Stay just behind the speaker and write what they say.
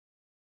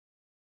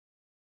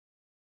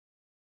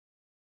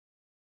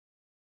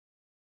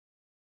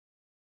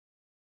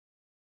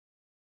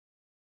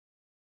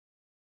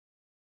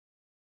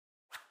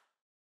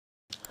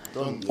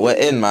We're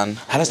in, man.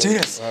 Let's do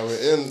this.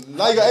 We're in.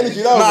 Now you got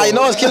energy now. Nah, you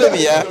know what's killing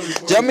me, yeah? Do you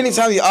know how many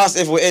times he asked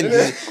if we're in?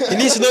 He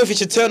needs to know if he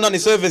should turn on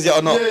his servers yet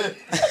or not.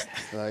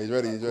 Nah, he's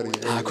ready.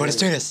 Go, let's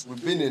do this.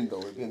 We've been in.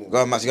 Go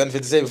on, Max, you got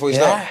anything to say before you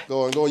start?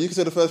 Go on. You can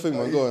say the first thing,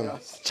 man. Go on.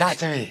 Chat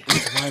to me.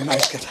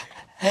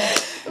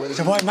 It's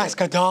your boy Max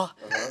Kadar.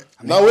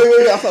 No,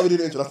 wait. That's not really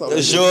the intro.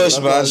 Shush,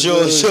 man.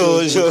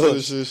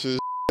 Shush.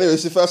 Anyway,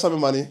 it's your first time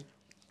in Manny.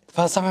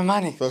 First time in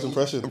Manny. First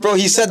impression. Bro,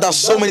 he said that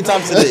so many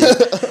times today.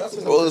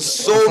 Bro,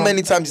 so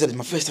many times he said, it's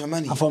my first time in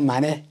Manny. I'm from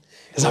Manny.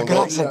 Is that a good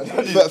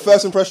accent?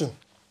 First impression.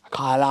 I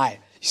can't lie.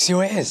 You see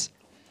what it is?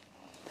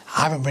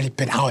 I haven't really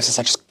been out since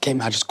I just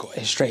came out. I just got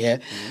here straight here.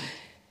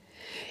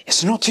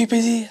 It's not too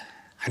busy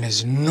and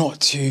it's not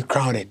too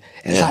crowded.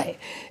 It's like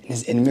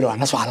it's in the middle, and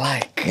that's what I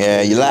like.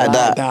 Yeah, you like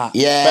that.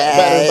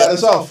 Yeah. Better than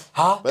South.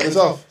 Huh? Better than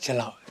South.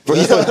 Chill out. Bro,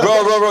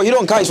 bro, you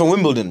don't count. He's from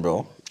Wimbledon,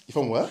 bro. You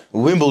from where?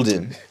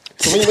 Wimbledon.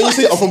 So when you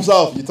say I'm from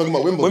South, you're talking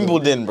about Wimbledon.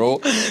 Wimbledon, bro.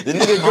 This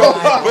nigga grew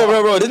up,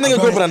 bro. This nigga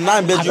grew up in a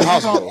 9-bedroom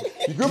house, bro.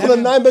 You grew up in a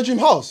 9-bedroom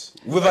house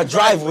With a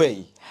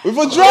driveway. with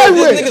a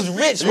driveway. This nigga's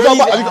rich, You bro.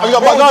 got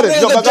back garden.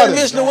 You got back garden.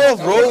 Generational wealth,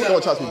 bro.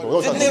 Don't chat to me,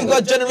 bro. This nigga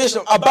got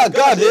generational. A back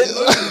garden.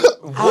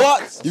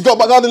 What? You've got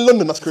back garden in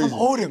London. That's crazy.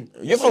 Oldham.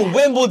 You're from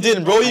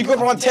Wimbledon, bro. You grew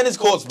up around tennis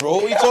courts, bro.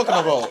 What are you talking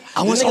about?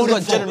 And what's This nigga's Oldham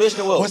got for?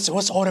 generational wealth.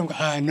 What's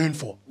Oldham known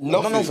for?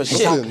 Not known for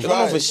shit. Nothing. Not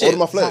known for shit. Order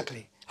my flight.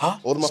 Exactly. Huh?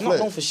 Order my It's not known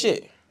flight. for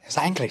shit. Is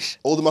that English?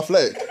 Order my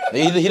flight.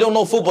 He don't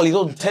know football. He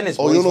knows tennis,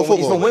 bro. Oh, you don't know He's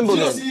football? from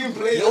Wimbledon. He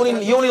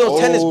only knows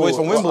tennis, bro. He's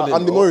from Wimbledon.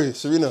 Andy bro. Murray,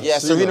 Serena. Yeah,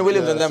 Serena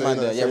Williams and that man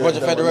there. Yeah, Roger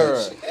Serena.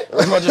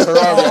 Federer. Roger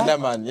Ferrari and that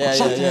man.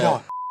 Yeah.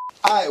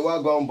 Alright,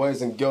 well gone,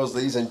 boys and girls,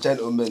 ladies and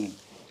gentlemen.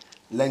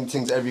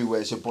 Lengtings everywhere.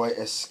 It's your boy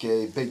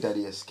SK, Big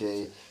Daddy SK,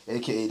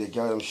 aka the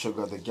Galdem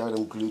Sugar, the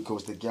Galdem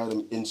Glucose, the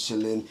Galdem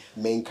Insulin,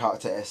 main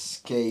character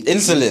SK.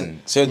 Insulin.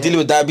 So you're dealing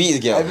with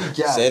diabetes, girl. Every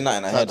gal. Say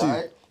nothing. I heard.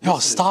 Right? Yo,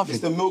 Listen, starving.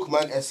 It's the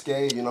milkman SK,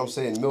 you know what I'm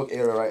saying? Milk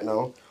era right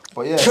now.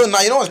 But yeah. Yo,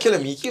 nah, you know what's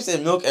killing me? He keeps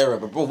saying milk era,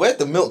 but bro, where's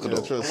the milk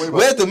though? true.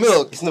 Where's the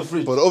milk? It's in the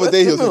fridge. But the other Where's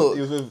day the he milk?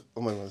 was with.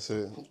 Oh my god, say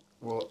it.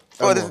 What?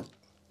 Oh, this-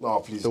 No,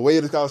 please. The way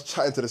this guy was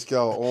chatting to this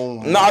girl. Oh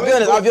my. No,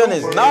 I'll be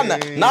honest. Now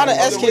the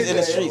Hey, SK's in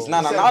the hey, streets. hey,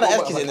 Now hey, the hey,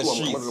 SK's in the come on,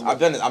 streets. come on. I'll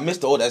be honest. I miss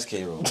the old SK,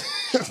 bro.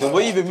 The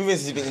way you've been moving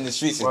since you've been in the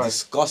streets is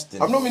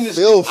disgusting. I've not been in this.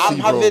 Filthy, I'm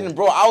bro. having,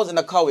 bro, I was in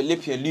the car with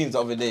Lippy and Loons the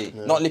other day.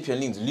 Not Lippy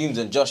and Loons, Loons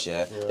and Josh,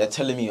 yeah? They're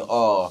telling me,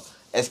 oh,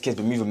 SK's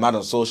been moving mad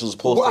on socials,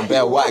 posting What?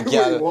 bare white Wait,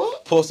 gal,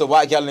 what? posting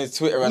white gal on his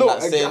Twitter and No, that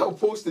a saying, gal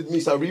posted me,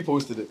 so I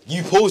reposted it.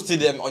 you posted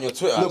them on your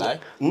Twitter, No,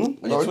 like? hmm?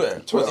 On your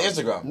Twitter? What's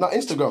Instagram? Not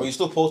Instagram. But you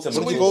still post them on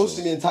Somebody Twitter.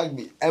 posted me and tagged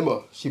me.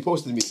 Emma, she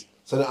posted me.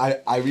 So then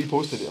I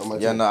reposted it on my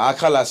Yeah, no, I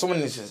can't lie.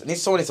 Someone needs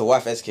to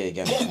wife SK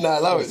again. Nah,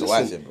 allow it, To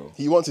wife listen. him, bro.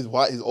 He wants his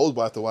old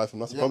wife to wife him.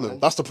 That's the problem. man.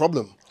 That's the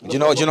problem. Do you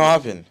know what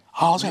happened?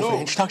 Oh, I was waiting for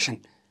the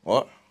introduction.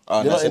 What?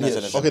 Oh, You're that's not it, that's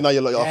idiot. it. Okay, now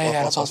you're like. Yeah,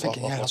 that's what I was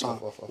thinking. Yeah, that's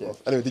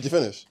what. Anyway, did you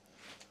finish?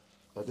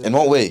 In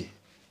what way?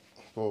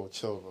 Bro,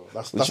 chill, bro.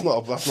 That's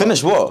not. That's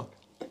Finish what?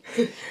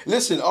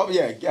 Listen, oh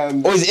yeah.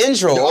 Oh, his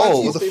intro. the Oh,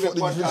 aunties' the favourite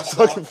fuck did you podcast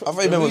talking now. about? I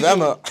thought you been with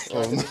Emma.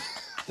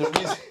 The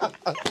reason,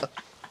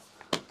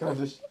 Can I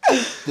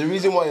the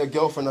reason why your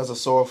girlfriend has a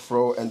sore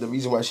throat and the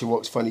reason why she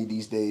walks funny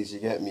these days, you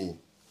get me?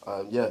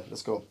 Yeah,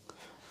 let's go.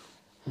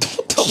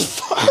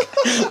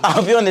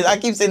 I'll be honest, I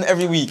keep saying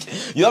every week,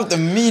 you have the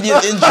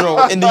meatiest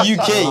intro in the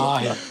UK.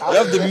 You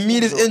have the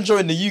meatiest intro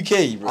in the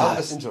UK, bro.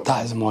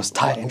 That is the most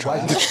tight intro.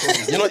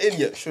 You're not in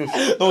yet, sure.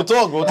 No,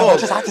 talk, bro, I talk.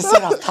 just have to say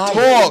that tight.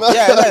 Talk.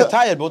 Yeah, that's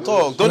tired, bro,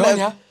 talk. Don't You let on,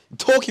 yeah?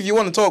 Talk if you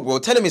want to talk, bro.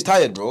 Tell him he's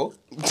tired, bro.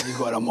 You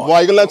got them on.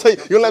 Why you gonna let him tell you?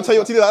 You gonna let him tell you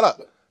what to do like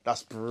that?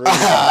 That's brilliant.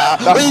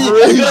 That's You're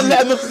brilliant. gonna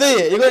let him say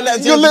it. You're gonna let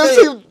him You're say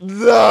gonna let him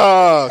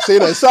nah. Say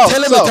that himself.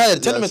 Tell him he's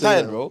tired. Tell him he's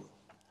tired, bro.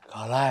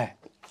 Can't lie.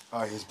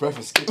 Alright, his breath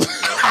is skipping.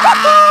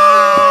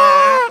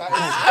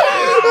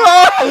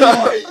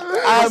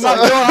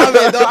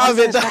 Man, don't have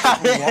it.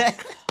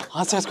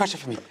 Answer this question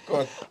for me.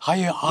 How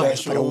you an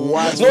artist but the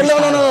worst No.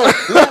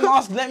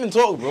 freestyler? Let him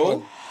talk,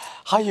 bro.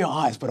 How you an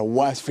artist but the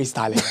worst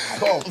freestyler?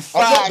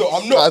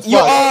 I'm not. That's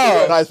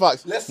facts. That is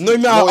facts. No,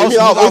 man, No, you mean you're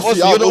the out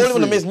only of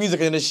one that free. makes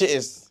music and the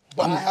shittest.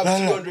 But I have No.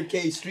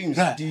 200k streams.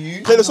 Look, Do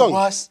you? Play the song.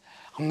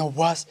 I'm the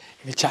worst.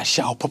 If you chat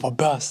shit, I'll pop a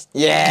burst.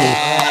 Yeah.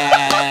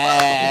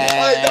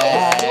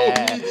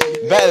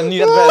 Better than you,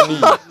 that's better than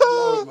you.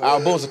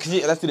 Bones,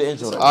 let's do the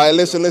intro. Alright,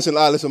 listen.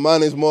 My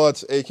name's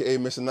Mods, aka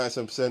Mr.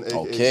 97%, aka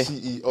Okay.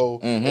 CEO,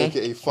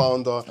 aka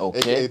founder, Okay.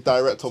 aka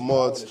Director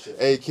Mods,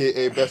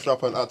 aka Best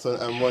Rapper and Actor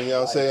and one, you know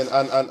what I'm saying?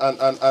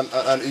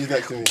 And he's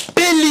next to me.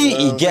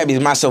 Billy, you get me,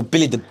 myself,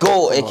 Billy the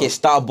Goat, aka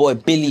Starboy,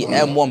 Billy,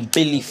 M1,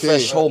 Billy,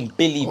 Fresh Home,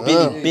 Billy,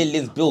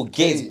 Billions, Bill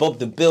Gates, Bob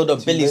the Builder,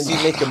 Billy, see,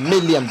 make a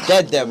million, I'm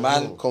dead there,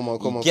 man. Come on.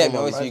 You get me,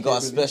 obviously, we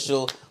got a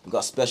special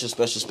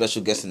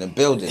guest in the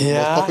building.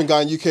 Yeah. Popping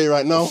guy in UK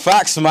right now.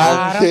 Facts,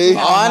 man. Okay.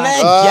 On a On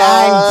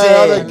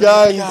a gang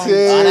gang thing.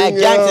 thing. On a gang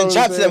you know thing. what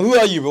Chat I'm to them. Who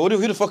are you, bro?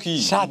 Who the fuck are you?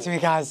 Shout out to me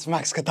guys,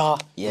 Max Qatar.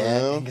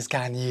 Yeah. Biggest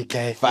guy in the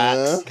UK.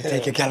 Facts. Can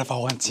take a girl if I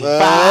want to.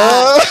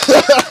 Have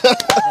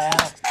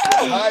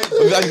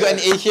you got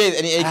any AKAs?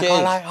 Any I can't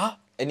AKAs? lie, huh?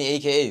 Any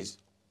AKAs?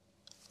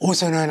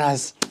 Also known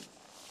as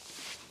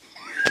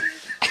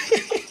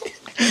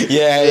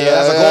Yeah,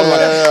 that's a gold one.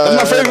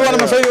 That's my favorite one.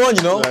 That's my favorite one.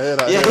 You know.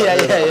 Yeah.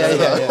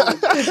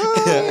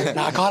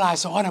 Nah, I can't lie.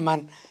 So honor,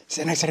 man.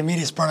 Sit next to the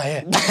media brother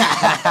here.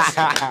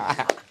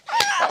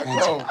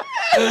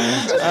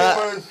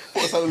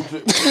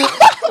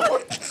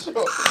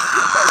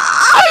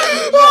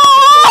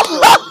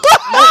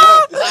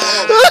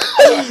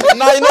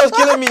 Nah, you know what's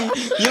killing me?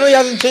 You know he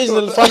hasn't changed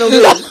in the final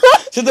day.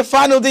 Since the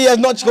final day, he has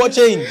not got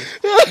changed.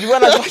 You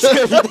wanna watch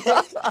every day?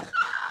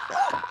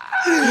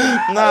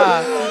 Nah,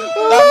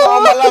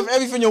 I love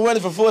everything you're wearing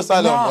for Full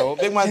Asylum, bro.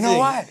 Big man you know thing.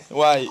 why?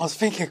 Why? I was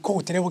thinking,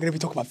 cool, today we're going to be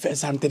talking about Fit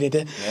Asylum.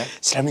 Yeah.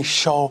 So let me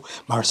show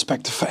my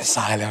respect to Fit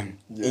Asylum.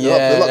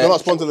 They're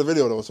not sponsored the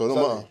video though, so it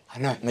don't matter. I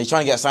know. Man, he's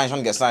trying to get signed,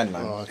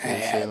 man.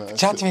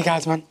 Chat to me,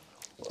 guys, man.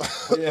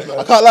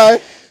 I can't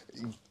lie.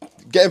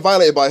 Getting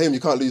violated by him, you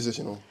can't lose this,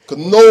 you know.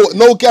 Because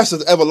no guest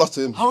has ever lost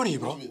to him. How old are you,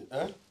 bro?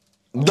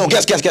 No,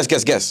 guess.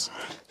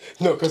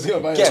 No, because he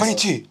got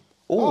 22.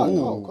 Oh,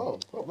 no,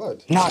 not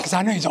bad. Nah, because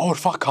I know he's an old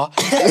fucker.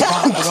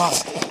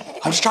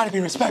 I'm just trying to be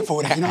respectful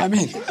with it, you know what I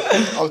mean?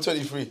 I'm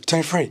 23.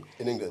 23.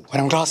 In England. With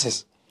them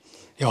glasses.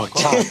 Yo,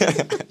 ciao.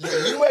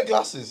 You wear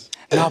glasses.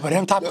 Nah, but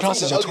them type of Your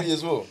glasses things are are ugly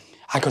as well.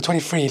 I got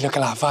 23,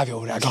 looking like a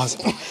 5-year-old with that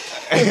glasses.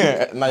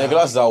 Nah, your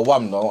glasses are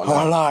wham, though.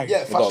 Oh, like.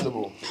 Yeah,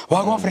 fashionable.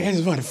 Well, I go on for the heads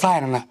as well, they're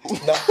flying on that. No,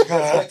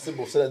 they're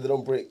flexible so that they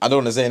don't break. I don't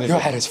want to say anything.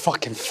 Your head is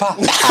fucking fat.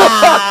 What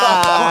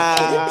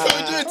are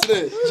we doing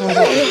today?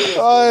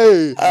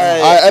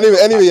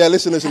 Anyway, yeah,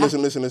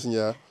 listen,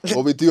 yeah.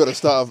 What we do at the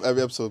start of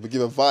every episode, we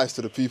give advice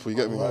to the people, you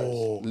get me? A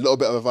little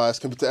bit of advice,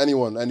 can be to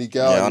anyone, any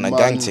girl, Yeah, any on a man,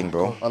 gang thing,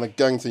 bro. On a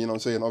gang thing, you know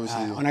what I'm saying?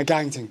 Obviously. On a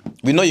gang thing.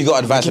 We know you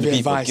got advice for Give the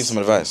you people. advice. Give some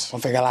advice.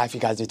 One thing in life you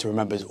guys need to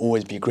remember is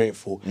always be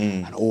grateful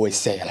and always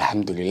say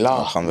Alhamdulillah.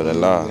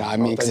 Alhamdulillah. You know what I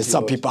mean? Because Thank there's you,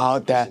 some Lord. people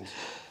out there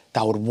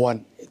that would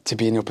want to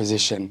be in your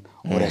position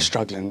or they're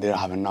struggling, they don't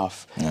have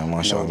enough. Yeah, you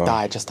mashallah. know,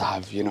 die just to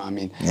have, you know what I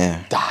mean?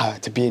 Yeah.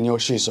 To be in your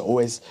shoes, so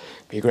always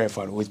be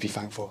grateful and always be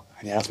thankful.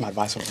 And yeah, that's my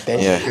advice for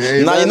today. Yeah.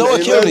 Amen, Nah, you know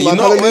what killed me? You amen,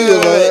 know,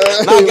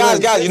 hallelujah, man. Nah,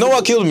 guys, you know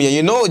what killed me?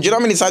 You know, do you know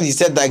how many times he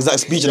said that exact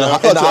speech in the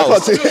house? In the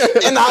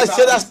house, he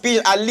said that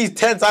speech at least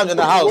 10 times in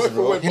the house,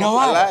 bro. You know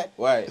why? Like,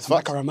 why? It's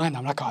like a reminder,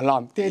 I'm like an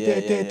alarm. That's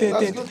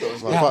good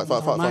though.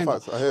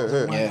 Facts. I hear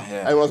it.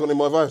 Yeah. Anyone got any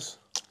more advice?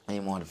 Any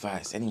more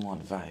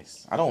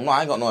advice? I don't know.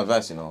 I ain't got no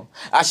advice, you know.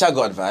 Actually, I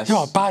got advice.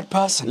 You're a bad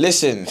person.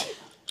 Listen.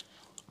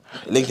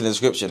 Link in the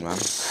description, man.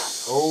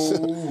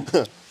 Oh,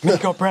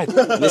 Make your bread.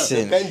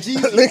 Listen. Benji.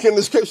 Link in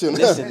the description.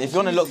 Listen, if you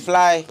want to look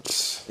fly,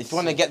 if you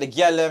want to get the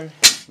gyal,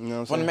 if you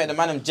want to make the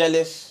man them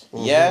jealous,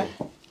 yeah,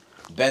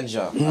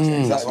 Benja.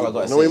 That's all I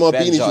got to say. No way more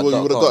beanies you would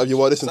have Benja.com. got if you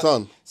wore this in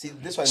town. See,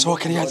 this one. So what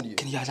can you guys,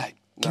 like,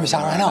 give me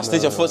something right now?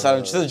 Stitch your foot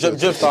silent. Just a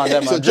drip star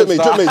there, So man. drip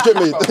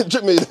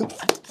me.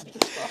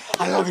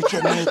 I love you,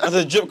 Trip, mate. That's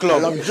a drip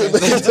club.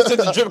 Just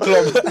a drip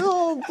club.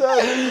 Oh, I'm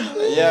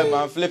dead. Yeah,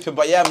 man, flipping.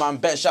 But yeah,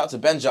 man, shout out to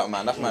Benja,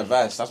 man. That's my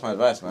advice.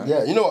 Man.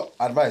 Yeah, you know what?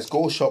 Advice: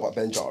 go shop at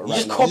Benja You right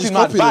just now. copy just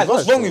my copy the advice.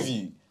 What's advice, wrong bro. with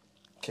you?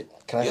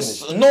 Can I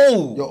finish?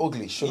 No. You're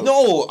ugly. Shut up.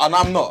 No, and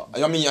I'm not.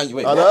 I mean,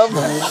 wait. I know.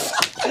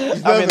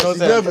 He's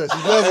nervous.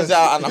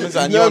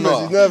 I'm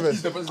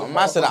nervous.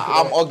 Man said that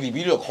I'm ugly, but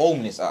you look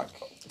homeless, Ak.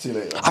 See you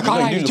later. I can't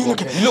lie, you you do do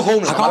look look you look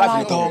homeless. I My can't life lie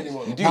you though. look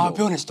homeless. You do Now, I'll look.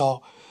 be honest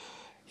though.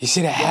 You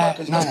see the hair?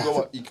 because No, you go no.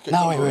 up, you can-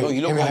 No, wait. No,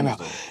 you look Hear me homeless, out.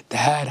 though. The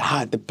hair, the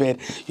hat, the beard.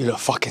 You look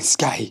fucking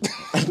scatty.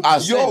 I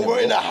said You're it,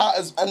 wearing bro. a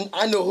hat and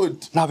a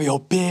hood. Now with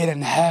your beard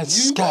and the hair,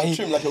 You got scatty.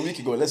 trimmed like a week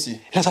ago. Let's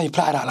see. That's how you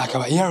plaited out like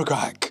a year ago.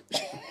 Like.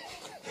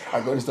 I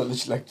got this done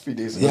literally like 3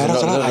 days ago. Yeah,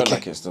 that's Look what I like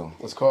like. it still.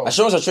 What's called?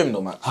 Show us a trim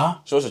though, man. Huh?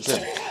 Show us a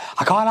trim.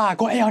 I can't lie, I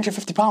got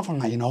 £850 from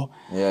that, you know.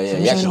 Yeah, So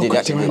he actually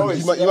did. You man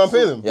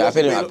paid him? Yeah, I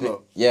paid him. Look,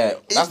 look. Yeah,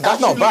 that's It not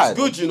actually bad. looks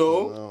good, you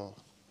know.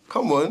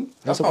 Come on.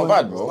 That's not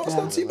bad, bro. That's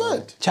not too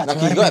bad. Chat Like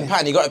to he got a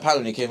pat. He got a pat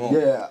when he came home.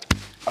 Yeah.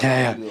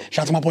 Yeah. Shout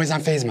out to my boys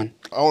and FaZe, man.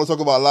 I want to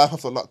talk about life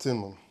after locked in,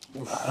 man.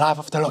 Live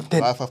after locked in.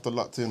 Life after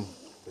locked in.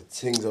 The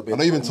things are big. I'm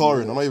not even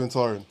touring.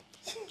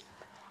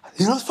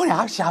 You know what's funny?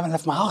 I actually haven't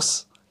left my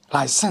house.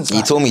 Like, since. He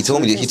like, told me the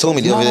other day.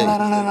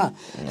 No.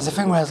 It's a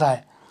thing where it's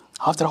like,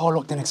 after the whole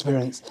locked-in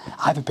experience,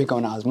 I haven't been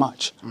going out as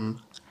much.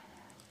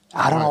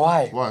 I don't know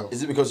why. Why?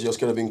 Is it because you're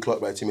scared of being clocked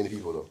by too many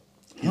people, though?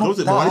 Why do you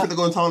think they're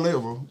going to town later,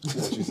 bro?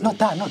 Not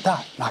that.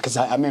 Nah, because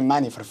I'm in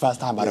Manny for the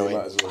first time, by the way.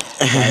 Might as well.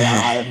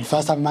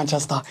 First time in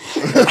Manchester. I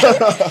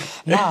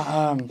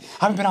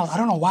haven't been out. I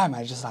don't know why,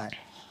 man. It's just like,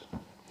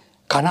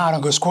 cause now I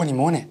don't go to school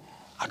anymore, innit?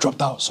 I dropped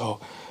out,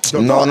 so.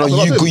 No,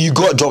 you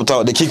got dropped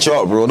out. They kicked you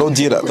out, bro. Don't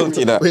do that.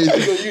 Wait,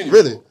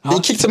 really? They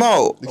kicked him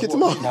out. They kicked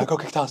him out? Yeah, I got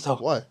kicked out still.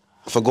 Why?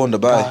 For going to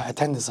Dubai.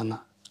 Attendance and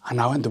that. And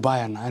I went to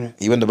Dubai and I.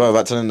 He went to Dubai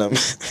without telling them.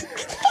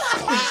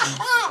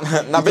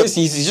 Now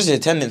basically, he's just in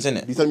attendance,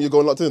 innit? You tell me you're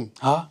going locked in?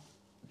 Huh?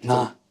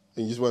 Nah.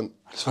 And you just went.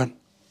 I just went.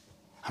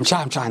 I'm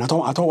trying. I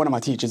told one of my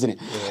teachers, innit?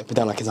 But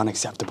they're like, it's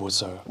unacceptable,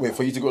 so. Wait,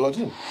 for you to go logged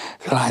in?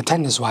 Like,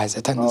 attendance-wise.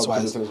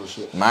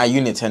 My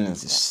uni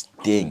attendance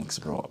stinks,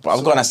 bro. But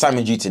I've got an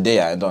assignment due today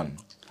at dawn.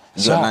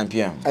 You got 9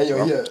 p.m. Hey,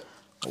 yo, yeah.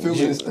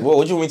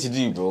 What do you want me to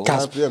do, bro?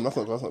 9 PM, that's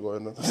not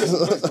going on.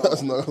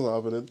 That's not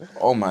happening.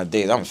 Oh my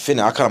days, I'm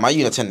finna. I can't. My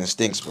unit attendance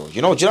stinks, bro. Do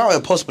you know how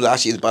impossible it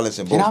actually is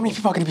balancing both? You know how many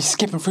people are going to be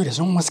skipping through this?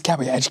 No one wants to care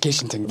about your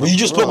education thing, bro. You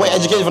just spoke about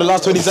education for the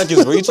last 20 seconds,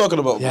 bro. What are you talking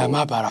about, bro? Yeah,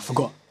 my bad, I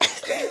forgot.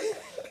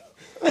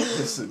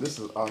 This is.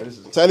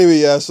 So anyway,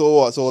 yeah, so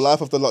what? So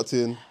life after locked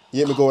in,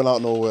 you ain't been going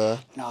out nowhere.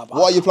 Nah, but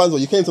What are your plans, though?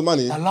 You came to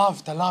Manny. The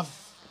love,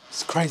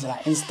 it's crazy.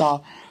 Like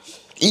Insta.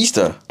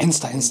 Easter.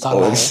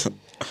 Like,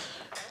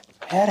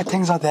 yeah, the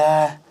things are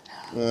there.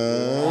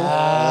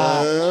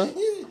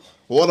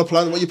 What are the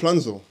plans? What are your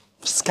plans, though?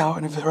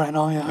 Scouting of it right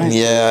now,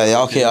 yeah.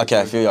 Yeah, okay, I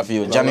feel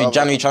you.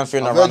 January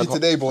transferring I've around heard the you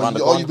today, bro. around the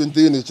All corner. you've been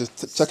doing is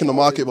just checking the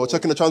market, bro.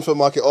 Checking the transfer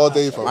market all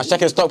day, fam. I'm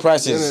checking stock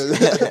prices.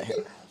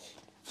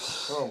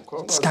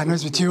 This guy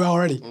knows me too well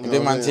already.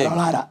 Big man I team. don't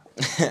like that.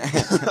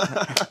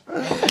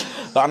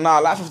 But nah,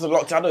 life after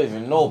lockdown, I don't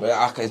even know,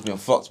 but it's been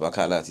fucked, but I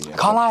can't lie to you.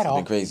 Can't lie, It's though.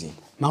 been crazy.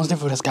 Man, I was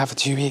living with this guy for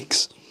 2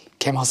 weeks.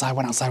 Came outside,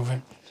 went outside with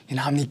him. You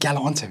know how many gal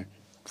are onto him?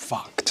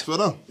 Fucked. What's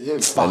going on?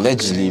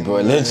 Allegedly, bro.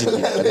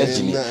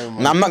 Allegedly.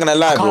 Nah, I'm not gonna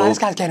lie, Can't lie, bro. this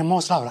guy's getting the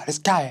most love. Like, this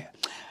guy,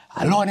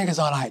 a lot of niggas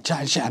are like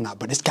chatting shit and that,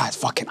 but this guy's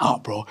fucking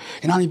up, bro.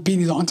 You know how many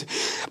beanies are onto.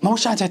 Man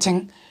was chatting to her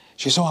thing.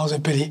 She saw I was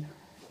with Billy.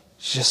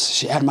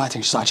 She had my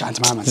thing. She started chatting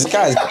to my man. This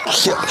guy's,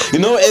 you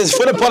know, it's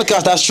for the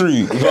podcast. That's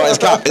true. Bro, it's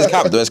cap,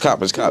 though. It's cap.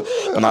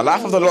 But now,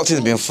 life after the lockdown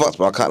has been fucked,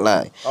 but I can't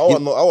lie. I want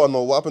to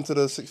know what happened to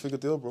the 6-figure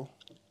deal, bro.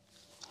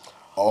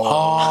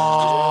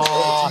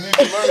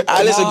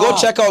 Listen, go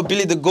check out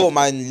Billy the Goat,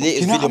 my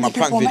latest You know video, how my many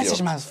prank people video.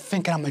 message man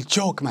thinking I'm a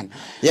joke, man?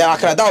 Yeah,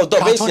 that was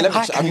dope. I Basically, told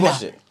him, have you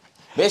watched yeah. it?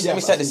 Basically, let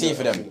me set the scene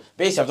for them.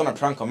 Basically, I've done a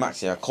prank on Max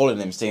here, calling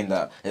him, saying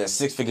that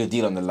there's a 6-figure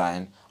deal on the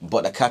line,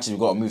 but the catch is we've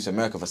got to move to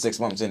America for 6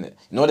 months, innit? You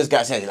know what this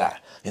guy said? He's like,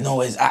 you know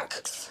where's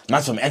Ak?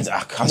 Man's from Ends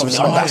Ak. I'm from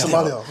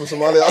Somalia. From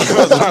Somalia.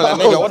 Like,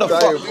 nigga, what the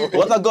fuck?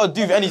 What's that got to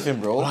do with anything,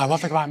 bro? Like, one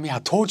thing about me, I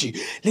told you.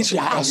 Literally,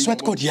 I swear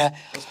to God, yeah,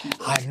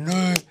 I had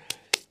no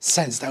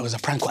sense that it was a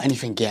prank or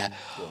anything, yeah.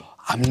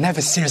 I'm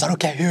never serious. I don't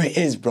care who it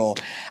is, bro.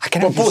 I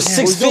can never bro, be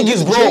serious. 6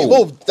 figures, bro.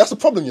 Oh, that's the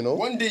problem, you know.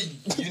 One day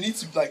you need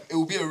to it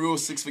will be a real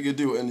 6-figure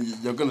deal, and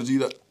you're gonna do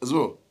that as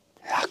well.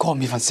 I can't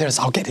move on serious.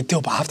 I'll get the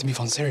deal, but I have to move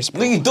on serious,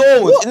 bro. No, you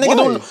don't. Nigga Why?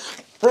 don't. I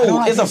Bro, don't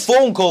like it's a this.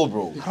 phone call,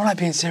 bro. I don't like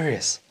being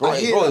serious. Bro, I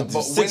hear bro, that, but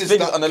when 6 is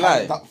figures that on the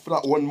kind line. for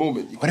that one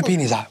moment. Where the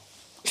beanies at?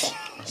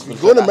 You're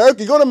going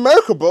to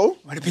America, bro.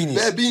 Where the beanies?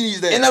 Bare beanies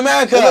there. In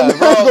America, America,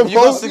 bro. You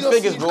bro. got 6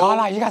 figures, Can't bro.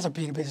 lie, you guys are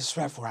being a bit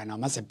disrespectful right now.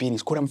 Man said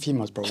beanies. Call them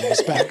females, bro.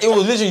 Respect. It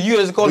was literally you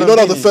that's calling You know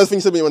that was the beanies. first thing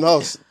you said to me in my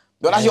house.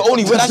 But that's your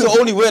only word. That's your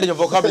only word in your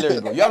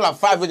vocabulary, bro. You have like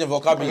 5 words in your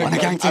vocabulary. On a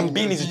gang And thing.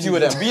 beanies are 2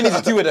 of them. Beanies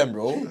are 2 of them,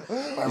 bro.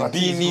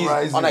 Beanies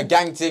rising. on a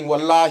gang thing.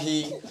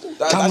 Wallahi.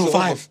 That's Terminal your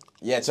 5.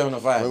 Yeah, Terminal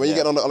 5. When you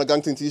yeah. get on a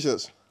gang team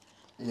t-shirts.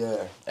 Yeah.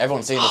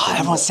 Everyone's saying this.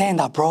 Everyone's saying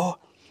that, bro.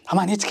 I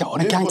might need to get on a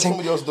Maybe gang what thing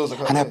somebody else does, I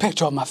can't and a lie.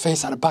 picture of my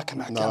face at the back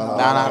and that.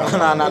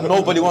 Nah.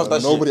 Nobody wants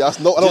that Nobody, shit.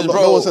 no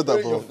one said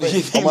that, bro.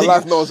 You think On my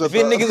life, no one said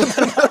you think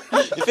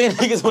that. you think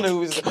niggas want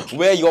to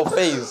wear your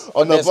face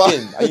on the their back.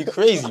 skin? Are you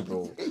crazy,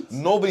 bro?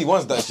 Nobody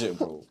wants that shit,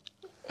 bro.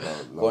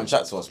 Go and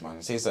chat to us,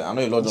 man. Say something. I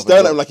know you're loading up a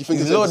Staring joke. at him like you think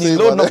he's it's loading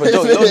the same, up a man.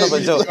 joke. He's loading up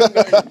a joke.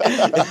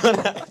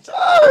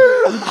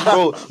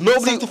 Bro,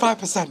 nobody.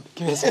 75%.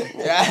 Give me a second.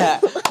 Yeah,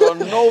 bro,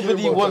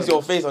 nobody wants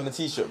your face on the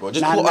t-shirt, bro.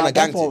 Just put on a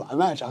gang therefore,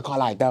 thing. I can't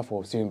lie,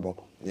 therefore, soon, bro.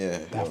 Yeah.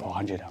 Therefore,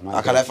 100.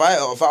 Okay, if I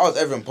was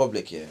ever in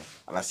public, yeah,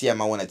 and I see a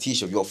man want a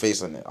t-shirt with your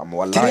face on it, I'm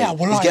wallahi. Today,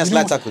 He's getting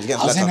slide tackles. He's I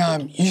getting was slide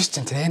in tackles.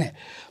 Houston today, innit? I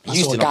saw a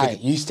Houston, guy okay. at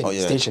Houston Oh,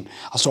 yeah. station.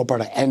 I saw a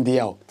brother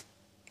NDL.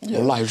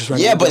 Wallahi, just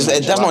Yeah, but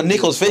that's not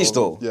Nico's face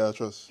though. Yeah, I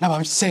trust. No, but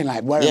I'm just saying,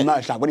 like, wearing Yeah.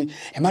 merch. Like, when you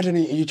imagine a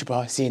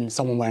YouTuber seeing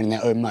someone wearing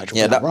their own merch.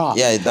 Yeah, like, that- rah.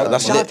 yeah,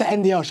 that's Shout out lit. to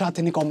NDL, shout out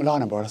to Nico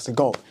Milano, bro. That's the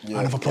goal.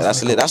 Round of applause Yeah, that's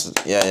for lit. Nico.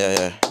 That's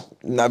yeah.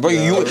 Nah, bro,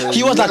 he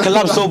wants that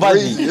collab so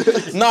badly.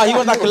 Nah, he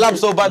wants that collab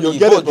so badly. You'll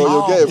get it, bro.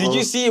 You'll get it, bro. Did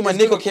you see him when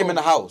Nico came in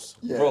the house,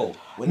 bro?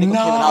 When Nico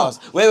came in the house.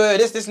 Wait,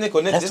 this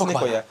Nico, Let's this talk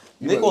Nico, about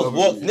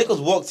yeah. Nico's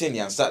walked in,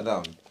 yeah, and sat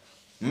down.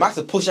 Max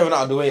had pushed everyone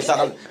out of the way, sat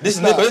down. This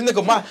is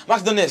Nico.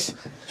 Max done this.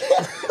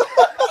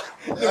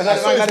 Bro,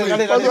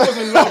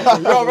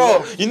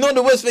 you know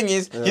the worst thing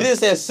is he didn't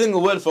say a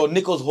single word for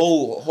Nico's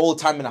whole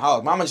time in the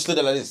house. My man just stood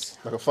there like this.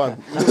 Like a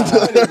fan.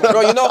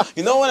 Bro,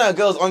 you know when a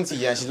girl's onto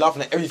you and she's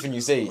laughing at everything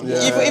you say.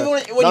 Even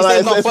when you say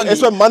it's not funny.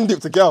 It's when man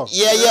dipped a girl.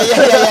 Yeah.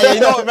 You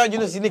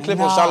know see the clip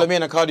of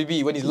Charlamagne and Cardi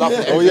B when he's laughing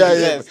at Oh, everything yeah,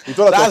 he yeah. says. He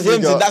thought That's that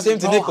him. girl. That's him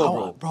to Nico,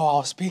 bro. Bro,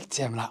 I'll speak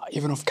to him, like,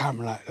 even off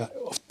camera, like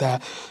off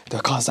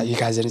the cast that you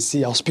guys didn't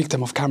see. I'll speak to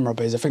him off camera,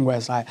 but it's a thing where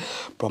it's like,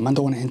 bro, man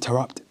don't want to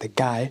interrupt the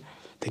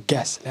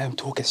guest, let him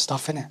talk his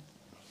stuff, innit?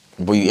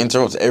 But you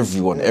interrupt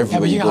everyone Yeah,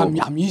 everywhere but you go.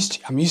 I'm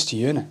used to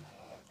you, innit?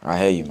 I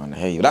hear you, man. I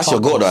hear you. That's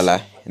your Fuck goat, though, off.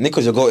 like.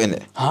 Nico's your goat,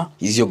 innit? Huh?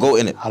 He's your goat,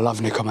 innit? I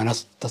love Nico, man.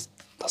 That's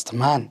the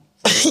man.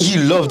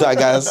 You love that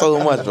guy so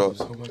much, bro.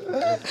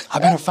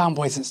 I've been a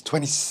fanboy since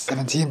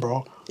 2017,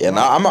 bro. Yeah,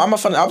 nah, I'm a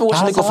fan. I've been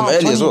watching Nico from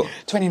early as well.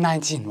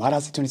 2019. Why did I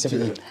say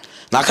 2017?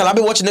 Nah, cause I've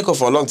been watching Nico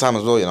for a long time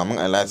as well. You know, I'm not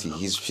gonna lie to you.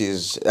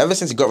 He's ever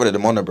since he got rid of the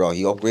mono, bro.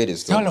 He upgraded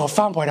still. You're a little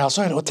fanboy now. I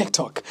saw a little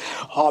TikTok.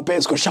 Oh,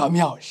 Babe's gonna shout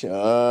me out.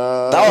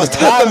 That was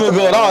time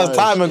ago. That was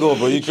time ago,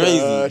 bro. You crazy,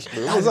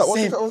 What was that? What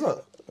TikTok was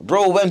that?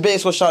 bro? When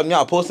Bates was shouting me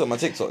out, I posted on my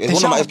TikTok. They It's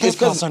one shout of my. out It's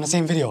Babe cause on the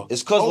same video.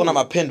 it's cause one of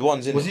my pinned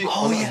ones. Was he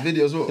on that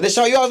video as well? Did they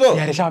shout you out as well?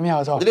 Yeah, they shout me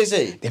out as well. Did they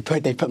say? They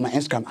put my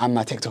Instagram and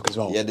my TikTok as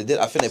well. Yeah, they did.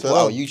 I think they put So-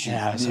 our YouTube.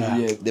 Yeah, so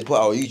Yeah. They put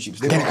our YouTube.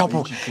 Stuff.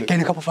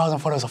 Getting a couple thousand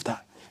followers off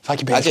that.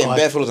 Thank you, I Babe. getting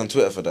bare followers on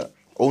Twitter for that.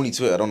 Only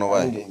Twitter. I don't know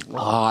why. Oh,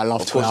 I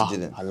love Of course Twitter. you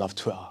didn't. I love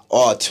Twitter.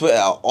 Oh, Twitter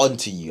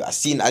onto you. I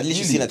literally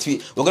seen a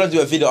tweet. We're gonna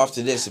do a video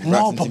after this. No,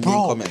 Braxton but to me in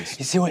bro, comments.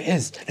 you see what it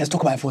is? Let's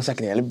talk about it for a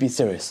second here. Let me be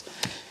serious.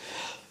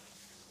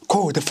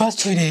 Cool, the first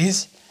 2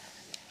 days,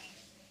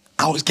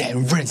 I was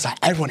getting rinsed. Like,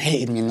 everyone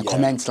hated me in the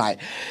comments. Like,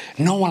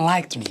 no one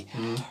liked me.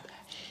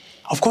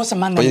 Of course, the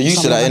man But you're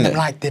used to that, innit?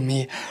 liked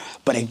me,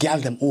 but the girl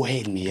them all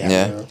hated me, yeah?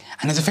 Yeah.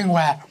 And there's a thing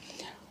where,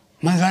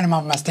 man's learning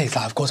my mistakes.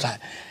 Like, of course, like,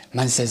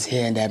 man says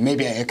here and there,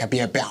 maybe it could be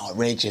a bit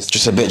outrageous.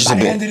 Just a bit, just but a at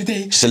bit. the end of the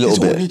day, Just a little it's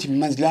all bit. new to me.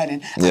 Man's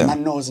learning, Yeah. and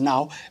man knows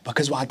now,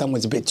 because what I done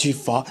was a bit too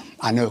far,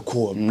 I know,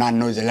 cool, man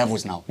knows the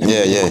levels now. Let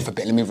Yeah, me yeah. off a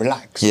bit, let me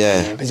relax.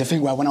 Yeah. But there's a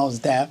thing where when I was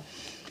there,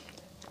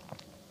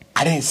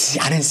 I didn't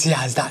see it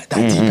as that deep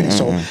in it.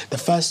 So the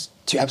first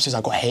 2 episodes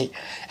I got hate.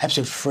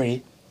 Episode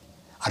 3,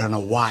 I don't know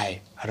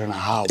why, I don't know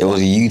how. It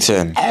was a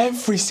U-turn.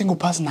 Every single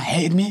person that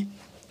hated me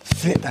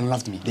flipped and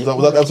loved me. Was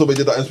that the episode where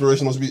you did that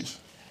inspirational speech?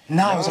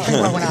 No, it was a thing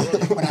where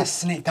when I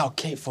snaked out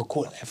Kate for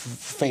court for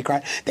fake,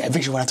 right? The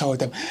eviction when I told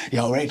them,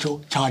 yo,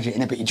 Rachel, charge it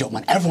in a bit, you joke,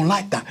 man. Everyone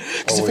liked that.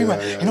 Because the thing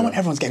where, you know when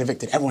everyone's getting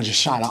evicted, everyone's just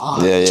shy, like,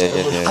 ah.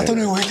 Yeah. I don't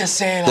know what to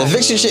say. The like,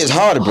 eviction shit is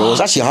hard, bro.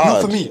 It's actually hard.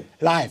 Not for me.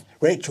 Live.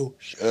 Rachel.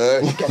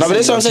 No, but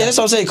that's what I'm saying. That's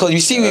what I'm saying. Because you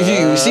see with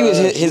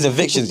his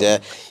evictions, yeah,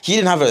 he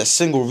didn't have a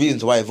single reason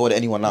to why he voted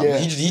anyone out. Yeah.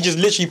 He just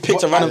literally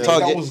picked a random That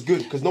target. was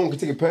good because no one could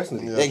take it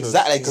personally.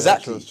 Exactly.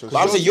 True. But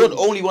I'm saying you're the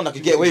only one that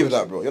could get away with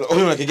that, bro. You're the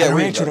only one that could get And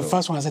away Rachel, with the that.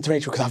 first one I said to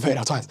Rachel, because I voted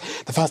her twice.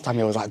 The first time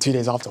it was like 2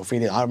 days after or 3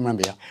 days. I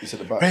remember, yeah. You said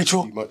about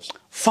Rachel, too much.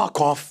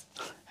 fuck off.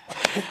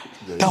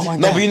 That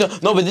one No, there. but you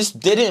know,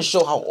 they didn't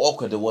show how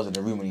awkward it was in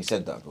the room when he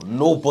said that, bro.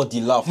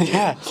 Nobody laughed. Bro.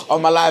 Yeah.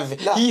 On my live,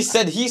 he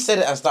said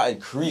it and started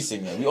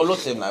creasing. Man. We all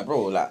looked at him like,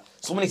 bro, like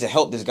someone needs to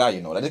help this guy.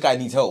 You know, like this guy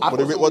needs help. I thought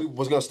somebody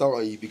was gonna start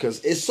on you because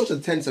it's such a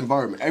tense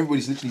environment.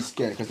 Everybody's literally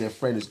scared because their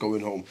friend is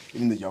going home,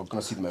 even though you're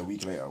gonna see them a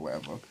week later or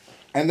whatever.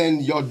 And then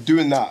you're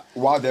doing that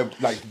while they're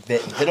not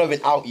even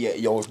out yet.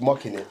 You're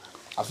mocking it.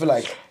 I feel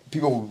like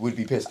people would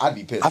be pissed. I'd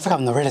be pissed. I think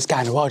I'm the realest guy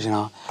in the world, you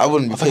know. I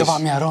wouldn't be I think pissed.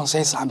 about me, I don't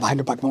say something behind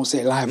the back, I don't say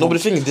it live. No,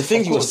 but the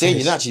things you were saying,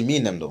 you course. didn't actually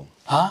mean them though.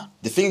 Huh?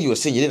 The things you were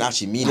saying, you didn't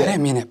actually mean I them.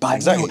 didn't mean it, but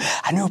Exactly.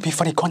 I knew it would be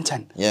funny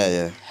content.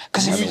 Yeah.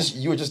 Because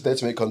You were just there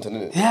to make content,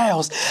 innit? yeah, I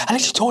literally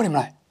told him,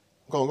 like,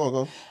 Go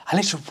on.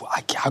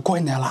 I got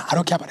in there, like, I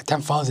don't care about the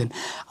 10,000.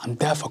 I'm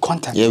there for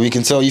content. Yeah, we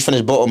can tell you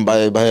finished bottom by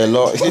a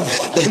lot.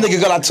 That nigga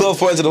got like 12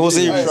 points in the whole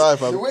series. Try,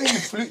 fam. The way you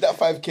fluked that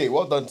 5K,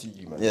 well done to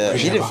you, man. Yeah,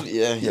 he didn't. bro.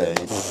 Yeah.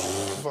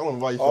 I don't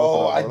know why you felt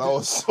Oh, that, bro. That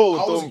was so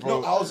dumb,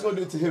 bro. No, I was gonna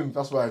do it to him.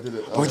 That's why I did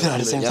it. We did it at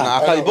the same Yeah, time.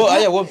 nah, I can't.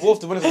 But yeah, we're both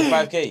the winners of the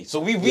 5K. So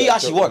we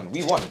actually won.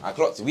 We won. I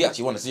clocked it. We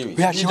actually won the series.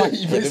 We actually won.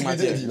 You basically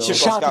did, you know. Chip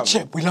Shout got out to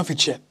scammed. Chip. We love you,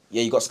 Chip.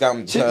 Yeah, you got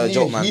scammed. Chip,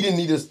 Joke, man. he didn't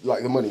need us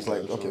like the money. It's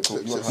like okay,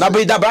 cool. Nah,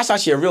 but that's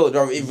actually a real.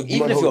 Even if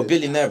hold you're a it.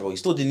 billionaire, bro, you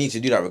still didn't need to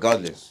do that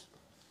regardless.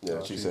 Yeah,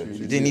 that's what you said.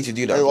 You didn't need to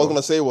do that. Hey, what I was bro.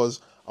 gonna say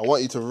was, I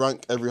want you to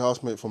rank every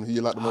housemate from who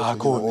you like the most. Ah,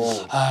 and who you cool.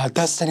 like least.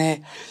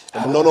 Destiny.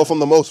 No, from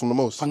the most.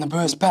 From the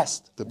worst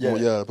best. The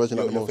person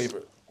like the your most.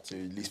 favorite, so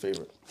your least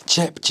favorite.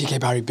 Chip, GK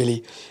Barry,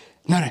 Billy.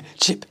 No,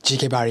 Chip,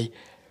 GK Barry,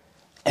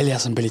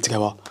 Elias and Billy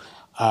together.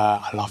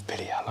 I love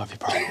Billy. I love you,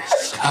 bro.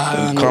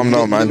 Calm down,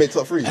 They man. made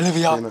top 3.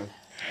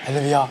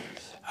 Olivia.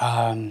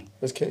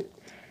 That's Kate.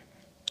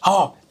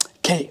 Oh,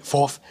 Kate,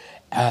 4th.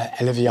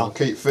 Olivia,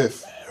 Kate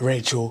 5th.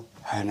 Rachel,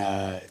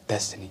 and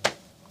Destiny.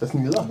 That's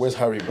me last. Where's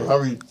Harry, bro?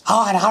 Harry.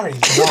 Oh, and Harry.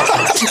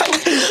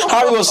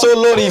 Harry was so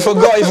loaded, he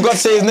forgot to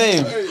say his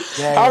name.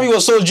 Harry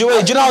was so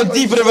joy. Do you know how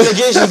deep in the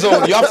relegation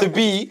zone you have to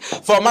be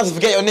for a man to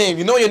forget your name?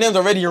 You know your name's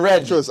already in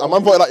red. Trust. I'm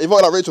voted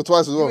like Rachel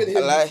twice as well. You and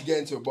him like- need to get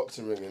into a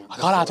boxing ring. And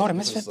I told him,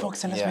 let's fit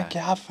boxing, let's Yeah. make it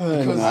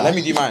happen. Let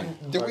me do mine.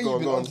 The way Go you've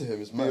been on. onto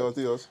him is mad.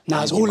 Dios.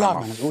 Nah, it's all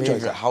love, man. It's all jokes.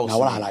 Favourite house, Nah,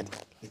 what I man.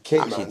 like.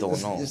 Kate, Actually man.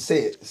 don't know. Just say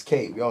it. It's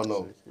Kate. We all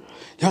know.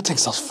 Your thing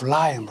starts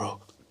flying,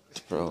 bro.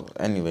 Bro,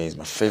 anyways,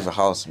 my favorite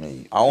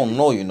housemate. I don't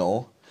know, you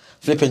know.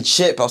 Flipping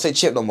Chip. I'll say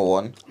Chip number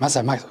 1. Man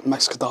said Max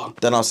Kadar.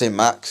 Then I'll say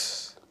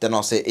Max. Then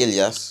I'll say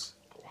Ilyas.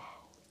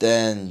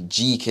 Then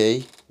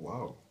GK.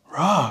 Wow.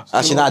 Rah.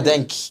 Actually, nah,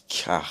 then...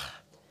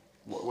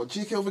 What,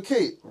 GK over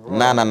Kate?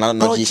 Nah, not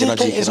Bro, GK, not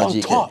GK GK, is not on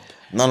GK. top.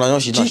 No,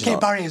 she's not. she's GK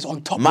not. Barry is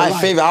on top My of the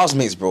line. favorite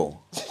housemates, bro.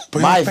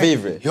 But My your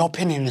favorite. Your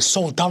opinion is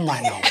so dumb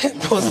right now.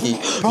 Pussy.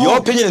 Your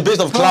opinion is based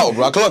off clout,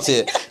 bro. I clocked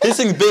it. His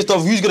thing is based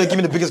off who's gonna give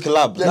me the biggest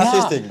collab. That's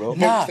his thing, bro.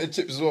 Nah. Said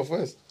Chips as well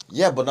first.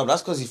 Yeah, but no,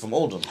 that's because he's from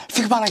Oldham.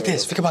 Think about it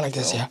like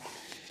this, yeah?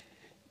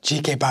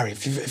 GK Barry,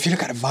 if you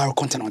look at the viral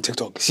content on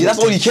TikTok. See, that's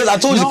all he cares. I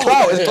told you, it's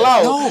clout. It's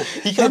clout. No,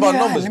 He cares about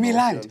numbers. Let me bro.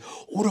 land.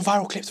 All the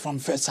viral clips from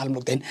First Salem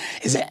Looked In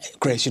is it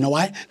Grace. You know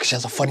why? Because she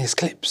has the funniest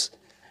clips.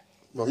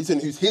 No, he's saying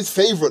who's his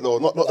favourite though,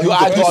 not Who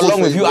I got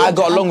along with, who I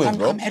got along with, I'm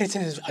bro.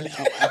 editing his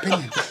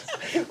opinion.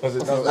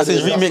 I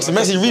said remix,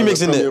 Messi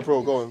remixing Yeah, it.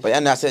 bro, go on. But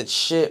then I said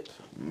Ship,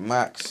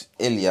 Max,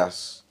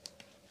 Ilias.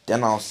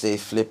 Then I'll say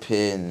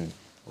flipping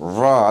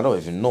Raw. I don't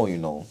even know, you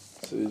know.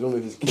 So you don't know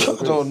if he's I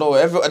don't know.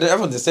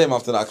 Everyone's the same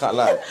after that. I can't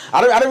lie.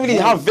 I don't really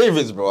have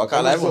favourites, bro. I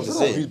can't lie. Everyone's the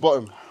Who's same.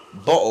 bottom?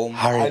 Bottom.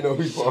 I know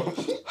who's bottom.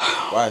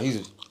 Why?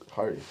 He's.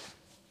 Harry.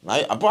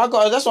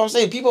 Bro, that's what I'm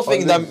saying. People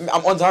think that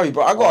I'm on to Harry,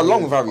 bro. I got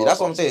along with Harry. That's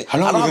what I'm saying. I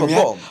Hello don't with have him, a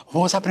yeah? bottom.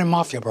 What was happening in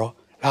Mafia, bro?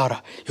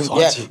 Louder. He was on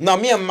Yeah, to you. no,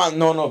 me and man,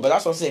 no, but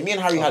that's what I'm saying. Me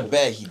and Harry had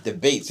bare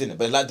debates, innit?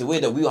 But like the way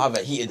that we will have a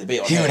heated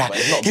debate on He air, would, but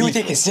it's not he would beef,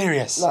 take bro. it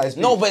serious. Nah, it's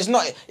No, beef. but it's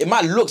not. It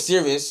might look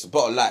serious,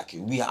 but like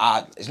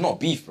it's not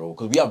beef, bro.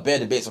 Because we have bare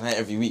debates on here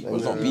every week. But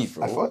it's not beef,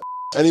 I bro. thought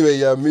Anyway,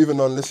 yeah, moving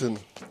on. Listen,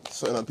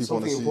 something that people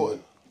want to something see.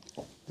 important.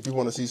 If people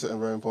want to see something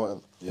very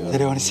important, They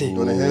don't want to see. you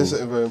want to hear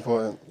something very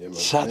important.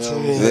 Shout to Yeah,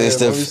 me.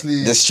 It's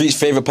obviously- the street's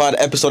favorite part of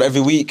the episode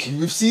every week.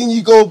 We've seen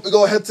you go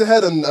head to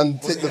head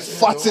and take the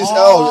fattest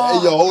L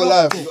in your whole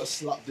life. You got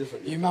slapped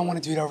differently. You man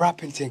want to do the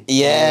rapping thing.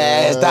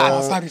 Yes, Oh,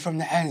 that. baby from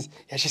the ends.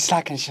 Yeah, she's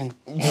slacking shit.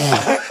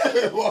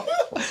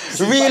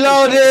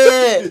 Reload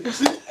it.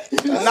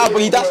 Nah,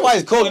 but that's why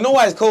it's cold. You know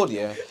why it's cold,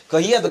 yeah?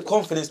 Because he has the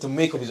confidence to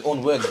make up his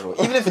own words, bro.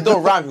 Even if it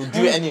don't rhyme, he'll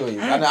do it anyway.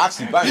 And it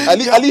actually bang.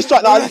 At least try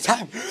All that. the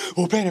time,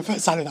 we were playing the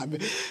first side of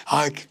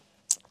that.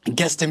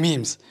 Guess the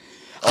memes.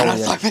 And I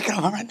started picking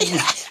up my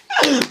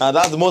Nah,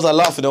 that's the most I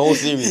laughed in the whole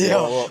series.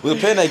 Yeah. Yeah. We were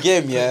playing a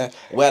game, yeah,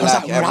 where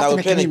like,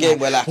 we're playing a game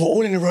where like, we're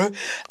all in a row,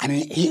 and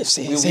then he just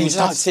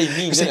have to say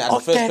memes, innit, at the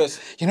first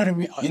person. You know what I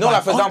mean? you know,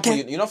 like for example,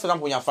 okay. you know, for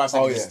example, when you have 5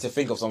 seconds yeah. to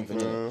think of something,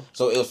 innit?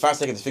 So it was 5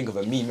 seconds to think of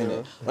a meme,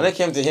 innit? When it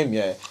came to him,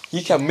 yeah,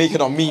 he kept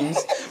making up memes,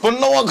 but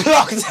no one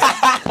clocked.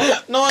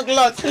 No one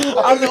clocked.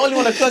 I'm the only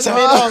one that clocked.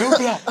 He'll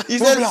be like, He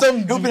said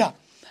some. He'll be like,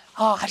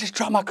 oh, I just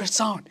dropped my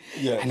croissant.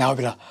 Yeah. And I'll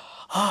be like,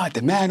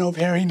 the man over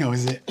here, he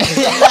knows it. No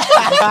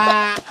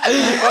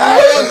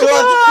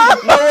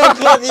one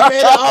clocked. He made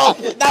it up.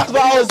 That's why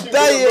I was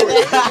dying,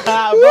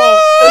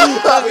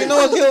 bro. You know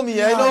what killed me?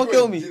 Yeah, you know what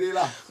killed me? Did they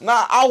laugh?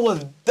 Nah, I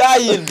was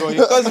dying, bro.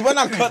 Because when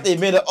I cut, they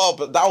made it up.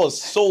 That was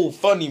so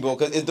funny, bro.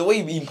 Because it's the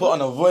way he put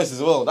on a voice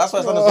as well. That's why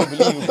it's not so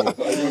believable.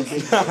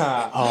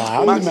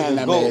 I'm the man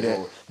that made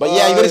it. But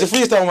yeah, you ready to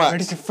freestyle, man?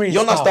 Ready to freestyle.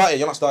 You're not starting.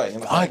 You're not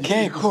starting.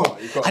 Okay, cool. I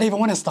didn't even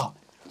want to start.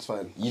 It's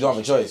fine. You don't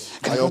have a choice.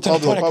 Because I Yo, go to the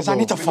toilet because I Pablo.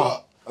 need to We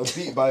fart. got a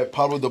beat by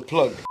Pablo the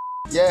Plug.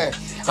 Yeah,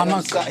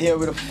 I'm sat here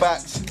with the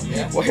facts.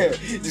 Yeah.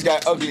 This guy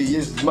ugly,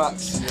 he's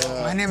Max.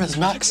 My name is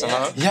Max.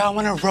 Yeah, I'm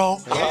on a roll.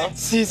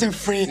 Season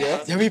 3.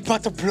 Yeah, we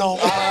about to blow.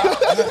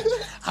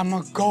 I'm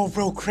gonna go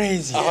real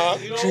crazy.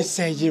 True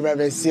say you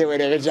ever see it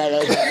with every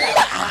driver.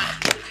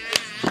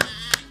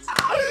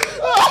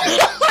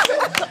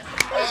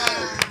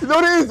 You know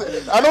what it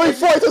is? I know he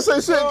fought to say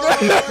shit.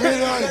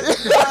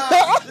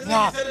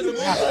 Nah, let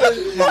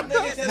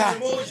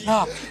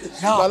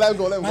him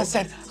go, let him I go.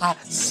 said, I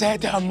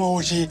said the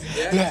emoji.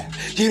 Look,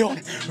 you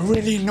don't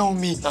really know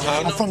me.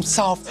 I'm from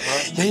South.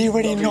 Yeah, you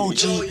already know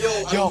G.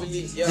 Yo,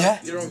 yeah?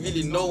 You don't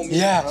really know me.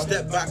 Yeah.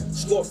 Step back,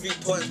 score 3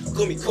 points,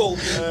 call me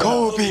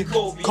Kobe.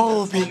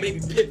 Kobe. Maybe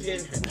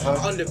Pippin.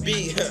 On the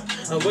beat,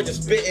 and we're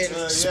just spitting.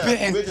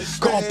 Spitting,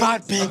 got a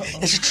bad beat,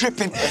 it's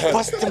tripping.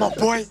 Busting my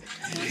boy,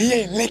 he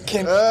ain't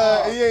licking.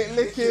 He ain't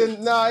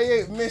licking, nah, he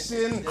ain't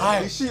missing.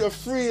 Aye. He shoot a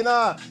 3,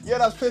 nah. Yeah,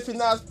 that's Pippin,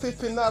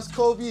 that's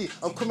Kobe.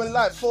 I'm coming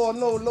like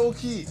 4-0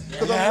 low-key.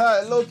 Cause Yeah. I'm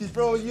like Loki,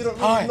 bro. You don't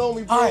really Aye. know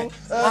me, bro.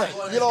 Aye.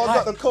 You know, I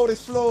got the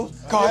coldest flow.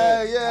 Go.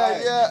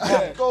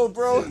 Yeah. Go,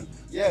 bro.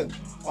 Yeah,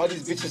 all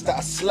these bitches that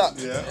I slap.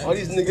 All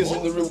these niggas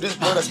in the room, this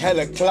bro that's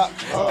hella clap.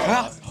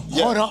 Clap,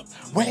 hold up,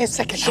 wait a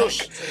second.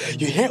 Shush.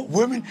 You hit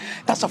women?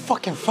 That's a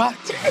fucking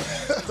fact.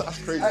 That's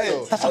crazy,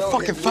 though. That's a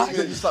fucking fact.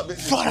 You slap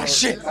bitches, Fuck that bro.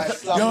 shit.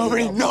 slap You you,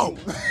 already know.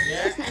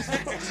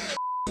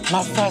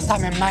 My first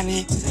time in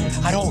Manny,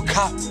 I don't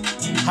cap.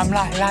 I'm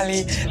like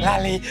lally,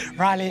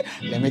 rally.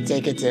 Let me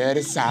take it to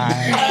the side.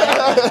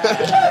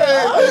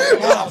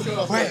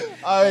 Wait.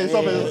 Alright,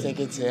 stop Let me it. take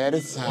it to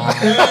the side.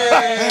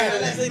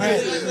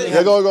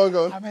 Yeah, go on.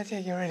 I'm gonna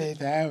take you really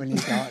there when you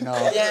don't know.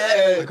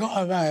 I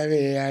got a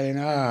baby, I don't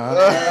know.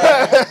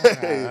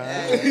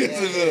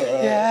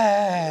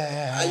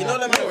 Yeah. You know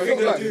that man, if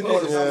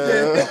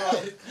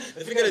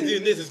you're gonna do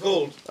this, it's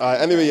gold.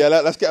 Alright, anyway, yeah,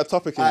 let's get a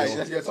topic in. Alright, yo.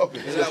 let's get a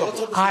topic.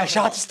 Alright,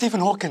 shout out to Stephen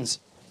Hawkins.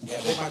 Yeah,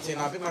 big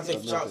man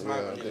take shots,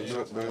 man.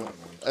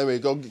 Anyway,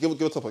 go give a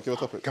topic.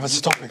 Give us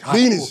a topic.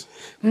 Beanies.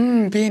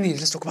 Beanies.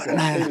 Let's talk about it.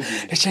 Nah.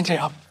 Let's change it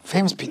up.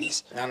 Famous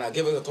beanies. Nah,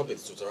 give us a topic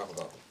to rap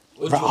about.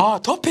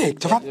 Topic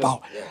to rap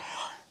about.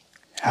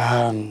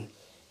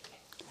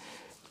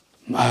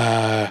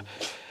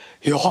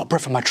 Your hot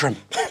breath in my trim.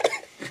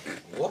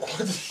 What?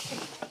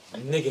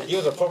 Nigga,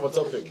 give us a proper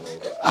topic,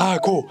 bro.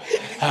 Cool.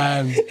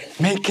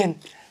 Making.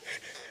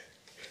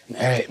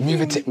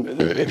 Moving to. Nah.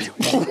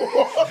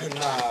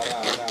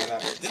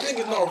 This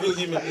nigga's not a real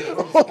human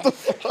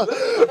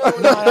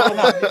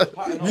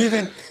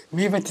being.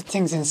 Moving to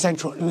things in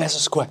Central Leicester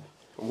Square.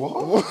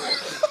 What?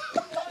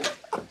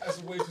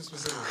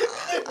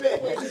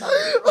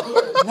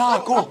 Nah,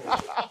 cool.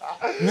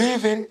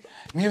 Moving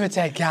me with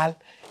a gal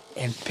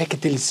in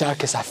Piccadilly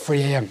Circus at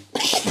 3 a.m.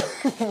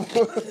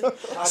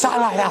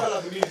 Something like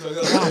that.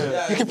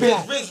 You could be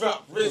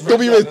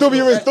like,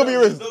 W Riz.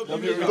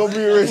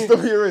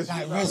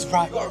 like Riz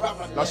rap.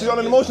 Now she's on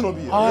an emotional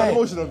beat.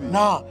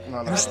 Nah,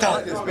 let me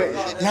start.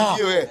 Nah,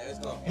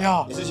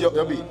 yeah, This is your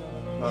beat.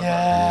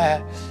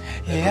 yeah.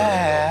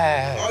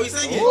 Oh, he's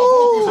singing.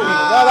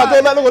 Nah,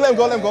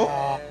 let him go.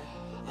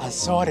 I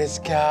saw this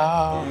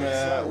girl.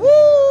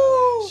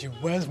 Woo! She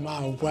was my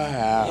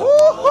world.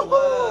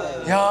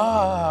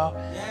 Yeah.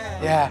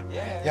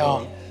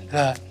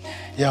 Look,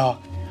 yo.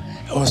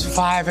 It was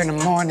 5 in the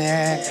morning.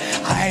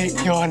 I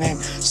ain't yawning.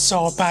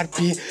 So bad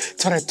beat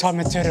to the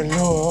tummy to the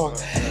look.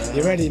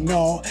 You already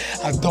know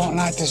I don't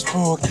like this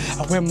book.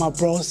 I wear my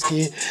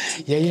broski.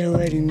 Yeah, you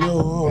already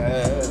know.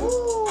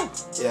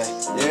 Yeah,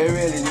 you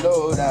really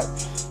know that.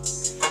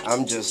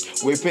 I'm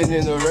just whipping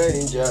in the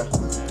range, yeah.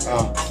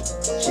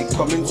 She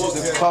coming to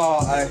the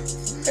car,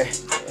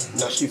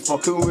 now she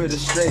fucking with a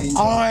stranger.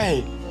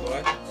 Oi!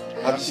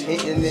 I'm just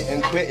hitting it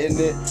and quitting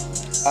it.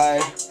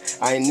 I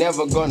ain't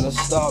never gonna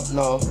stop,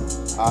 no.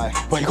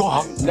 What you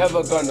got?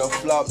 Never gonna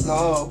flop,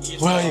 no.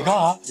 Well, you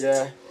got?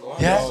 Yeah.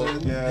 Yeah?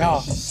 Yeah,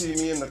 she see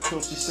me in the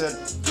club, she said,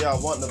 yeah, I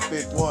want the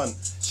big one.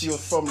 She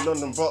was from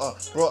London,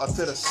 brought her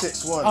to the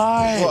 6-1.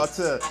 Aye. Brought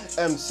her to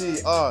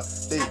MCR,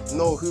 they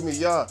know who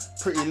me are.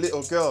 Pretty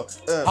little girl,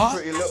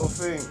 pretty little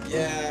thing.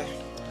 Yeah.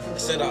 I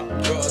said I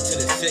brought her to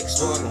the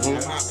 6-1. I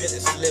might pick the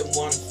slim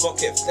one.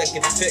 Fuck it, they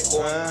can pick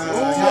one.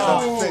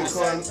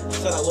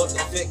 Said I want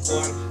the thick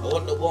one. I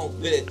want the one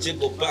with a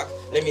jiggle back.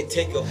 Let me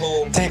take her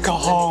home. Take her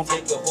home.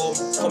 Take her home.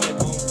 Coming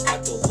home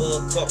at the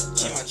World Cup.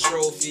 She my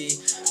trophy.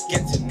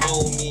 Get to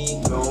know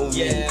me.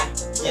 Yeah.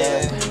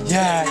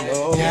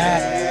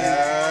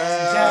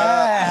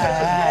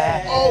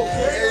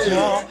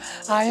 Yo,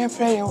 I ain't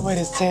playing with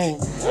this thing.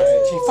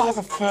 She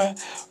 5 foot,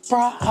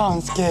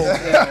 brown skin.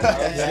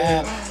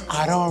 Yeah,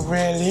 I don't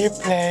really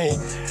play.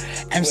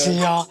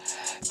 MCR,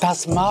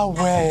 that's my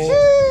way.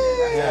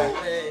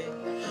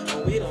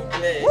 We don't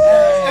play.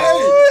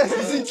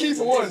 He's in key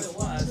for once.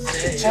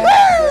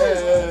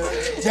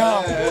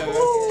 Yo,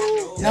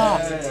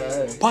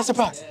 pass it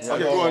back.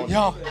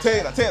 Yo,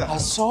 Taylor. I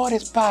saw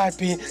this bad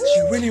bitch,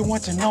 she really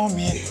want to know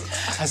me.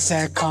 I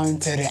said, come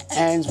to the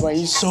ends where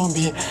you saw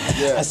me.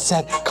 I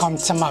said, come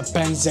to my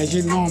Benz, yeah,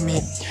 you know me.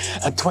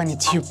 A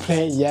 22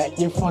 plate, yeah,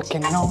 you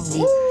fucking know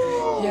me.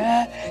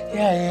 Yeah.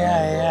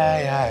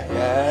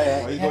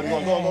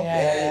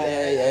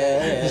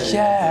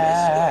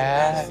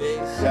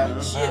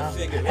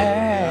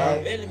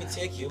 Hey, let me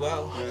take you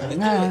out.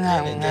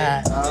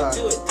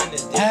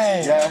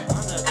 Hey.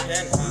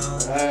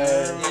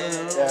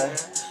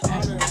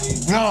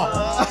 No.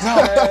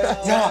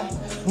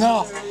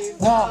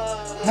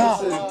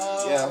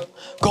 Yeah.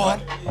 Go on,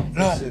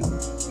 look.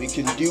 We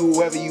can do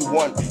whatever you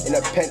want in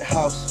a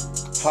penthouse.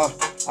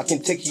 I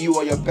can take you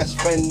or your best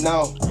friend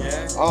now.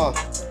 I'm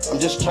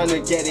just trying to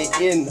get it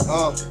in.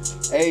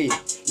 Hey,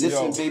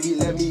 listen, baby,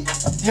 let me.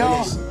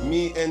 Yo.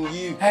 Me and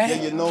you, Hey.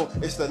 yeah, you know,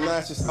 it's the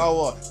nicest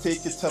hour.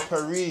 Take you to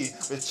Paris,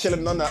 we're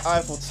chilling on the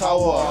Eiffel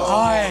Tower.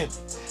 Hi.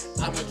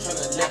 I'm trying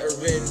to let her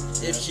in.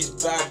 If she's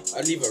bad,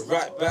 I leave her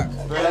right back.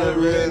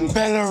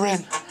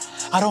 Bellerin.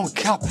 I don't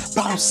cap,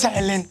 but I'm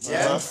settling.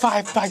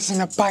 5 bags in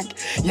the bank,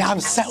 yeah, I'm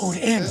settled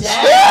in.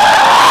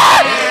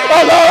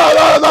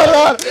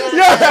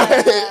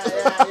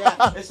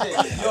 Listen,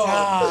 yo, I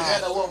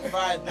want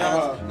 5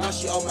 pounds. Now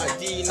she on my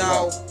D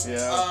now.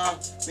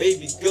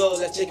 Baby girl,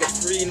 let's take it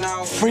free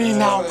now. Free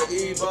now.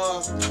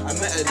 Uber. I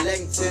met a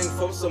Langton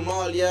from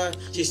Somalia.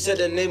 She said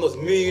her name was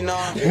Muna.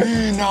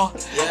 Muna.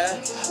 Yeah.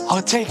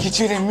 I'll take you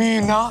to the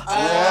Muna.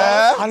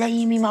 I'll let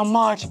you meet my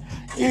Marge.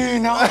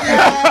 Una.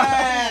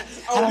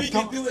 Oh, we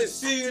can do it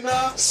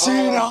sooner.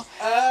 Sooner.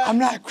 I'm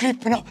not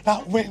creeping up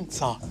like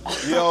winter.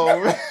 Yo,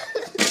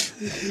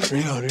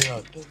 Real.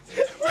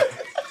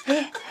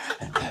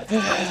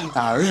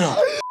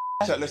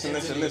 Check, listen.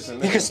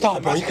 You can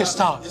start, bro. You can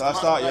start. So I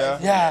start, yeah?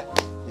 Yeah.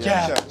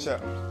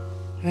 Check.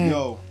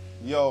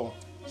 Yo,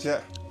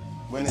 check.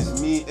 When it's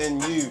me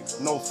and you,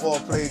 no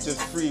foreplay,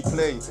 just free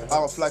play. I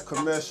don't fly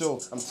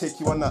commercial, I'm take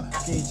you on that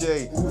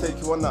PJ, take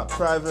you on that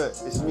private.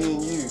 It's me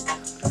and you,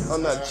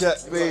 on that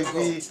jet,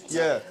 baby.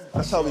 Yeah,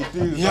 that's how we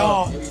do.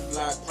 Yo. We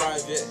fly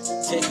private,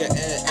 take her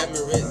Air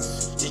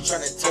Emirates. She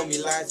tryna tell me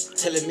lies,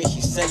 telling me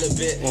she's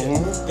celibate.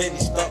 Baby,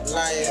 stop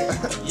lying.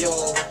 Yo,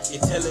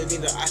 you're telling me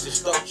that I should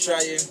stop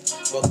trying.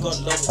 But God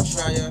love a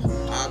trier.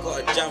 I got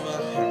a jammer,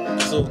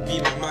 so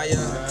be my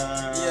Maya.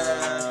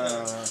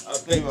 I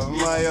beg you,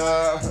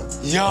 Maya.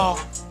 Yo.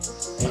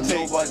 Ain't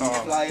nobody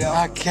flyer.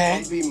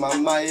 Okay. Be my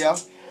Maya.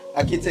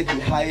 I can take you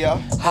higher.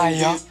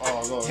 Higher.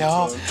 Oh,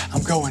 Yo,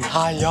 I'm going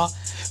higher.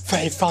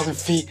 30,000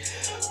 feet.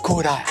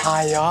 Call that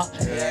higher.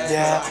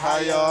 Yeah.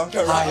 Higher.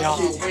 Higher.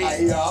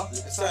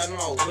 something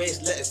on my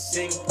waist, let it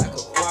sing like a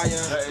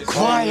choir.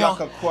 Choir. Like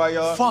a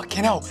choir.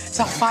 Fucking hell. It's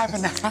like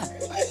 5.5.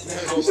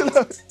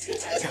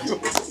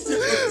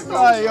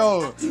 Hey,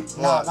 yo.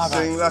 Nah, What?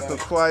 Sing like a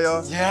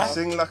choir. Yeah.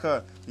 Sing like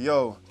a,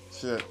 yo.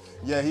 Shit.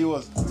 Yeah, he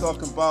was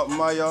talking about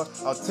Maya.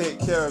 I'll take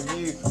care of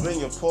you when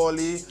you're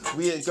poorly.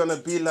 We ain't gonna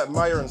be like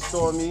Maya and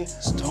Stormy.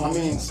 I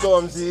mean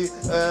Stormzy.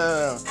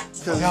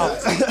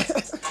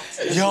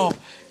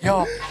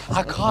 Yo,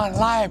 I can't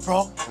lie,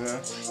 bro. Yeah.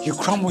 You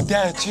crumbled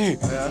there too.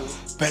 Yeah.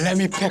 But let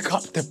me pick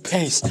up the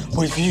pace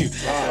with you.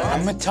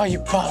 I'm gonna tell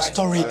you about a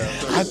story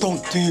I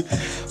don't do.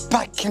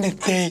 Back in the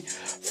day,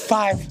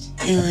 5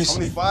 views. How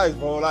many fives,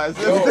 bro? Like,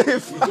 Yo, every day you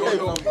five.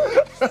 don't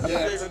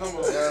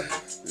know.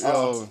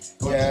 Yo,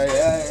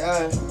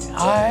 Yeah.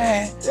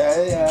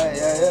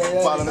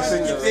 follow the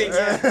singer.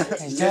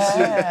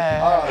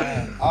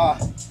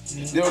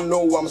 They don't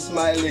know why I'm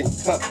smiling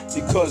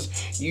because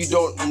you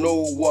don't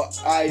know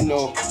what I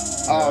know.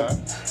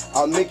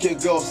 I'll make your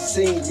girl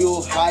sing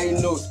real high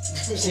notes.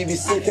 She be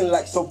singing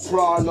like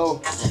soprano.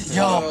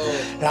 Yo,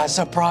 like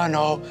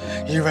soprano,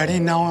 you already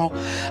know.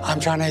 I'm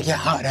trying to get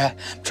out there.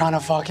 I'm trying to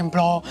fucking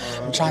blow.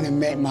 I'm trying to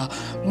make my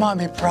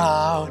mommy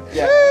proud.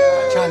 Yeah.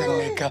 I'm trying to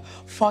make a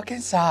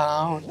fucking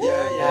sound.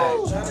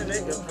 Trying to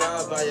make her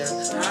proud by your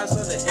house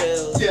on the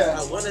hill. Yeah.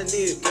 I want a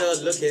new girl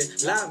looking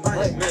like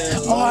my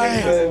mill.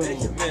 Oi.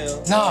 Make a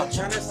mill. Nah. I'm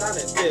trying to sign a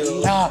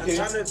deal. Nah. I'm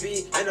trying to be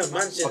in a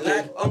mansion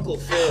like Uncle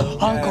Phil.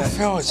 Uncle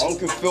Phil's.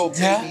 Uncle Phil,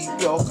 Yeah? baby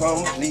girl,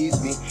 come please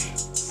me.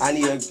 I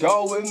need a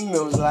girl with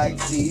mills like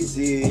TZ.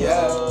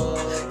 Yeah.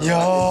 Take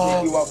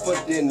Yo. you out for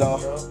dinner.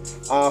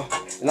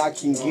 And I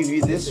can give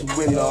you this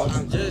winner.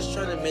 I'm just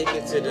trying to make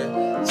it to the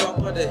top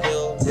of the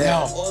hill.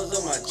 Yeah. All's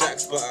on my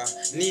jacks, but I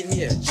need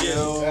me a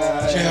Jill.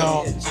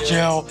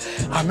 Jill,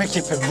 I'ma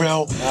keep it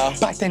real.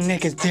 Back then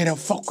niggas didn't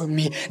fuck with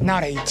me, now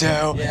they do.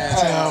 Jill.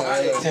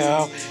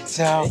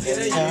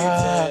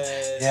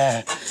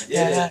 Yeah.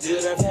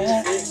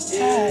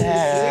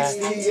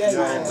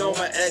 I know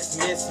my ex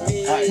miss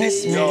me.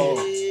 Miss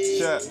me.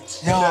 Chat.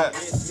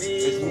 It's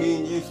me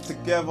and you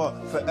together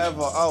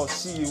forever. I'll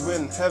see you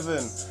in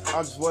heaven.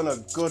 I just want a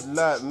good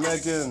like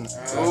Megan.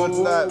 Good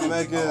like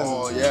Megan.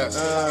 Oh, yes.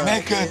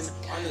 Megan.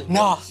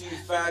 Nah.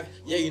 25,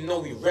 yeah, you know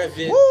we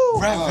revving.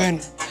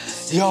 Reverend.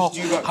 Yo,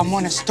 I'm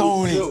on a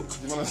story. Yo.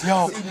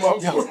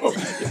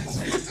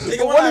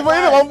 Nigga,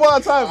 One more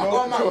time,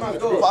 Go, man,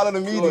 go. Part of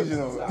the meetings, you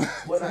know.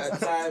 One at a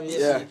time,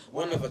 yeah.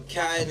 One of a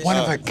kind. One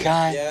of a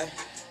kind. Yeah.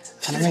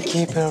 And I'ma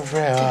keep it real.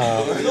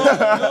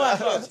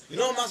 You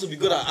know, Max will be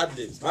good at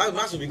ad-libs.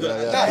 Max will be good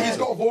at Nah, he's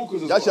got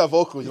vocals as You actually well. have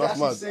vocals, you're not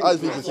mad. I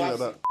just people sing like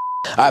that.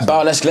 Alright,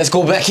 Bao, let's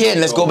go back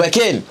in. Let's go back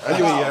in.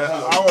 Anyway,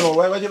 yeah, I don't know,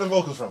 where you get the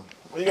vocals from?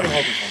 Where you get the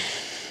vocals from?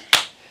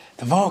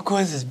 The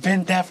vocals has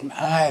been there from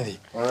early.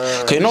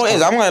 Cause you know what it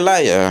is, I'm gonna lie,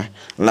 yeah.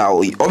 Now,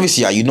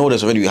 obviously, you know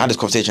this already. We had this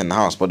conversation in the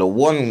house, but the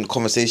one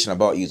conversation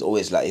about you is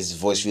always like, is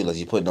voice real as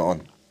you putting it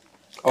on?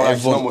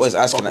 Everyone's always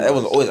asking that.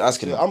 Everyone's always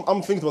asking Yeah, that.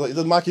 I'm thinking about it.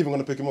 Is Mike even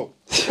gonna pick him up?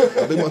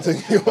 I big man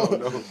thing.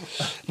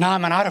 Nah,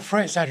 man, I had a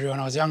throat surgery when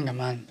I was younger,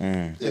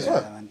 man. Yes,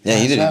 sir. Yeah,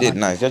 he did.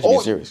 Nice. You have to be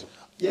Oh. serious.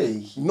 Yeah,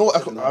 You know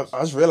what?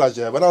 I just realised,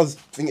 yeah, when I was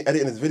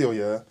editing this video,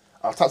 yeah,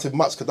 I typed in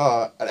Max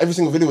Kadar, and every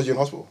single video was you in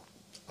hospital.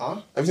 Huh?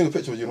 Every single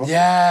picture was you in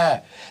hospital.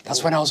 Yeah,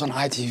 that's when I was on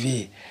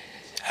ITV.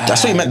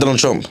 That's what you met Donald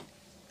Trump.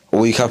 Or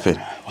were you capping?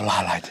 Well,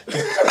 I lied.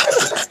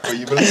 But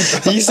you believe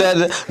that? He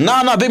said,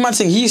 no, big man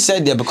thing. He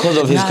said that because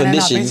of his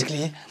condition.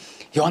 Basically,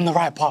 you're on the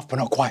right path, but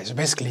not quite. So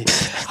basically,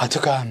 I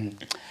took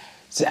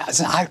so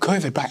I had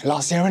COVID back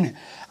last year, innit?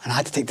 And I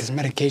had to take this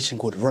medication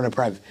called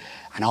Rolaprev,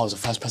 and I was the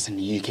first person in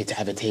the UK to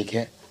ever take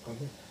it.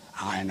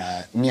 And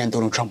me and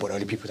Donald Trump were the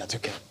only people that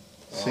took it.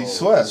 So you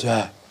swear? So,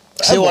 yeah.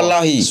 Say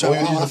wallahi. So-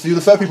 You're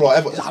the first people I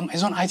ever.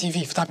 It's on ITV. If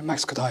you type in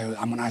Max Kadar,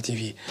 I'm on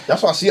ITV.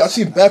 That's what I see. I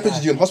see bare pictures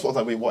of you in hospital. I was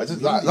like, wait, what is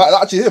it? Like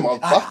actually him? I was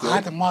I back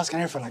had the mask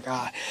and everything. Like,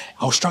 I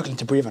was struggling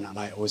to breathe, and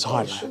like, it was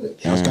hard.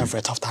 Like, I was going through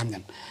a tough time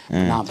then.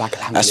 But now I'm back.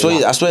 I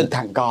swear.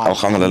 Thank God.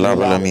 Alhamdulillah,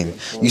 brother. I mean,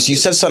 you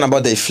said something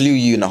about they flew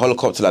you in a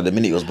helicopter like the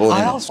minute you was born.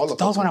 That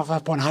innit? was when I was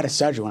first born. I had a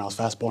surgery when I was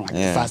first born, like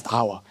Yeah. the first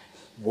hour.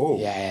 Whoa.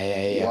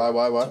 Yeah.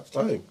 Why?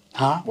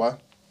 Huh? Why?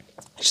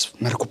 Just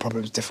medical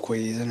problems,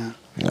 difficulties, innit?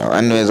 No,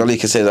 anyways, all you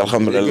can say is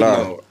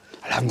Alhamdulillah.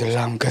 Alhamdulillah,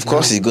 I'm good. Of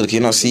course he's good. Can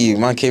you not see?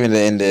 Man came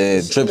in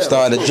the drip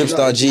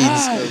star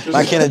jeans.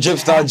 Man came in the drip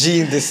star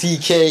jeans, the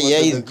CK. Yeah,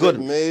 he's good.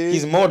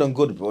 He's more than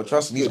good, bro.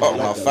 Trust me. He's up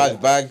now.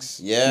 5 bags.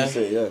 Yeah. You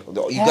say,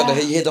 yeah.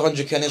 You hit the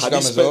 100k on Have you Instagram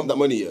as spent well. that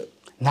money yet?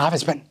 No, I haven't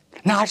spent.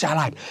 No, actually, I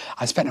lied.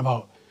 I spent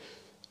about,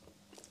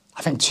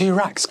 I think 2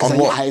 racks. On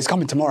what? It's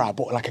coming tomorrow. I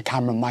bought like a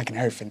camera, mic, and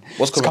everything.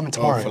 What's It's coming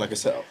tomorrow? For like a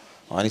setup.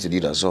 Oh, I need to do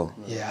that as well.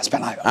 Yeah, I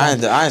spent like I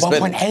ain't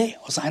spent- 1.8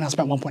 or something. I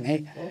spent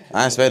 1.8.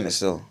 I ain't spending it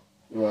still.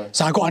 Right.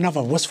 So I got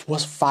another. What's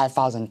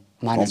 5,000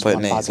 minus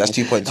 1.8, 1,000? that's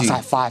 2.2. That's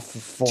like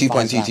 4,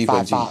 2.2,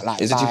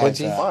 2.2. Is it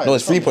 2.2? No,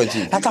 it's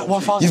 3.2. That's like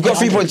 1,000. You've got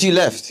 3.2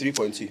 left.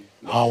 3.2.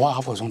 Oh, what? I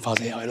thought it was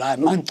 1,000. Like,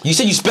 man. You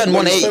said you spend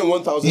No, you 1.8. spent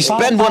 1,000. You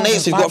spend 1.8,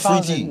 so you got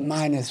 5,000 3T.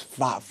 minus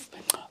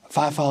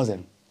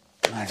 5,000.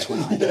 Minus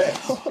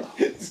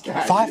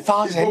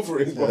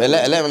 5,000.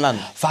 Let him land.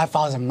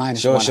 5,000 minus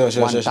Sure. Let's move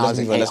on, let's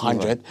move on.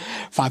 1,800.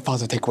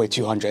 5,000 take away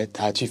 200.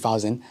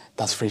 2,000,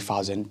 that's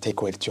 3,000.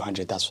 Take away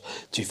 200, that's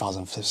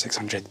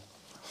 2,600.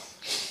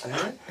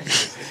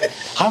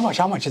 How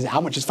much is it?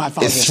 How much is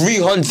 5,000? It's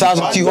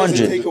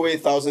 300,200. Take away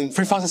 1,000.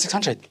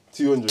 3,600.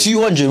 200.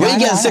 200. Where Yeah, you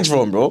getting I 6 know.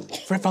 from, bro?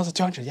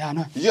 3,200. Yeah, I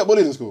know. You get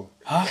bullied in school?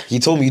 You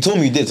told me you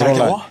did. So Did I don't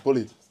get lie. what?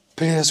 Bullied.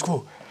 Bullied at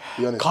school.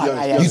 Be honest, Can't- be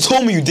honest, yeah, be You honest.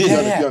 told me you did.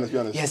 Yeah, yeah. Be honest, be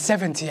honest. Yeah,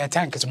 70 at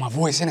 10 because of my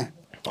voice, innit?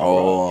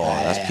 Oh,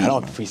 that's Yeah, peak. a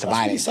lot of people used to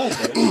violate. No,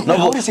 I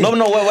wanna but, say-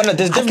 no,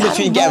 there's a difference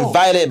between don't getting know.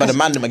 violated by the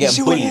man and You getting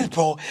see what it is, bullied.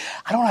 bro?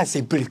 I don't like to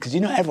say bullied because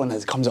you know everyone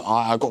that comes up,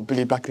 I got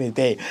bullied back in the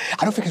day.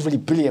 I don't think it's really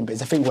bullying, but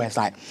it's a thing where it's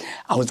like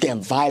I was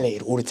getting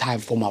violated all the time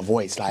for my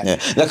voice. Like, Yeah,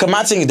 like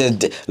my thing,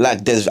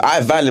 I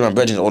violate my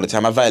brethren all the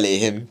time. I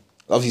violate him.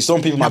 Obviously,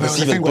 some people might but it was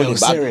perceive a as thing where it bullying,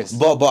 was but,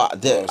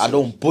 serious. I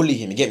don't bully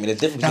him. You get me? The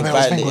difference no, between but I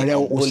was thinking violating where they're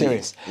and all bullying.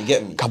 serious. You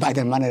get me? Cause back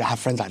then, man, I didn't have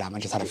friends like that.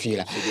 Man, just had a few.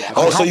 Like,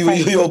 Oh, so I had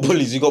friends- you're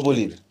bullies. You got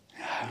bullied.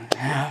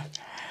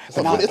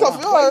 but now- It's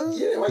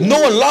not.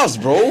 No one laughs,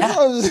 bro.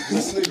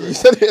 You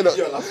said it.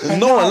 innit?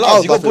 No one I laughs.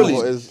 was You got laughing at what it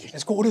bullied. is.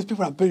 It's got all those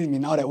people that bully me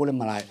now. They're all in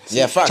my life.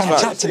 Yeah, facts, Trying to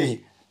facts. chat to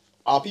me.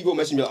 Are people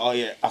messaging me like, oh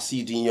yeah, I see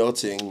you doing your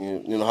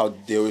thing, you know how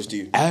they always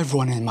do?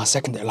 Everyone in my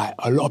secondary, like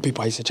a lot of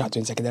people I used to chat to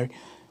in secondary,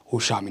 will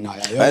shout me now.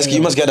 Like,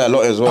 You must get that a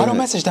lot as well. I don't innit?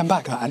 message them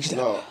back. Like, I just,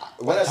 No,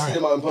 when I see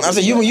them out in public. I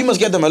said you must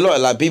get them a lot.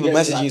 Like people Yeah,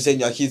 messaging like- you saying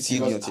your kids see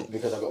your thing.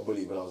 Because I got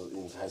bullied when I was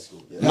in high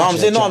school. Yeah. No,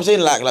 I'm saying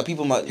like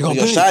people might. You got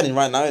You're bullied? shining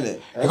right now, innit?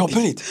 you got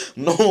bullied.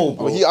 No, But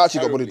bro. he actually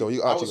got bullied though. He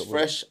I actually was got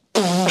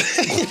bullied.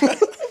 fresh.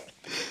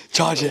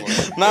 Charge it.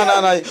 No. You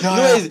know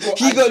what it is?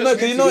 He got no,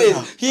 cause you know what it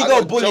is? He I got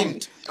got bullied.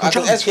 jumped.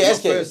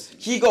 SK.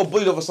 He got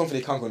bullied over something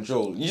he can't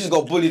control. You just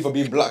got bullied for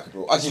being black,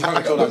 bro. Actually, you can't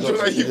control that. control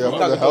Job. that. You Yeah, can't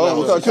what the hell?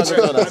 control We that. can't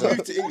control that. I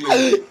moved to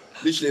England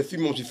literally a few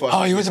months before.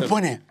 Oh, you wasn't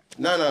born here?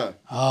 No. So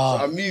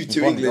I moved to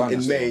Born England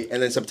Ghana in May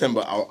and then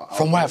September.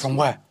 From where? From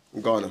where?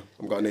 I'm Ghana.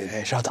 I'm Ghanaian.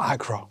 Hey, shout out to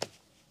Accra.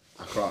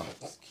 Accra.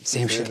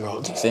 Same shit,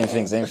 bro. Same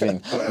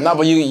thing. No,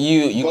 but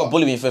you got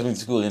bullied when you first went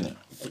to school, innit?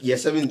 Year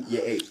 7,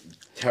 year 8.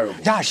 Terrible.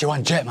 Yeah, actually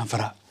won jet, man, for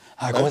that.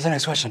 Alright, what's the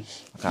next question?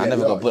 Okay, I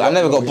never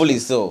got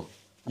bullied still.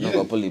 I never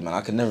got bullied, man.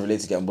 I could never relate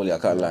to getting bullied. I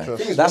can't lie.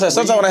 Thing is, That's why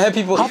sometimes when I hear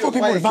people. I thought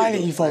people quiet would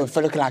violate kid, you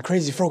for looking like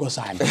crazy frog or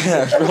something.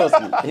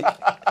 Trust me.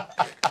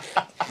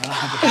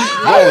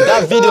 Bro,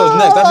 that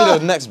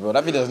video's next, bro.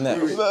 That video's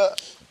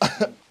next.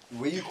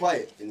 Were you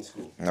quiet in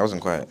school? I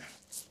wasn't quiet.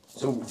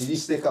 So did you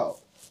stick out?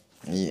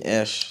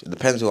 Yes, it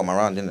depends who I'm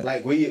around, innit?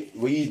 Like were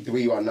you the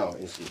way you are now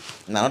in school?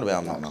 Nah, not the way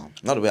I'm now.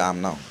 Not the way I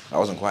am now. I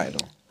wasn't quiet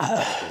though.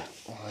 I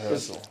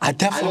I know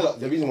definitely. that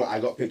the reason why I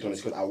got picked on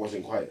is because I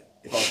wasn't quiet.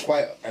 If I was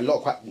quiet,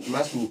 in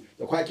my school,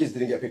 the quiet kids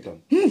didn't get picked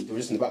on. They were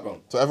just in the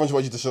background. So everyone just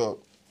wants you to shut up.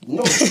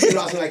 No, you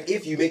know, I was like,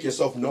 if you make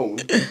yourself known,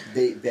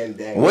 then.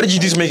 What did you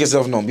do to make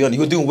yourself known? Be honest,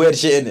 you were doing weird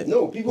shit, innit?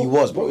 No, people. You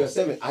was, bro. bro. You're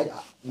 7.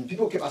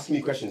 People kept asking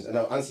me questions and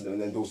I'll answer them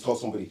and then they'll tell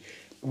somebody.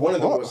 One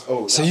of them was,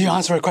 oh. So you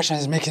answer a question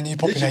is making you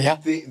popular, yeah?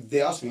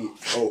 They asked me,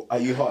 oh, are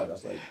you hard? I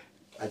was like,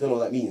 I don't know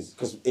what that means.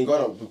 Because in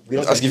Ghana, we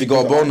don't Ask say if you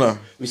got a who's the boner.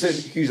 hardest. We said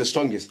who's the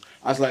strongest.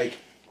 I was like,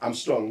 I'm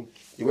strong.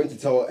 They went to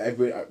tell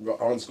everybody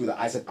around school that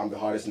I said I'm the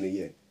hardest in the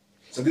year.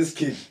 So this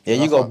kid. Yeah,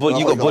 you got bullied.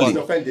 You got was bullied.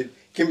 offended,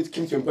 came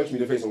to me and punched me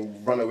in the face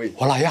and ran away.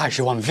 Well, like, you're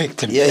actually one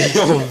victim. Yeah,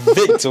 you're a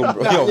victim,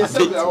 bro. You're a Yeah,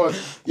 7 I victim.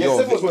 was. Yeah, You're a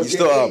 7 was victim. one. You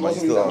still are, man. You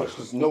still are.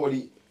 Because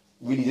nobody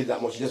really did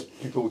that much. Just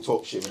people would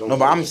talk shit. No,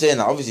 but I'm saying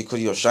that obviously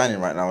because you're shining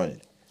right now,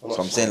 innit? So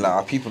I'm saying like,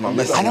 are people not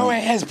messing? I know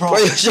where it is, bro. Bro,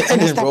 you're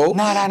shining, bro.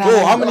 Nah.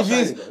 Bro, how many I'm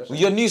views? shining, bro.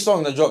 Your new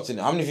song that dropped in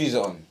it. How many views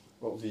are on?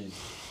 What views?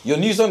 Your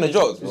new song that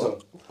dropped, bro.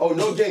 So- Oh,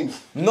 no games.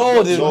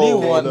 No, the No, new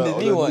one. the The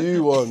new one.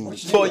 new one.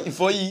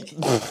 For you.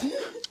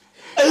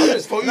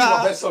 It's for you,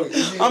 my best song.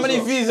 How many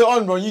views are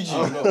on, bro? on I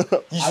YouTube. don't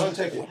know. I don't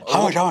check it.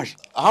 How much?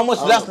 How much?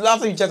 Last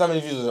time you checked, how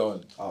many views are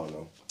on? I don't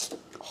know.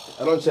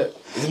 I don't check.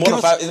 It's more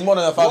than five. It's more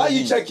than a Why thousand. are you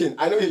views. checking?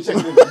 I know you're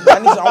checking.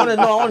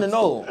 I want to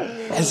know.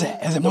 Is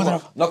it more than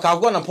a... No, 'cause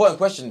I've got an important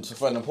question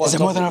for an important.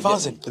 Is it more than topic.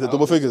 1,000? Is it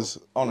double figures?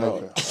 Oh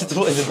no.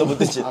 Is it double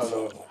digits? I don't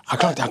know. I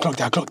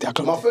clocked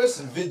it. My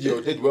first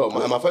video did well.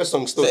 My first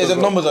song still. So is did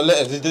it well. numbers or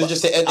letters? Did it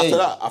just say After NA?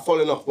 that, I've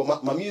fallen off.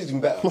 But my music's been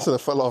better. Must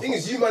have fell off. Thing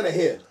is, you man are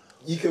here.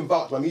 You can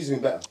vouch. My music's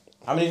been better.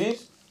 How many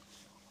views?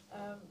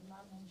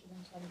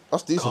 920.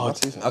 That's decent. God. That's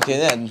decent. Okay,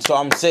 then. So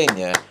I'm saying,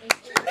 yeah.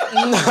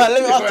 Let me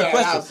ask the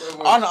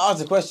question. I want to ask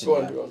the question. Go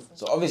on, yeah. go on.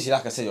 So obviously,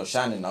 like I said, you're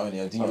shining now, and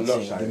you're doing I'm your not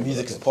thing. The shining,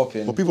 music bro. is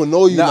popping. But people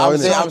know you now, I'm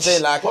innit?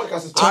 saying like, Podcast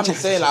is I'm touching.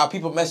 saying like,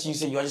 people message you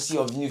saying you want to see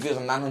your new videos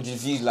on 900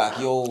 views. Like,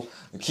 yo,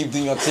 keep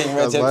doing your thing.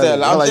 Right, That's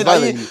violent. I like I'm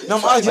violent. saying, no,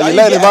 I'm asking, You're are you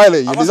letting it getting-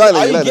 violate. I'm You're asking,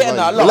 violate. are you You're getting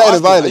that a lot? letting it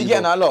Asking, violate. Are you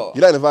getting that a lot?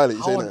 You're letting it violate.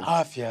 You How saying on that?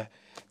 earth, yeah,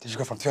 did you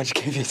go from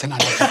 300k views to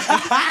 900?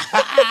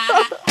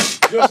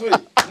 Just wait. No.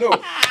 They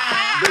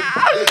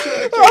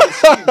turned the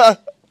camera,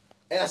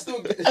 and I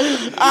still.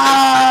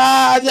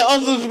 Ah, they're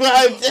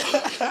unsubscribed.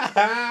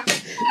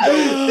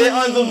 They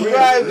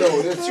unsubscribed.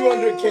 No, the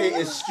 200k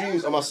is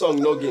streams on my song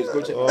No Games.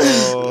 Go check.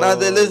 Now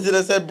they listened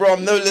and said, bro,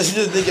 I'm never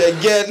listening to this nigga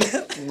again.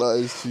 That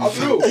is too. I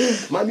feel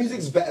my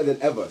music's better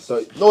than ever.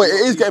 So No, it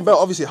is getting better.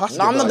 Obviously, it has to.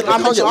 No, I'm get not. better.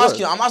 I'm It can't actually get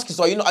asking. worse. I'm asking.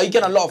 So are you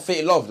getting a lot of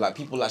fake love? Like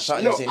people like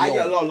shouting no, and saying, I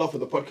get a yo. lot of love for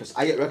the podcast.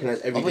 I get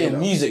recognized every But day. your now.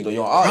 music though,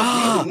 your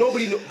art.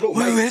 Nobody bro,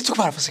 Wait, let's talk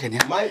about it for a second,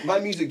 yeah? my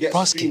music gets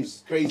Broski.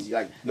 streams crazy,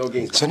 like No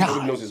Games. So now,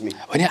 Nobody knows it's me.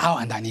 when you're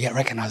out and that and you get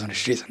recognised on the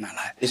streets and that,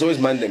 like, It's always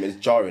man them. It's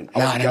jarring.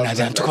 no, I I'm was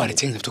talking about the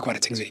things. I'm talking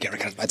about the things where you get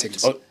recognised by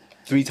things. Oh,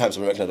 3 times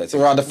I'm recognized by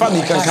Right, the fact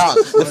that you can count.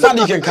 The fact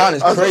that you can count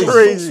is crazy.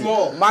 crazy.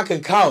 Small. Man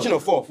can count. You know,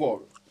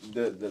 4.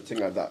 The thing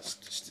like that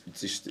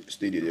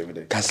studio the other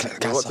day. Guys,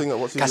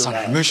 What's guys your-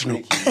 sound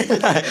emotional.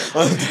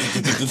 No,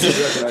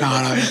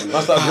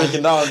 I start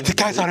breaking down. The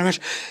guys sound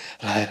emotional.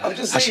 Like, I'm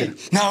just actually,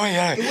 saying. no, wait,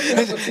 It wasn't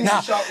like the thing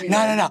you shout me,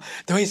 man. no.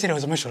 The way you said it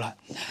was emotional,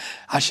 like,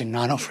 actually,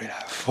 no, not for it.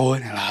 Like,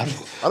 forward, like, I don't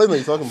know what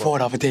you're talking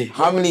forward about. the other day.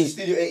 How many?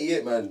 Studio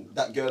 88, man.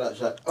 That girl that's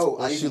like, oh,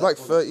 I She's like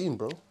 13,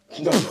 bro.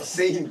 No, I'm not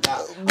saying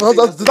that. Well,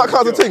 does that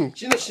count as a thing?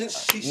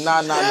 She's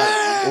Nah.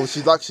 Oh,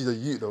 she's a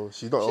youth though.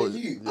 She's not old.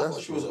 you. I thought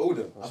she was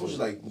older. I thought she was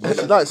like.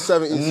 She's like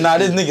 17. Nah,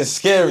 this nigga's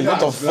scary. What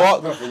the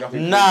fuck?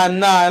 nothing.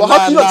 Nah. But how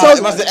can you not tell?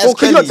 It must be Well,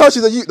 can you not S. tell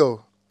she's a youth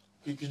though?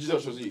 Could you tell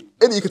she was you?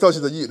 Any you can tell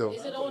she's a youth though.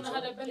 Is it the one that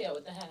had her belly out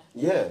with the hair?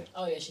 Yeah.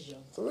 Oh yeah, she's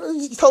young.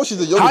 You can tell she's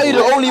a young. How you the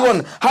bro. only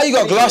one? How you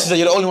got glasses and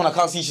you're the only one I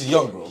can't see she's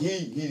young, bro?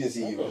 He didn't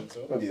see you.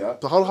 Don't do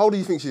that. So how do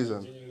you think she is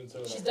then?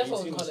 She's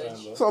definitely in college.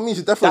 That's what I mean.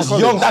 She's definitely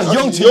That's young. That's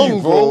young to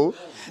you, bro.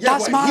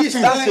 That's but my his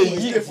thing. learning That's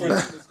was a-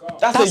 different.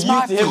 That's a my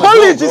youth to him.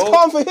 College as is well, bro.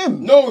 calm for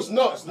him. No, it's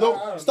not.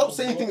 No, stop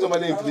saying things on my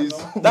name, please.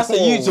 That's a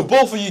youth to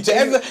both of you. To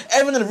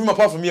everyone in the room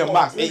apart from me and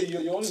Max. Really,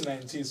 you're only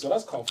 19, so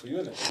that's calm for you,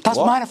 isn't it? That's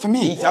minor for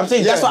me. I'm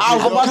saying that's what I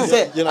was about to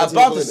say. You're I was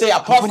 19, about to say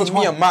apart from me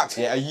 21. and Max,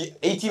 yeah,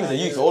 18 is a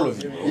youth for all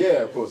of you. Bro. Yeah,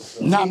 of course.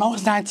 No, man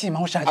was 19.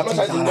 Man was trying to I'm not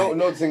think trying to that, like,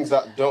 know things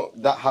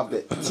that have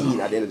the teen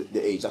at the end of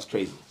the age. That's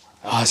crazy.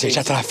 oh, so you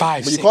tried to like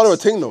 5, But you 6. call her a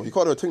ting though. You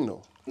call her a ting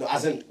though. No,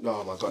 as in,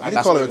 oh my god. did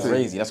call her a That's thing.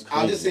 crazy. That's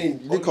I'm just crazy.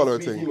 saying. did call her a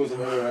only thing. 3 females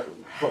have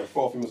ever,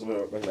 4 females have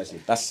ever recognized me.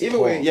 That's Either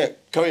poor. way, yeah.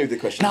 Come in with the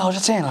question. No, I was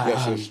just saying, like,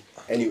 Yeah, sure.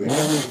 Anyway.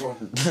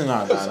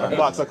 Nah.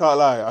 Max, I can't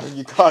lie.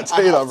 You can't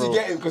say that, have to bro.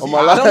 get him 'cause On he- my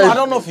I life.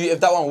 don't know if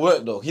that one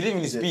worked though. He didn't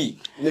really speak.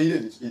 No, you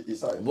did. It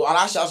started. But I'll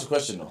actually ask a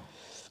question though.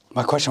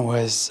 my question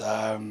was,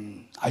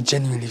 I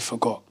genuinely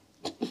forgot.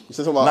 You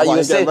said something about Now you him were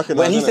getting saying recognised,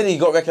 when he innit? said he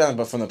got recognized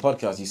but from the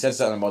podcast, he said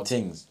something about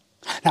things.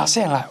 Now, I was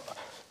saying, like,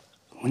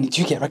 when you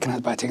do get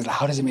recognised by things, like,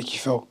 how does it make you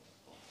feel?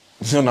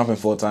 It's not happened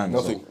 4 times.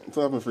 Nothing. It's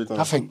happened 3 times.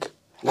 I think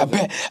a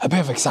bit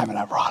of excitement,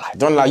 like, raw, like,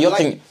 Don't lie. You're Like,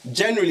 thinking.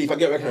 generally, if I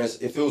get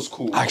recognized, it feels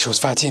cool. actually, it was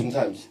 13.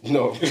 Sometimes.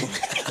 No.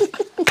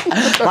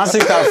 Man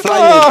thinks that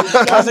flying.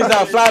 Man thinks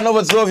that flying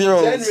over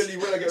 12-year-olds. Generally,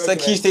 when I get It's like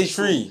key recognized, stage it's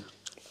cool. 3.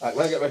 Like,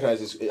 when I get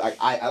recognized,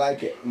 I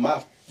like it.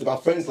 My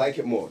friends like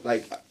it more.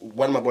 Like,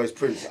 one of my boys,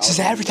 Prince. So,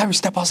 say every time you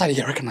step outside, you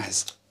get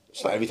recognised.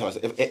 It's not every time.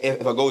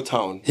 If I go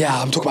town. Yeah,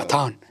 I'm talking about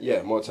town.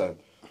 Yeah, more time.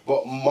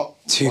 But my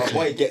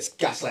boy gets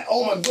gas like,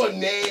 oh my god,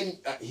 man.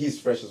 He's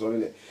fresh as well,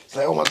 isn't it? It's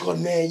like, oh my god,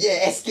 man,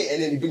 yeah, Eskit.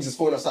 And then he brings his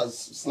phone and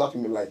starts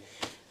snapping me like,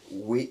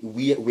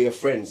 we're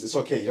friends. It's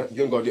okay. You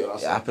don't gotta do it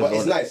outside. Yeah, but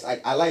it's happens, nice.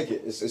 I like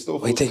it. It's still.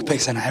 We take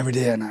pics and every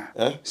day and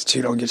Huh? it's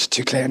too long, it's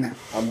too clear now.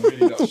 I'm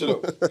really not. Shut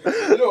up.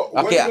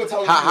 When Okay, you go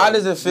town, how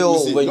does it feel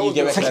see. when No you one's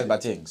get gonna- recognized by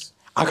things?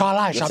 I can't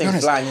lie, Your I'll be thing's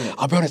honest. flying, innit?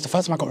 I'll be honest, the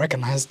first time I got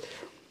recognised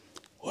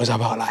was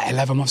about like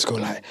 11 months ago.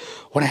 Like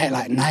when I hit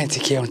like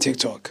 90k on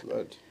TikTok.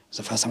 Right. It was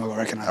the first time I got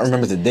recognised. I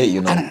remember the date,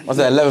 you know. I don't- Was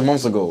that 11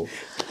 months ago?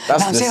 That's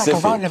No, I'm saying like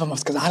specific. around 11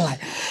 months because I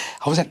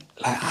wasn't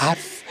like, I had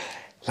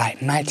like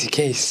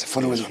 90k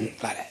followers on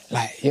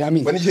like, you know what I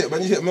mean? When did you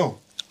hit Mel?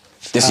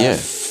 This year.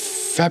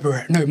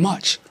 February, no,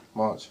 March.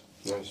 March.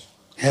 Nice.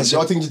 Yeah, so-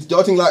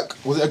 Y'all think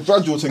like, was it a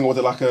gradual thing or was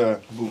it like a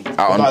like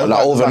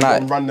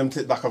overnight? Like a random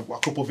like a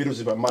couple of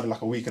videos about mad in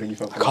like a week and then you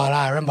felt I can't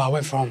lie, I remember I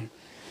went from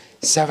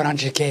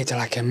 700k to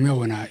like a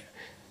mil in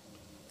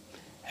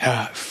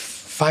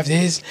 5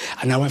 days,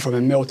 and I went from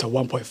a mil to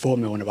 1.4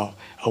 mil in about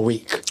a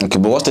week. Okay,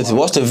 but what's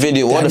the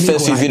video? What are the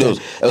first few videos?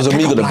 It was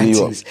Amigo that blew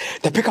you up.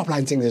 The pickup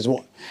line thing is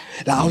what?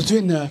 Like I was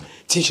doing the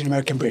teaching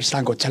American British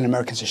slang or telling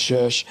Americans to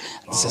shush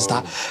and this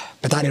that,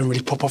 but that didn't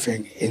really pop off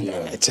into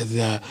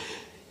the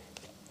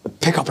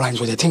pickup lines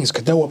with the things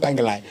because they were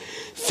banging like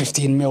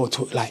 15 mil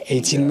to like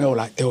 18 mil,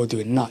 like they were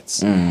doing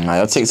nuts. Nah,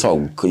 your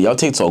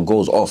TikTok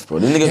goes off, bro.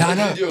 This nigga, Yeah, I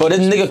know. But this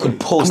nigga could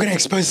post. I'm gonna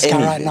expose this guy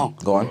right anything. now.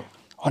 Go on.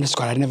 Honest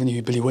God, I never knew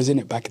who Billy was in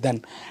it back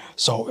then.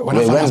 So when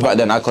Wait, I found when's out- back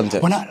then? Eye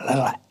contact. When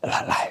I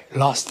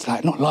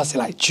not last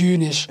like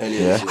June-ish.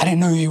 Yeah. I didn't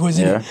know who he was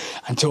in Yeah. it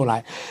until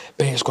like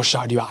Billy's got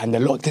shouted you out and the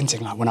locked in thing.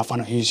 Like when I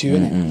found out who's who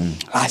in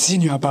it, I seen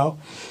you about,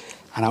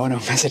 and I went on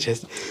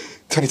messages,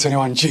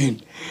 2021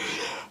 June.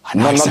 And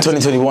No, I not accepted-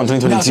 2021,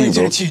 2022, No,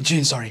 bro. 2022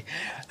 June. Sorry.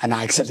 And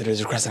I accepted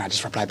his request and I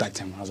just replied back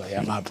to him. I was like,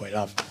 yeah, my boy,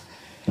 love.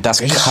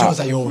 That's It just cap. shows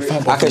that you're a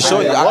fan. I can show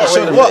you. I Wait, can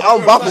show you. what?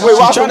 I'm baffled. Wait,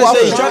 what He's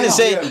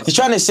happened?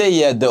 trying to say,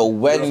 yeah, that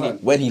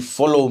when he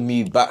followed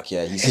me back,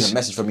 yeah, he seen a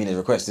message from me in his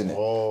request,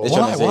 innit? He's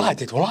trying to say. What I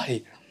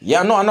did.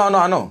 Yeah, I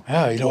know.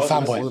 Yeah, you little What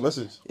was the fanboy.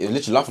 message? It was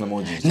literally laughing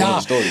emojis. Nah,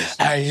 Stories.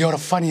 you're the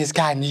funniest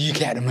guy in the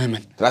UK at the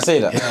moment. Did I say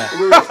that?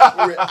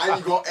 Wait, and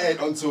you got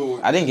aired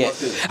until. I didn't get.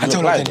 nothing. I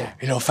told replied, him,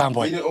 you little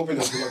fanboy. You didn't open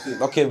it until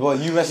nothing. Okay, but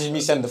you messaged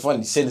me send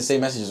the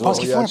same message as well.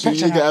 Boss, Yeah, want a actually,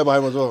 picture you get now? aired by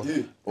him as well.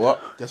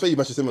 What? That's why you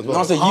messaged him as No, well.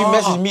 I'm saying you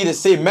messaged me the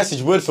same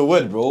message word for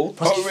word, bro.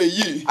 Oh, wait,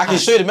 you. I can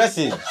show you the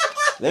message.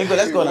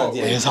 Let's go now.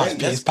 He's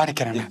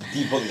panicking on that.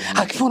 Debug me.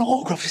 I can want an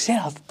autograph, you see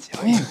that? You know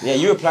what I mean? Yeah,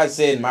 you replied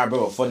saying my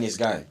bro, funniest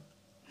guy.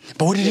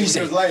 But what did you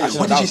say? was lying. Actually,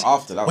 What that did was you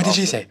after. That was What did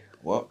you after. say?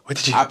 What? What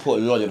did you? I put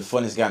Lord, you're the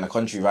funniest guy in the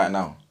country right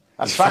now.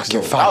 That's facts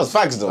though. fucking That was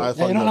facts though. That's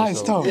Yeah, you know fangirling that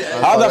still.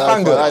 still. How the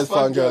fan go? That is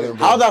fangirling,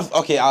 bro. How the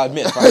okay? I'll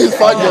admit. He's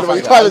fangirling, bro.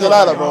 He can't even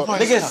deny that, bro.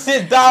 Nigga,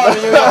 sit down.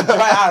 You have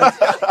dry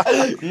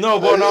hands. No,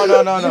 bro. No.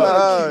 Nah, Was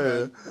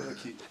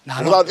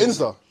no. that on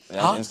Insta?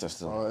 Yeah, Huh? Insta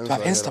still.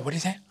 Like Insta, what do you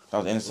say?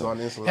 That was On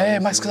Insta. Insta. Yeah,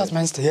 Max, because that's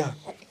my Insta, yeah.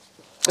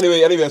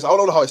 Anyway, so I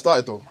don't know how it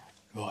started though.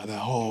 Well, the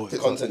whole,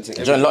 Content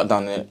thing. During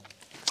lockdown, innit?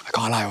 I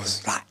can't lie, it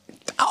was like,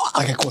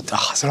 okay, cool.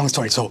 It's a long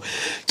story. So,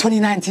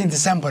 2019,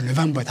 December,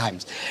 November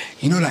times,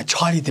 you know, like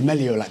Charlie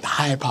D'Amelio, like the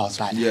hype house,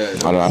 like, Yeah. I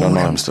don't all know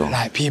them, him still.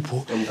 Like,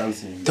 people,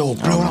 dancing. they were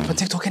blowing up on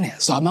TikTok,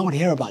 innit? So, I might want to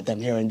hear about them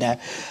here and there.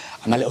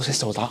 And my little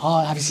sister was like, oh,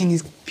 have you seen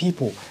these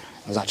people?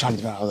 I was like, Charlie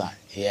D'Amelio. I was like,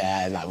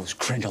 yeah, like, it was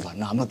cringe. I was like,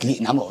 no, I'm not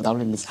deleting, I'm not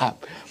downloading this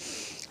app.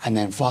 And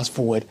then, fast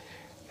forward,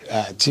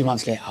 2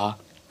 months later,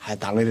 I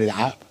downloaded the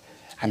app.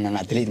 And then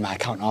I deleted my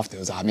account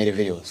afterwards. I made a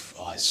video. It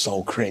was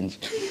so cringe.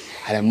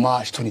 And in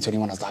March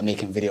 2021, I started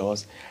making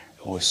videos.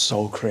 It was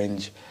so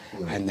cringe.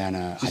 And then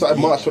You started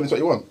March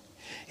 2021.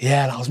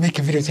 yeah, like, I was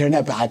making videos here and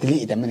there, but I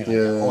deleted them anyway.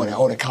 Yeah. Like,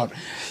 all the account.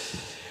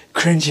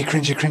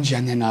 Cringy.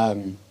 And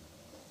then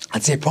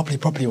I'd say properly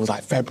it was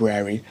like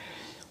February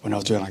when I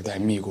was doing like the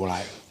Amigo,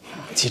 like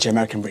teach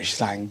American British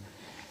slang.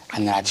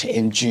 And then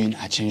in June,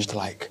 I changed to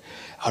like,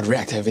 I'd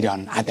react to a video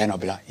and at the end I'd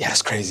be like, yeah,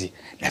 that's crazy.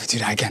 Never do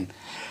that again.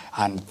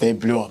 And they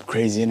blew up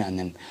crazy, and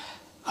then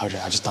I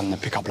just done the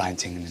pickup line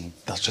thing, and then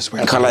that's just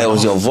where I can't like it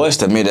was your voice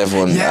that made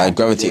everyone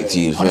gravitate to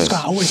you I first.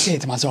 always say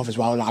it to myself as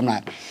well. Like, I'm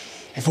like,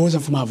 if it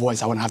wasn't for my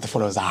voice, I wouldn't have the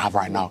followers that I have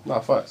right now. Nah,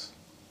 facts.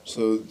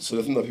 So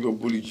the thing that people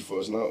bullied you for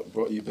has now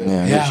brought you back.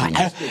 Yeah.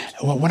 Yeah,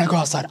 like, when I go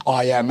outside,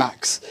 oh yeah,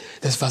 Max.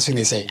 That's the first thing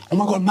they say. Oh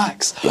my God,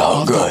 Max.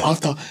 Yo, good.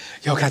 After,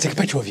 yo, can I take a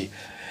picture of you?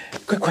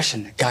 Quick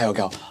question, guy or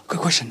girl.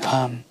 Quick question.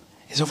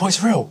 Is your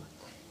voice real?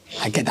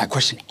 I get that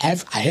question. I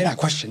hear that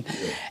question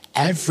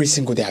every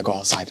single day I go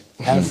outside.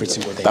 Every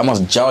single day. That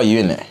must jar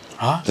you, innit?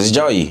 Huh? Does it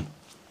jar you?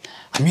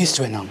 I'm used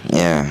to it now.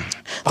 Yeah.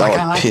 But I That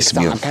kinda would like piss it 'cause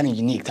me I'm off. kind of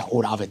unique to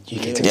all the other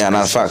UK TikTokers. Yeah,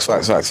 no,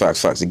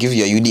 facts. It gives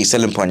you a unique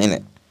selling point,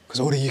 innit?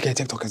 Because all the UK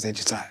TikTokers, they're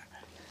just like,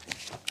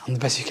 I'm the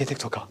best UK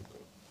TikToker.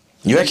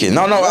 You reckon?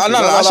 No.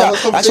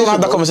 Actually, I still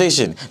have that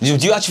conversation. Do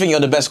you actually think you're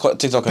the best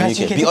TikToker in Best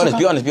the UK? UK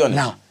Be honest. TikToker?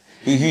 Nah.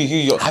 Who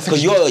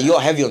because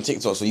you're heavy on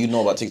TikTok, so you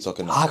know about TikTok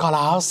and I can't lie,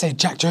 I'll say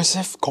Jack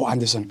Joseph, Cole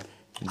Anderson.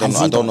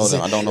 I don't know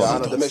them. I don't know Yeah, I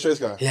them. know the Make Sure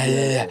guy.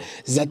 Yeah.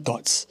 Z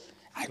dots.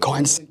 I Cole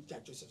Anderson.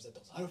 Jack Joseph, Z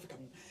dots. I don't think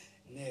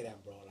I'm near them,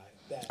 bro.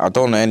 Like that. I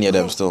don't know any of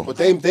them still. But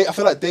they, I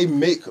feel like they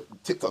make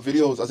TikTok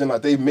videos, as in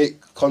like they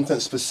make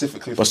content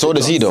specifically for But so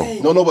does he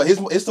TikTok. though. No, but his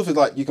stuff is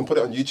like you can put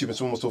it on YouTube and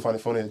someone will still find it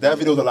funny. Their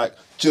videos are like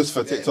just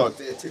for TikTok.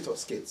 They're TikTok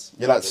skits.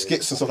 Yeah, like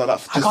skits and stuff like that,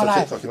 just can't for lie.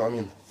 TikTok. You know what I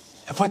mean?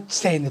 If we're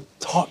saying the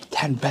top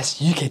 10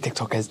 best UK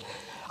TikTokers,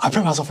 I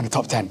put myself in the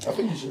top 10. I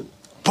think you should.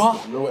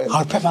 But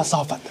I'd put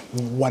myself at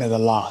one of the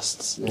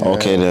lasts.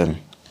 Okay then.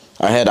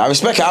 I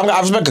respect it. I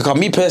respect it. Cause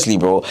me personally,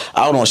 bro,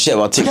 I don't know shit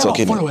about Forget TikTok.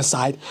 about innit? follower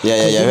side.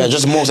 Yeah.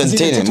 Just most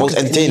entertaining. Most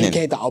In entertaining.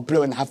 the UK that are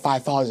blue and have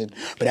 5,000,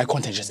 but their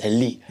content is just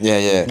elite. Yeah.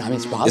 You know what I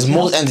mean? But It's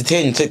most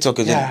entertaining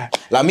TikTokers. Yeah. Yeah.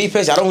 Like me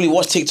personally, I don't really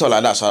watch TikTok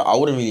like that, so I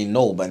wouldn't really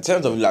know. But in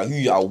terms of like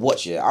who I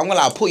watch, yeah,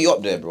 I'll put you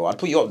up there, bro. I'd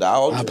put you up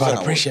there. But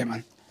I appreciate it,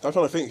 man. I'm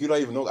trying to think. Who do I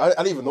even know? I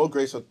didn't even know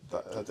Grace. I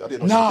didn't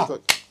know Nah.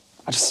 TikTok.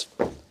 I just,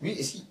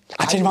 Is he?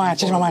 I changed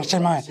my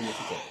mind.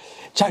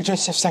 Jack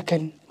Joseph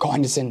second, Cole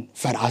Anderson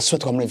third. I swear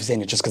to God, I'm not even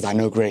saying it just because I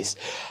know Grace.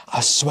 I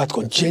swear to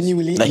God,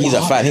 genuinely. Like, he's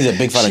a fan. He's a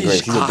big fan of Grace.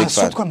 He's a big I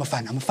swear fan. to God,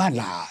 I'm a fan.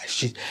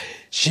 Like,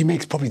 she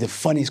makes probably the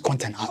funniest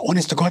content.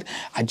 Honest to God,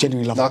 I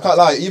genuinely love Nah, I her. can't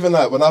lie. Even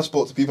like when I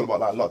spoke to people about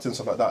like locked in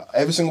stuff like that,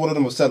 every single one of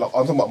them was said like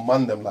I'm talking about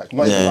man them, like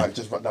not even Yeah. like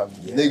just right now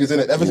niggas in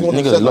it. Every single one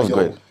of Niggas them said love like,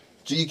 Grace.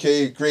 yo,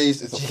 GK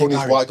Grace is the GK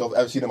funniest Barry. white girl I've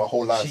ever seen in my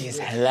whole life. She is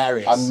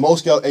hilarious. And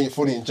most girls ain't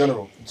funny in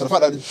general. So the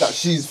fact that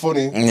she's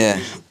funny, Yeah.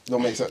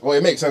 don't make sense. Well,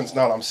 it makes sense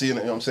now that I'm seeing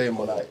it. You know what I'm saying?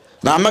 But like,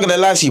 Nah, I'm not gonna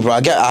lie to you, bro. I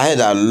heard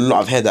that a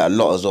lot. I've heard that a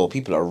lot as well.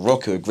 People are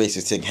rocking with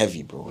Grace's thing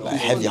heavy, bro. Like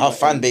heavy. Her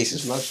fan base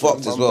is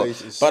fucked as well.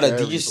 base is Brother,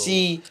 scary, did you bro.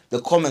 see the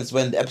comments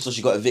when the episode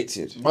she got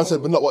evicted? man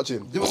said we're not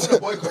watching. They want to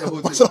boycott the whole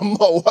Man thing. said I'm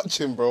not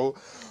watching, bro.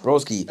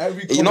 Broski.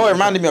 Every You know what it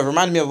comment-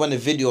 reminded me of when the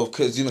video of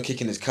Kurt Zuma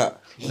kicking his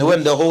cat. You know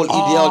when the whole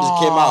EDL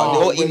just came out. The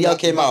whole when EDL that-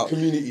 came that out.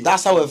 community-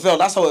 That's how it felt.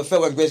 That's how it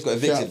felt when Grace got Yeah,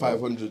 evicted. bro.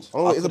 500. I don't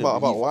know what it is couldn't about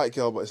believe white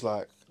girl, but it's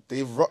like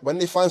when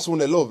they find someone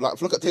they love. Like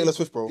look at Taylor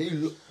Swift, bro.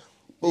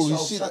 Oh, you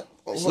see that?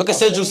 Look at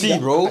Central C,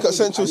 bro. Look at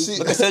Central C.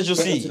 Look at Central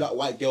To C. that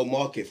white girl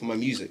market for my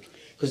music,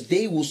 because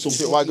they will Is it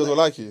support. white girls will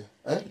like you?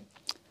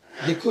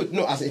 They could.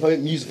 No, as if I make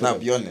music. for Nah,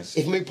 them. be honest.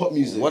 If I make pop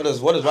music. What does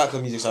white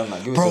girl music sound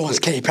like? Give us Bro, a what's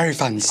clip. Katy Perry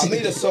fans? I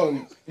made a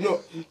song. No,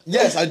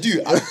 yes, I do.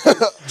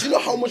 Do you know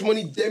how much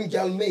money them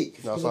gal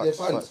make No, because of their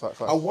facts, fans?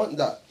 facts. I want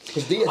that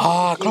because they.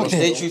 Clocked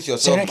stay it. true to So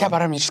yourself, you don't care man. about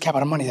them, you just care about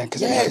the money then,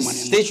 because Yes. they make money.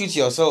 Stay true to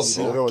yourself,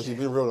 Being bro. real, she's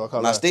being real, though, I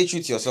can't Now lie. stay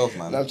true to yourself,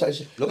 man. No, I'm trying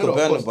to. Look no, at of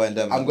Burna course, Boy and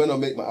them, I'm man. gonna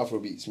make my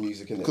Afrobeats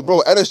music in it. Cause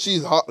bro,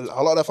 NSG's a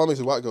lot of their families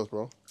are white girls,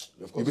 bro.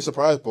 You'd be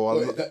surprised,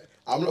 bro.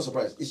 I'm not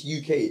surprised. It's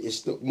UK. It's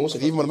still most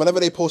of Even whenever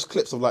they post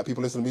clips of like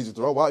people listening to music,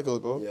 they're all white girls,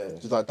 bro. Yeah.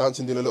 Just like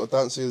dancing, doing little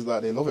dances,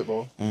 like they love it,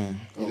 bro. you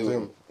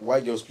know,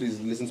 white girls, please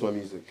listen to my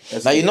music.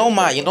 Now you know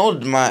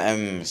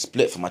my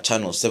split for my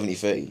channel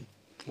 70-30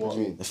 What do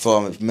you mean?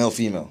 for male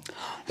female.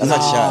 That's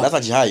actually high. That's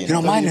actually high. You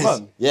know mine is?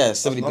 Man. Yeah,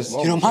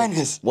 70%. You know mine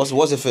is? What's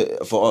it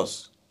for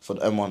us for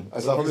the M1?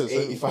 It's Probably like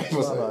the same.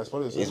 85%. Nah, it's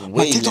probably the It's same.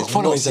 way TikTok less,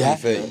 followers, not yeah?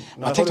 70-30.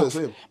 My probably the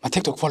same.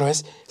 TikTok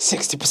followers,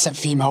 60%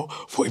 female,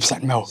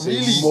 40% male.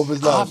 Really?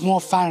 Mother's I have life.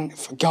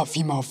 more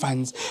female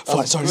fans.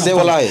 Sorry, Say not what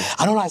fans. lie?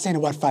 I don't like saying the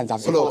word fans.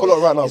 Pull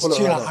it right now, It's pull it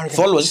too, right like, now. arrogant.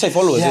 Followers, just say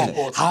followers, Yeah,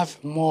 innit? I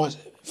have more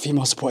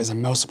female supporters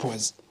than male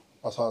supporters.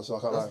 That's hard, so I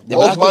can't lie. Yeah,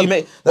 but that's because you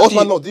make. Most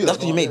man don't do that. That's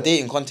because you make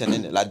dating content,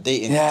 innit? Like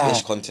dating-ish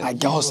Yeah, content. like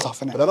girl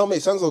stuff, innit? But that don't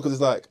make sense though, because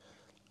it's like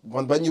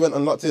when you went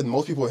unlocked in,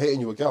 most people were hating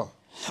you a girl.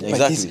 Yeah,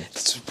 But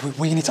exactly.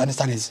 what you need to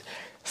understand is,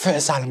 Third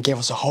Asylum gave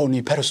us a whole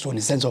new pedestal in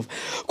the sense of,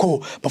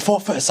 cool,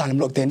 before Third Asylum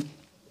looked in,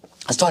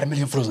 I started 1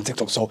 million followers on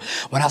TikTok, so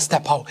when I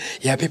step out,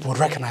 yeah, people would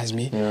recognize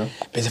me. But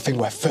it's a thing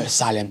where Third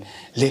Asylum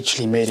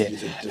literally made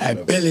it a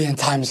billion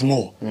times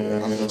more.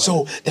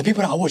 So the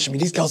people that are watching me,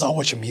 these girls that are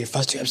watching me, the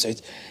first 2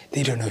 episodes,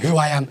 they don't know who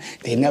I am,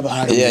 they never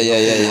heard of me. Yeah.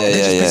 They're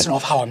just yeah. basing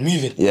off how I'm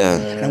moving. Yeah.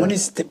 And when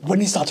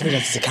they start to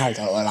realize it's a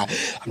character, or like,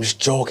 I'm just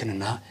joking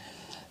and that,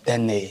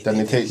 then they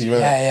take you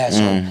in. Yeah,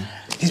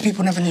 so these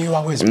people never knew who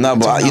I was. No,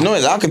 until but you now.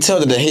 know, I can tell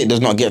that the hate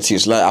does not get to you.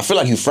 It's like I feel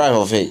like you thrive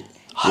off hate.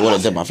 You one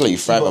of them. I feel like you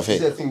thrive off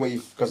It's the hate. thing where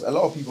you, because a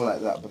lot of people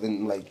like that, but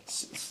then like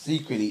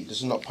secretly,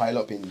 does not pile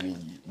up in you.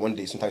 One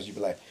day, sometimes you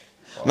be like,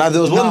 Now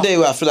there was one day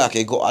where I feel like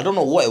it got. I don't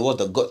know what it was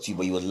that got to you,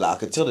 but you was like I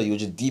could tell that you were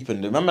just deep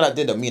in. Remember that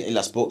day that me and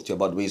Ella spoke to you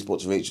about the way you spoke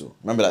to Rachel.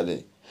 Remember that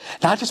day?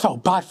 Now, I just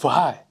felt bad for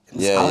her.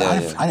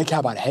 I didn't care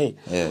about hate.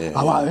 You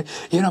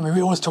know, I mean,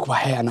 we always talk about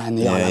hate and that in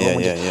the yard.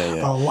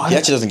 He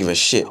actually doesn't give a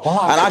shit. Well,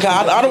 And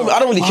I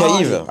don't really care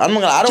either. I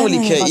don't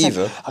really care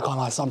either. I can't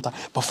lie, sometimes.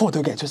 Before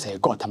they get to say,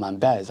 God, to man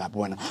bears, like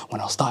when I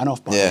was starting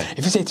off. But Yeah.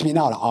 if you say to me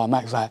now, like, oh,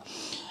 Max, like,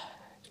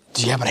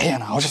 do you ever hate?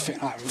 And I was just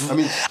feeling like,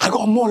 I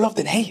got more love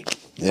than hate.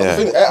 Yeah.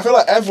 I feel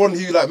like everyone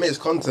who like makes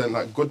content,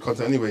 like good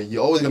content anyway,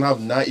 you're always gonna have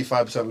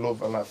 95%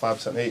 love and like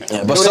 5% hate.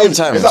 Yeah, You but know what I mean?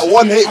 sometimes- it's that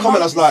one hate comment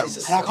that's like,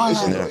 And I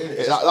can't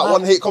lie. that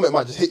one hate comment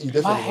might just hit you My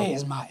differently.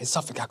 hate is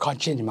something I can't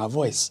change in my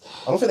voice.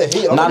 I don't think they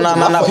hate.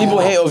 Nah. People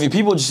hate of you.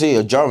 People just say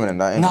you're jarring and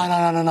that.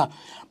 innit? No.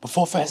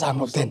 Before First Asylum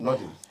looked in,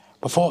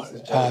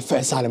 First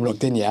Asylum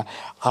looked in, yeah,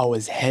 I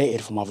was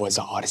hated for my voice.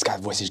 Like, oh, this guy's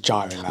voice is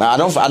jarring. Like, Nah, I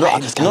don't.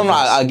 hate this guy's voice.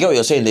 I get what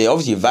you're saying. They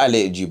obviously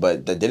violated you,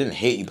 but they didn't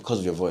hate you because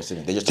of your voice.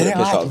 Innit? They just took They the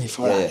didn't piss like out me of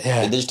for it. that,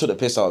 yeah. They just took the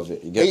piss out of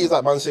it. You get Hate me? is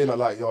like man saying that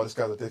like, yo, this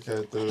guy's a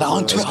dickhead. Like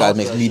on This Twitter, guy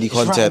makes meaty if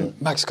you content.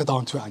 write Max Kadar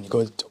on Twitter and you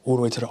go all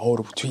the way to the old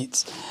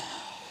tweets.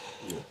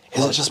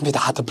 Is it just me that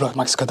had to block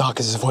Max Kadar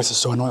because his voice is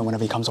so annoying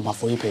whenever he comes on my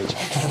For You page?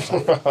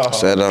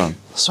 Swear down.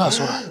 I swear, I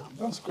swear.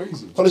 That's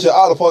crazy. Honestly,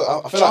 out of the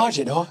pod, I feel Charge like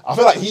it, though. I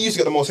feel like he used to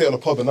get the most hate on the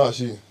pod, but now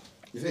she.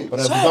 you think? But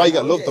then now you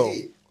get love though.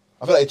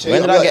 I feel like it changed.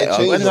 When did I get?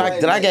 Did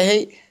Did I get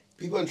hate?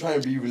 People are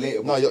trying to be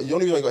relatable. No, the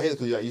only reason I got hate is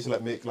because you used to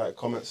like make like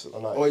comments and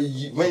like. Or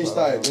when you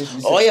started.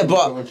 Oh yeah,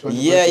 but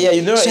yeah,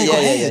 you know, So you got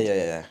hated?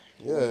 yeah.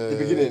 Yeah.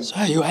 beginning. So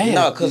you hate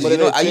No, it. because But you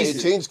then know, I used it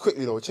to. changed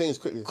quickly though. It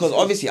changed quickly. Because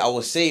obviously I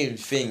was saying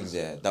things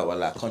that were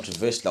like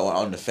controversial, that were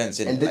on the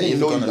fence. And And they like, didn't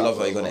you're know gonna you love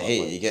that it, you're well, gonna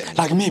hate it. You get me?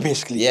 Like me,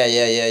 basically.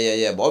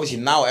 Yeah. But obviously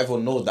now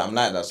everyone knows that I'm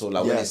like that. So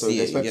like when Yeah, they so see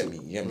they it, you expect get it. me?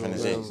 You get what I'm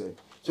trying to say?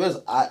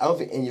 So I don't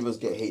think any of us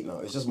get hate now.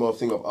 It's just more a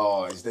thing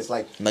of is this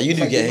like. No, you it's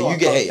do like, get know, hate. You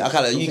get hate. I can't-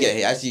 can't. You something- get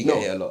hate. I see you get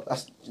hate a lot.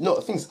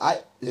 The things if I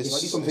do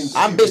something.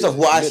 I'm based off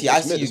what I see. I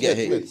It's see you mid, get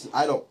it's hate.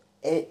 I don't.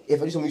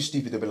 If I do something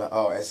stupid, they'll be like,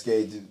 "Oh, SK,"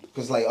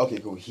 because like, okay,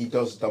 cool. He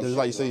does dumb Just shit.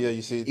 like you say, yeah,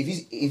 you see.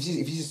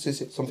 If he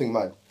says something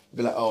mad,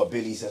 be like, "Oh,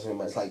 Billy says something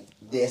mad." It's like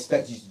they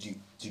expect you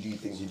to do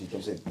things you do. You know what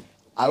I'm saying?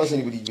 I don't see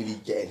anybody really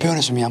getting. Be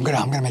honest with me, I'm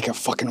gonna make it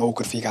fucking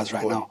awkward for you guys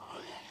right now.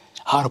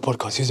 How the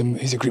podcast?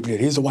 Who's a group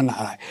leader? He's the one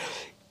that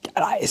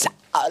it's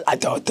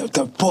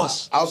the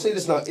boss. I'll say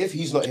this now: if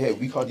he's not here,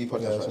 we can't do Yeah,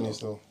 podcast it's right me now.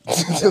 still.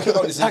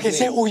 Like I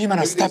say, all you men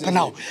are stepping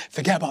out.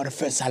 Forget about the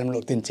First Asylum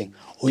looked in thing.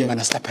 All you men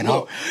are stepping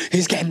out.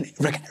 He's getting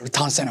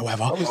town centre,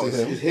 whatever. Obviously,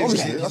 him.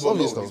 Obviously, that's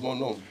obvious though. He's more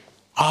known.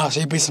 So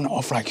you're basing it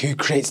off like who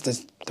creates the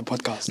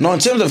podcast. No, in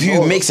terms of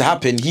who makes it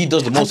happen, he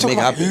does the I'm most to talking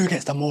make it about who happen.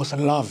 gets the most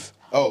love.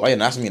 Oh yeah,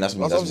 that's me. That's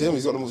obviously him.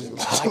 He's got the I like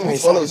most what he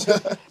followers.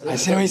 said. I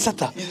see what he said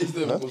that.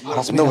 No, but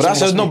that's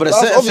just no. But a That's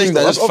certain obvious thing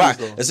though, that's that's just fact.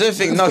 obvious though. A certain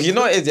thing. No, you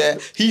know what it is. Yeah,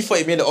 he thought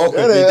he made it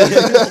awkward.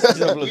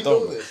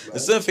 A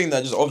certain thing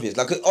that's just obvious.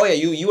 Like, oh yeah,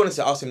 you wanted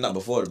to ask him that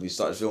before we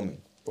started filming.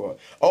 What?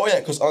 Oh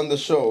yeah, because on the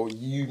show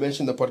you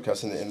mentioned the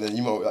podcast and then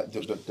you know like,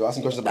 they're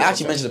asking questions about. I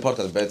actually mentioned the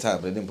podcast at bedtime,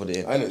 but I didn't put it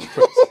in. I know. It's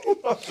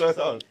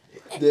pricks.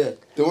 Yeah,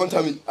 the one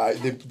time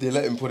they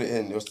let him put it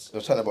in, they was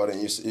chatting about it,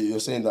 and you're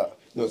saying that,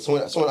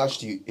 someone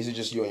asked you, is it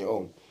just you on your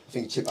own? I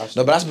think Chip asked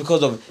No, you. but that's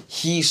because of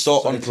he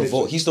saw So the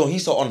unprovoked. He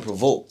saw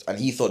unprovoked, and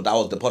he thought that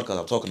was the podcast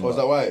I'm talking about. Oh, is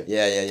that why?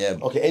 Yeah.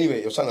 Okay,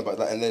 anyway, it was chatting about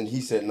that, and then he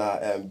said,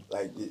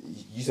 like,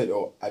 you said,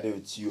 oh, I do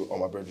it to you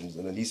on my brethren,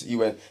 and then he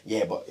went,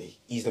 yeah, but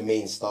he's the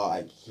main star,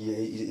 like,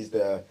 he's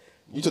the...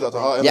 You took that to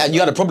heart, innit? Yeah, you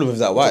had a problem with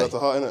that. You Why? took that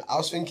to heart, innit? I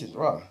was thinking,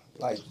 bruh,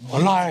 like,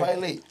 Well, like-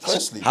 violate,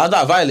 firstly. How's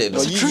that violated? No,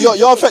 though?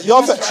 you're upset.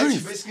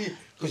 Basically,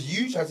 because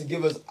you tried to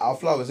give us our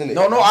flowers, innit?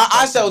 No,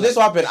 I said, this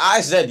what happened.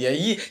 I said, yeah,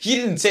 he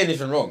didn't say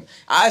anything wrong.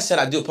 I said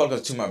I do a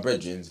podcast to my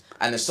brethren,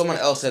 and then someone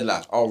else said,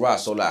 like, all right,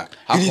 so, like,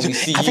 how Who come did we you-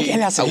 see I you? think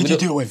Elias said, and who we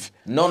did you don't- do it with?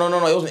 No,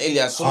 it wasn't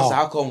Elias. Someone Oh. said,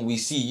 how come we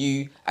see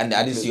you, and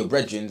I didn't see your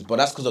brethren, but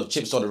that's because of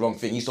Chip saw the wrong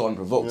thing. He saw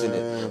unprovoked,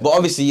 innit? But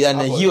obviously, and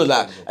then he was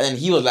like,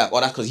 oh,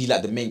 that's because he's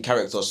like the main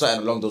character, or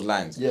something along those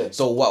lines. Yeah.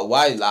 So what,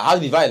 why, like, how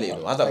did he violate it,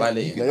 though? How's that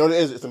violated? Yeah, you know what it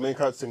is? It's the main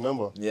character thing,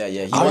 remember? Yeah.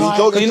 He Oh, wants- he's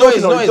joking, you know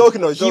he's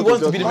joking, he's he joking,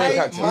 wants to be the joking. main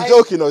character. He's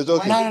joking, he's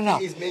joking. No.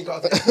 His main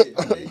character.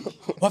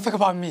 One thing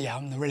about me,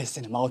 I'm the realest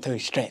in him. I'll tell you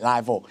straight,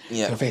 live or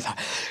Yeah. to your face.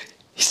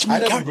 He's the I main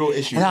never character. brought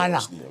issues, No,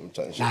 honestly, I'm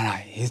trying to no,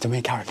 he's the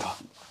main character.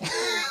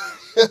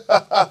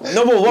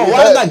 No, but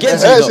why does that get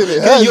to hurts you, him,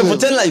 it though? hurts You him.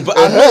 pretend like, but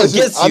It I know hurts it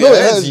him. gets I you. know It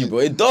it hurts hurts you, him. bro.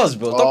 It does,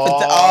 bro. Stop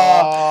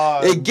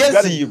pretending. It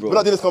gets to you, We're not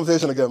bro. doing this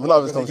conversation again. We're not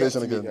having this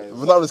conversation again.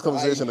 We're not having this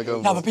conversation again.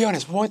 No, bro. but be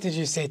honest, what did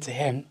you say to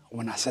him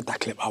when I said that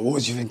clip? What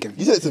was you thinking?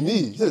 You said it to me.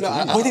 You said it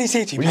to me. What did he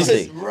say to you? What did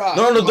he say? Right.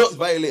 No, Max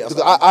violate. I was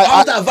like,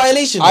 How's that a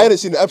violation? I though? hadn't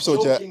seen the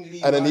episode yet,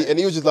 jokingly, and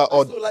he was just like,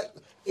 oh. So, like,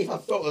 if I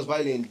felt I was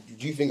violating,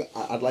 do you think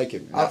I'd like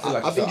him? I feel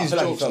like he he's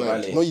felt jokes, man.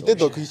 violated. No, you did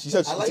though, because you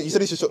I like said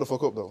he should shut the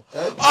fuck up though.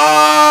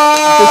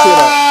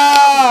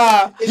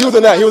 Ah! He was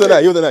in that.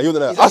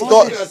 That's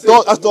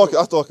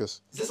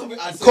Dorcas. Is that something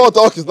I'd say? Call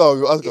Dorcas now.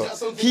 Ask Is that her.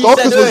 something- He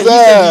Dorcas said, was he said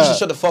there. you should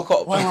shut the fuck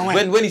up.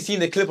 Wait. When he seen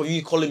the clip of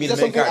you calling me Is the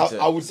that main something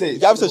character. I would say? You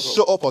have to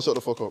shut up or shut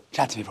the fuck up.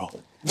 Chat to me, bro.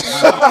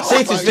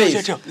 Say it to his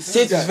face. Chill.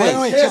 Say it to his Wait, face.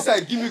 wait. Yes,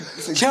 like, give me.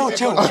 Chill.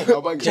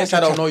 Yes, I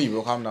don't know you,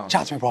 bro. Calm down.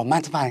 Chat to me, bro.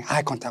 Man to man,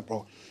 eye contact,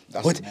 bro.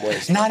 What?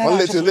 moist. No. One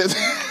lip to just- lip.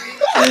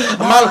 Man,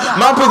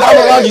 put that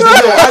around you. Say, yo,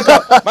 eye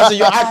contact. Man, say,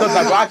 yo, eye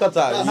contact, bro. Eye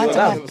contact. Man to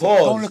That's man, pause.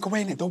 don't look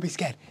away, innit? Don't be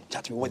scared.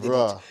 Chat to me. What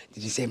Bruh.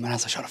 did you say, man? I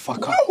said, shut the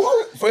fuck up.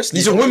 Firstly,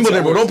 He's from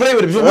Wimbledon, bro. Don't play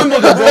with him. He's from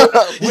Wimbledon, bro.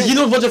 He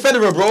knows Roger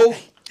Federer, bro.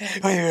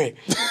 Wait.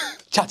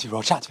 Chat to me,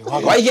 bro. Chat to me.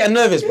 Why are you getting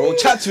nervous, bro?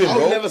 Chat to him, I would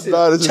bro. never say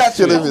Nah, that. this Chat is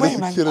to killing me. me. This Wait,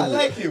 man. is killing I me.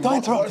 like him. Don't Why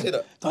interrupt would I say him.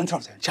 that? Don't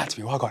interrupt him. Chat to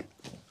me. What on?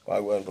 Why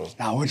went, bro?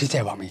 Now, what did you say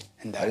about me?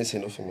 And I didn't say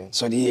nothing, man.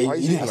 So Why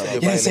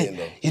you saying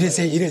that? you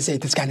didn't say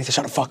this guy needs to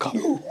shut the fuck up.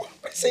 Why did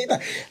I say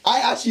that? I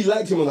actually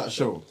liked him on that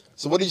show.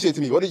 So what did you say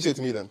to me? What did you say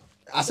to me then?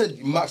 I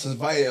said Max was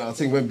violating. I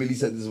think when Billy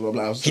said this, blah,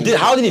 blah, I was He did.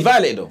 How did he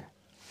violate, though?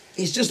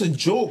 It's just a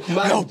joke,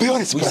 man. Yo, be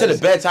honest. We bro. said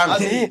it bare time.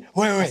 Did he?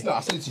 Wait. No, I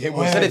said it to him.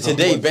 Wait, We said it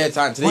today, Once. bare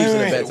time. Today, you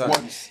said it bare time.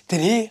 Once. Did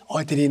he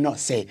or did he not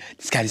say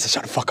this guy needs to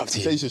shut the fuck up to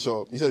He said you? you should shut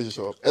up. He said you should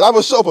shut up. And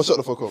either shut up or shut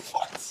the fuck up.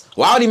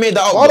 Why would he make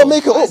that up? Why though? don't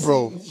make it up,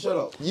 bro? Shut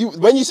up.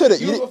 When you said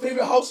it, You you were my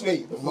favorite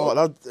housemate. No,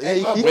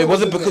 that, Wait,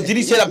 was it because did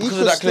he say that because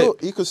of that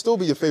clip? He could still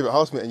be your favorite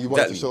housemate and you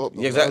want to Exactly. shut up.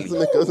 though. Yeah, exactly.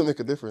 That doesn't make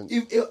a difference.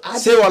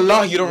 Say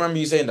wallah, you don't remember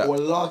you saying that.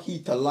 Wallahi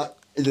talak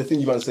is the thing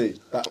you man say.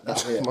 That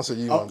yeah. Must have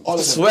you, man.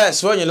 Honestly.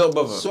 Swear on your little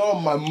brother. Swear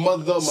on my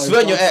mother, my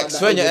Swear on your grandma, ex.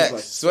 Swear on your that ex.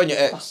 was Swear on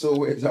your like- ex. So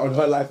wait, on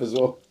her life as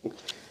well.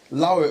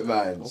 Allow it,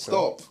 man.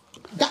 Stop.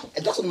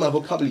 That's not my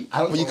vocabulary. I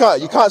don't But know.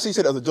 you can't say it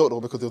as a joke though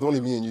because it was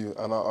only me and you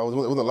and I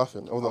wasn't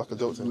laughing. It wasn't like a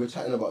joke to We me. were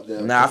chatting about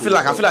the. Nah, I feel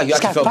like you This actually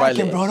guy's felt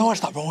backing, violated. bro. Don't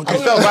watch that, bro. We're You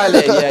good. felt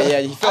violated. Yeah.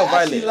 You I felt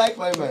actually violated. like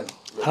my man.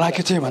 I like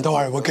you too, man. Don't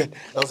worry, we're good.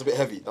 That was a bit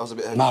heavy.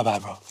 My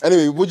bad, bro.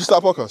 Anyway, would you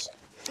start a podcast?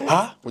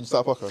 Huh? Would you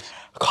start a podcast?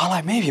 I can't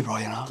like maybe, bro.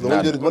 You know.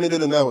 The one he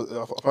did in there was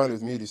apparently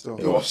it was meaty still.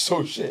 It was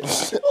so shit.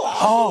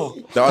 Oh.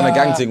 The on the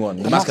gang thing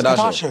one. The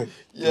Mascadasho.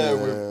 Yeah,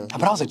 we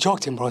But that was a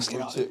joke, thing, bro.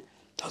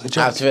 That was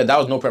a I joke. swear that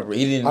was no preparation.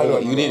 He didn't I know. know,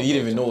 You no, didn't. no. He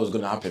didn't even know what was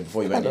gonna happen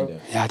before you went in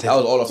there. Yeah, I did. That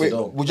was all off the Wait,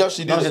 dome. would you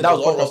actually do No, I the said that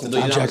was all off the podcasting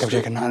dome. I'm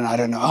joking. No, I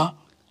don't know. Huh?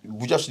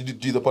 Would you actually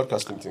do the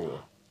podcasting thing though?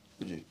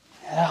 Would you?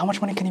 Yeah, how much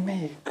money can he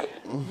make?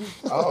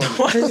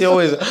 Why does he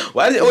always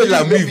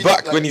like move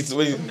back when he's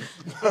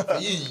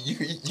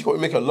You could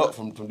make a lot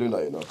from doing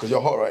that, you know, because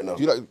you're hot right now.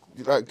 Do you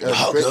like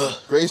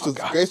Grace? Do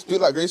you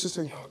like Grace's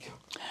thing?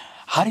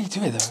 How do you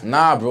do it though?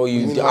 Nah, bro.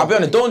 I'll be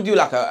honest. Don't do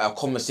like a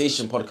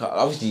conversation podcast.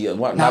 Obviously,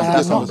 what? Nah, have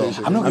this I'm not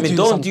conversation. gonna I mean, do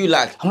don't some- do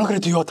like. I'm not gonna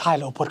do your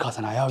title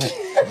podcast now. You know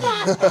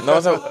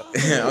what I mean?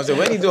 No, I'm saying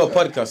when you do a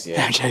podcast,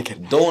 yeah, I'm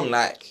joking. don't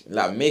like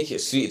make it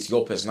suited to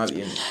your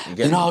personality. innit? You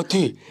get You know me? how I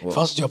do? If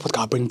I was to do a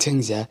podcast, I bring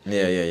things, yeah,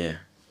 Yeah.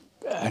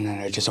 and then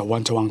it's just a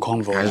one-to-one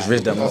convo. I just like-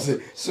 read them up. That's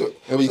it. So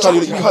Yeah, but you can't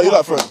do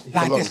that for it.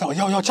 Like this, no,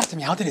 yo, chat to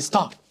me. How did it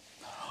start?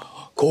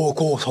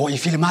 Cool. So what you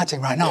feeling my thing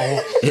right now?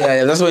 Or?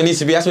 Yeah, that's what it needs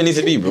to be. That's what it needs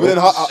to be, bro. But then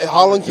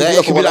how long can you Yeah, do it that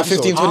could for be one like episode?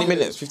 15, 20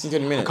 minutes. 15,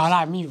 20 minutes. Can't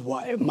lie, me.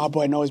 My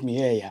boy knows me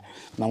here, yeah.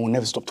 Man will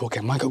never stop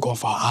talking. Man could go on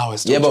for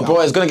hours. Yeah, but talking bro,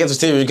 about- it's gonna get to a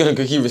stage where you're gonna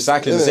keep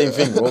recycling the same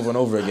thing over and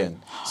over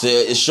again. So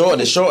it's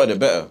shorter, the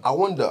better. I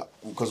wonder,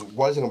 because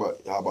while you're talking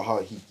about how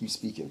he keeps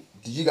speaking,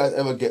 did you guys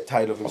ever get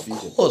tired of him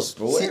speaking? Of course,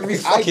 bro. See, Every I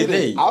fucking didn't.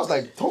 day. I was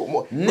like, talk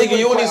more. Nigga,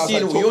 you only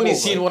seen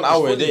seen 1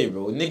 hour a day,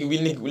 bro. Nigga, we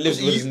live with this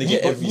nigga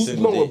every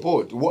single we're day.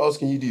 bored. What else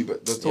can you do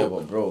but just Yeah, talk?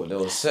 but bro, there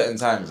was certain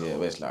times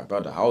where it's like,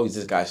 brother, how is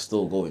this guy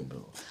still going,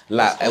 bro?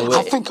 Like,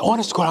 I think,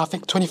 honest to God, I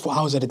think 24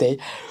 hours of the day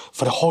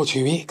for the whole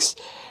 2 weeks,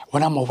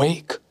 when I'm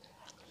awake,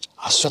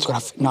 I swear to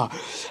God,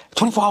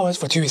 24 hours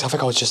for 2 weeks, I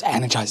think I was just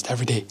energized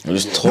every day. You're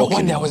just No, talking.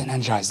 one day I wasn't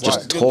energized.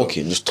 just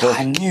talking.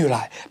 I knew,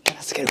 like, man,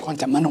 let's get the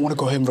content. Man, I don't want to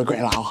go home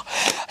regretting, like, oh,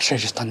 I should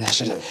have just done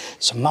this.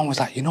 So man was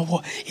like, you know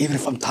what? Even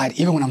if I'm tired,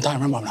 even when I'm tired,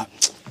 remember, I'm like,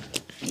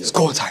 it's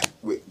go time.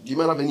 Wait, do you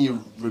man have any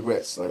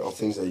regrets, like, of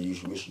things that you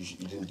wish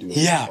you didn't do?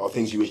 Yeah. Or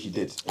things you wish you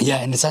did?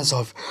 Yeah, in the sense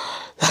of,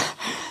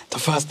 the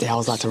first day I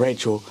was like to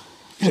Rachel,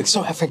 you look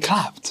so effing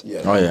clapped.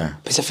 Yeah. Oh, yeah.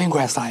 But it's a thing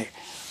where it's like,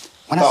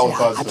 when That I was say,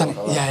 bad I done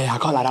still, it, yeah, I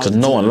can't lie. Because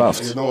no one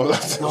laughed. No one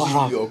laughed. No one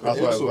laughed. That's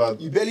why it's Also,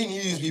 bad. you barely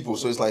knew these people,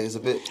 so it's like, it's a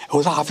bit, It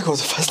was like, I think it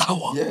was the first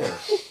hour. yeah.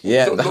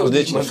 Yeah, Don't- that don't was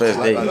teach literally the man first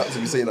like day. that to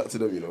be saying that to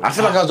them, you know. I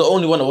feel like I was the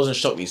only one that wasn't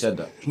shocked that he said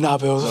that. Nah,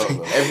 but it was,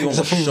 Everyone it's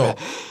a was thing where,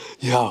 shocked.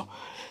 yo,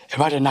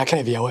 imagine that kind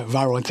of video went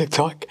viral on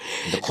TikTok.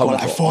 Got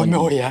comments like were 4 on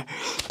mil, you. yeah.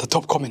 The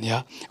top comment,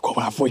 yeah, got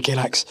like 40k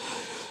likes.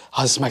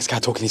 How's this Max guy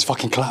talking? He's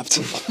fucking clapped.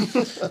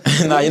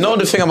 Nah, you know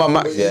the thing about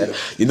Max, yeah?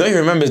 You know he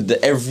remembers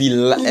the every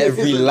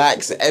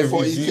likes,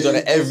 every views on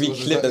it, every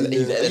clip that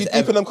he's Are you deep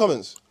ever. in them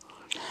comments?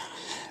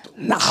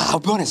 Nah, I'll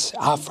be honest.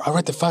 I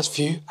read the first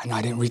few and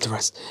I didn't read the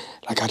rest.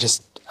 Like I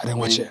didn't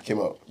watch it. Came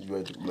out, you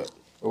read, like,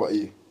 what about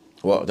you?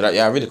 What?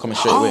 Yeah, I read the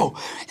comments straight away. Oh,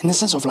 in the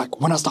sense of like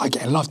when I started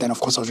getting love, then of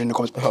course I was reading the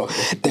comments. Oh,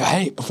 okay. The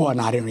hate before,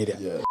 nah, I didn't read it.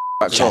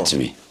 Yeah. Chat to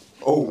me.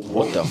 Oh,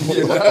 What the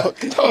fuck?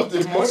 that was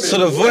demonic. So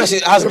the voice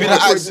has been an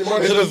act. So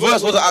the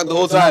voice was an act the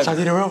whole Shall I time.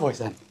 do the real voice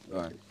then?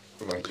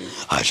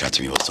 Hi, chat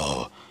to me. What's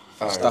up?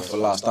 Stuff a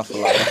lot. Yeah,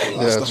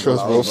 trust, bro.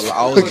 I was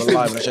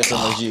alive when I checked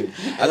on you.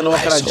 I don't know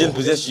what kind of jinn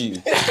possessed you.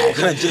 What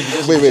kind of jinn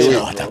possessed you? Wait.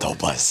 Oh, that dope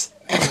buzz.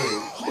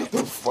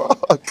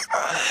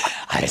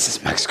 Hi, this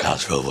is Max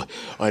Cloud's real voice.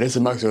 Oh, this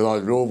is Max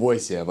Cloud's real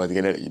voice, yeah, but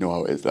you know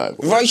how it's like.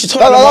 Right, you should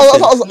talk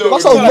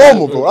That sounds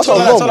normal, bro. That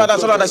sounds normal. That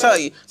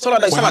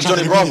sound like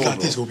Johnny Bravo, like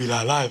bro. this, we'll be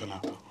like live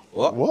now.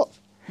 What?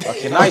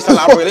 Okay, now you sound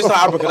like abracadabra. This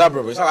sound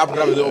abracadabra, bro. You sound like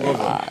abracadabra, little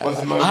brother.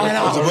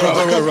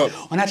 I know.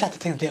 When I tried to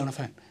take the on the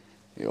phone.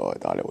 Yo,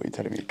 darling, what are you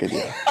telling me? Good,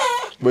 yeah.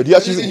 But do you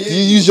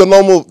use your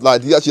normal,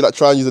 like, do you actually like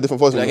try and use a different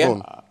voice on your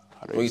Again? phone?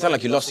 Bro, you sound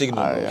like you lost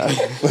signal. Bro.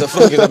 What the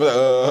fuck is that?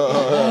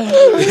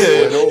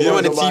 You know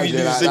when the TV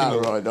loses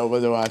signal. Bro, no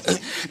one's around.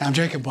 No, I'm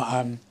joking, but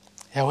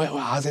yeah,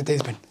 how's the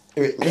days been?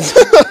 Wait,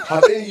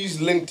 have any of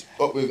you linked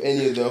up with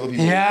any of the other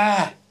people?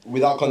 Yeah,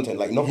 Without content,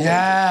 like nothing.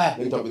 Yeah.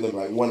 Linked up with them,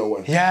 like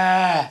one-on-one.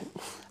 yeah.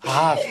 I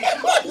have.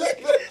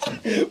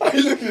 Why are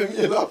you looking at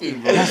me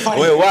laughing, bro? That's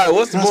funny. Wait, why?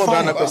 What's the That's more funny.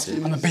 behind that question?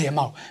 I'm gonna beat him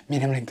out. Me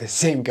and him linked the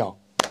same girl.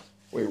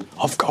 Wait.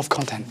 Off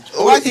content.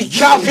 Why is he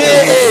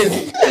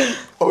capping?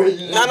 Oh, wait,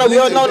 you No, we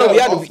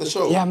had off the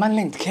show. Yeah, man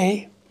linked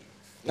Kate.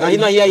 No, you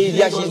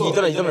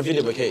done a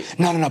video with Kate.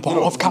 No, but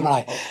off camera,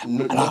 like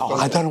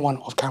I done one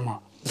off camera.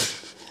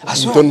 I You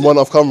swear. done one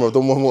off camera,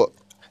 done one what?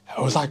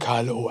 It was like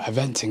a little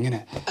event thing,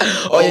 innit?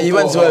 Oh yeah, you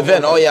went to an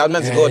event. Oh yeah, I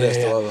meant to go there.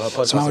 Yeah. So her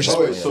podcast. So I was just-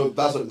 Oh, wait, so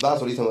that's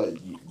what he's telling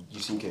like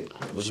you've seen Kate.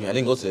 What do you mean? I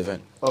didn't go to the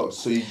event. Oh,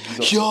 so you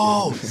don't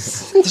Yo,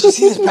 did you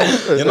see this,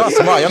 man? You're not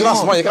smart. You're not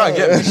smart. You can't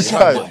get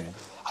me.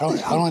 I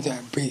don't want to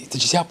breathe.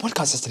 Did you see our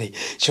podcast yesterday?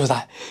 She was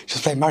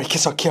playing Marry,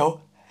 Kiss or Kill.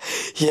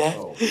 Yeah.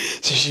 So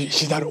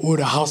she done all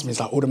the housemates,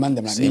 like all the men,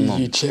 them, like Same me, man.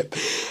 you, Chip,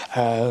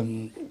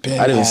 Ben,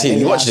 I didn't see it.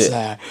 You watched it?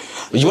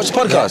 Did you watch the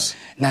podcast?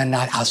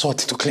 Nah, I saw a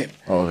TikTok clip.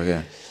 Oh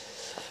okay.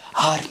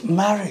 I'd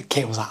marry,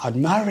 Kate was like, I'd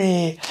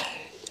marry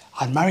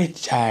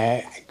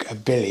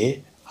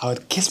Billy, I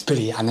would kiss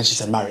Billy, and then she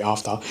said marry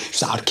after. She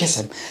was like, I'd kiss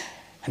him.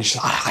 And she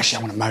was like, actually,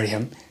 I want to marry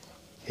him.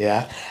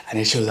 Yeah. And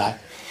then she was like,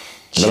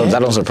 That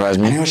don't surprise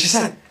and you me. know what she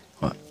said?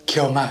 What?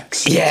 Kill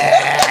Max.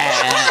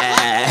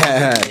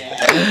 Yeah.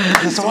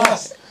 That's the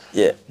worst.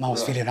 Yeah. Man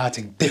was feeling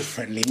acting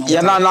differently. Man was Yeah,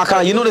 like, nah,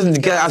 you know this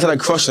guy had like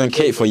crush on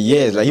Kate for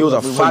years. Like he was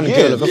a fan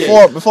girl of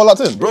Kate. Before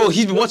Latin. Bro,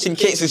 he's been watching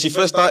Kate since she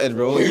first started,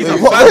 bro. He's a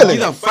What, fan. really?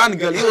 He's a fan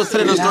girl. He was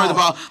telling us stories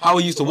about how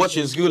he used to watch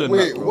her in school and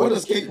Wait, that, bro. what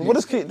does Kate do? What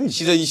does Kate do?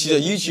 She's a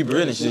YouTuber,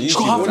 innit? She's a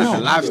got YouTuber, like a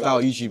 5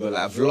 lifestyle YouTuber,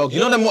 like a vlog. You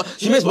know them?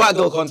 She makes white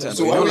girl content.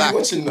 So bro. why You were know, you like,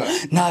 watching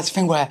that? nah, it's a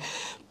thing where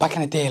back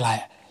in the day,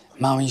 like,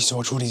 man, we used to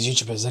watch all these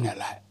YouTubers, innit?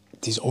 Like,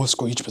 these old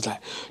school YouTubers like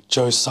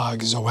Joe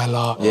Suggs,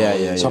 Zoella.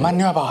 Yeah. So man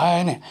knew about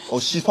her, innit? Oh,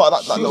 she's part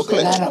of that little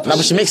clique. Nah, Nah, but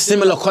she makes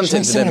similar content She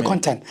makes to them. similar innit?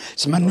 content.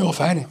 So man knew of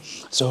her, innit?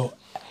 So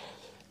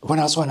when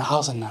I saw her in the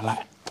house and that, like,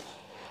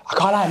 I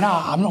can't lie,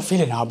 nah, I'm not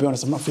feeling her, I'll be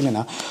honest, I'm not feeling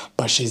her.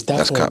 But she's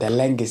definitely cap. the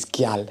longest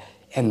girl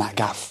in that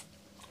gaff.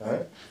 Huh?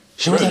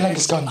 She was the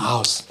longest girl in the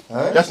house.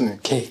 Destiny.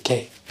 Kate.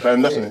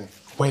 Destiny.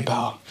 Way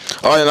better.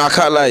 Oh, and I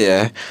can't lie,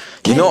 yeah.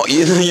 You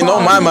know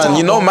my man.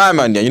 You know my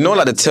man. Yeah. You know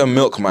like the term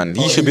milk man.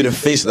 He should be the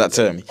face of that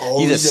term.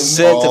 He's a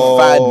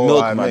certified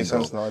milk man. Makes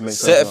sense now. It makes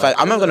Certified.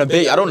 I'm not gonna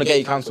bait. I don't want to get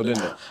you cancelled in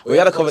there. We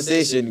had a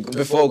conversation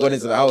before going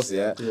into the house,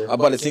 yeah,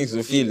 about the things we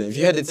were feeling. If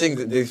you heard the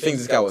things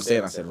this guy was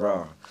saying, I said,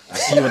 "Raw,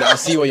 I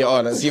see what you're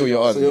on. I see what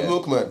you're on." So you're a yeah.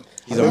 milkman.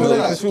 He's a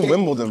milk. It's from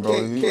Wimbledon, bro.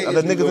 Are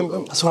the niggas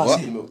in? That's what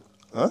I see.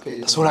 Huh?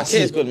 That's what I Yeah, see.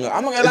 it's good milk.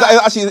 I'm not Is gonna lie.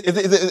 that actually?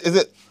 Is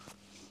it?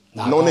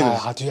 Nah, No nah,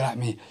 niggas. I do like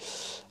me.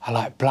 I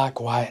like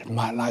black, white,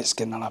 light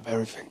skin. I love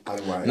everything.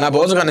 Nah, but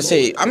what was I gonna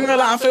say? I'm gonna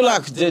lie. I feel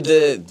like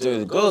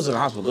the girls in the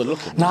house were good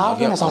looking. Nah, I'll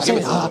be honest. I'll say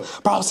it.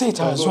 I'll say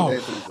to her as well.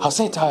 I'll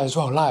say to her as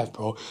well, live,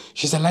 bro.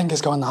 She's the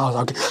youngest girl in the house.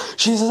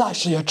 She's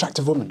actually an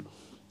attractive woman.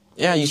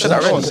 Yeah, you said that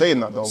I'm not right. saying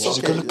that though. She's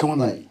a good-looking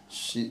woman.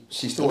 She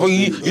still. But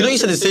you know you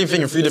said the same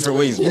thing in 3 different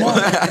ways. You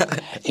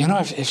know,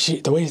 if she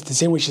the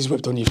same way she's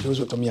whipped on you, if she was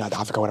whipped on me like that,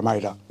 I think I would have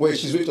married her. Wait,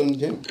 she's whipped on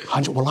him,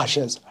 100, well, like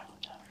she is.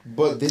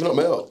 but they've not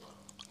met up.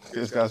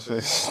 This guy's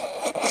face.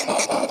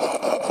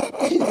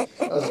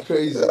 That's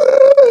crazy.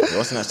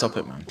 What's the next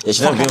topic, man? Yeah,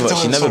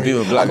 she never been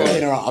with black I'm girl.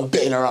 beating her up. I'm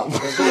beating her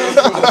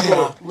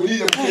up. We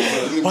need a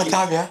picture. One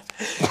time, yeah.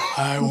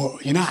 Well,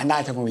 you know at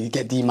night time when we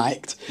get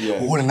demiked,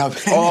 Yeah. we're all in our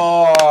bed.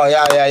 Oh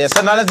yeah.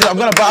 So now let's do. I'm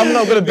not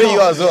gonna beat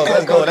you as well.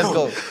 Let's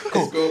go.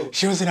 Cool.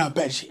 She was in her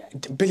bed.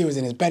 Billy was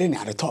in his bed, innit?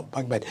 At the top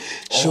bunk bed.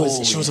 She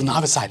was on the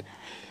other side.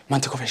 Man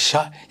took off his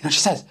shirt. You know, she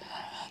says,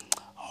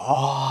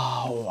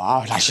 "Oh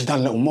wow!" Like she done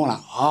a little more, like,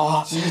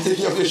 "Oh." So you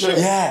taking off your shirt?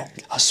 Yeah,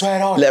 I swear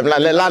it all.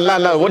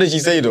 What did she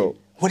say though?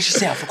 What did she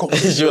say? I forgot.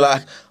 She was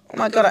like, "Oh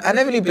my god, I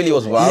never knew Billy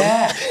was wild."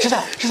 Yeah, she's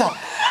like,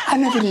 I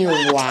never knew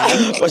it was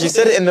wild. But she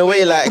said it in a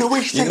way like, The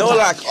way she you said know, it,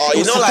 like, it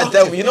was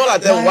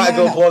seductive. them white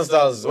girl porn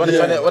stars when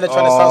they're trying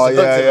to sound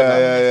seductive.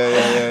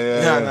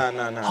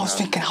 Yeah. No. I was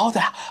thinking, how the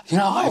hell? You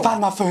know, if I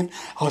had my phone,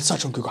 I would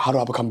search on Google, how do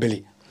I become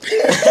Billy?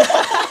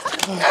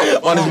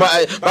 On his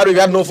by the way, we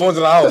had no phones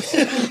in the house.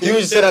 He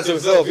was just saying that to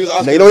himself. He was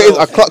asking Now, you know what it is? I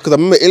himself. clocked because I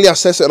remember Ilya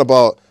said something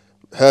about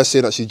her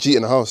saying that she cheated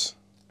in the house.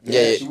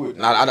 Yeah. she would.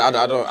 Nah, I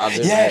don't.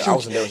 Yeah, I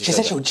wasn't there when she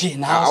said she was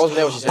cheating now. I wasn't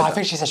there when she said But I that.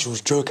 think she said she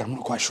was joking, I'm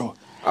not quite sure.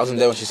 I wasn't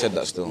there when she said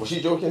that still. Was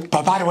she joking?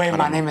 But by the way,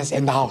 my name is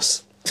In the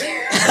House.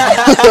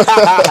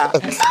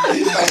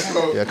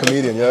 Yeah,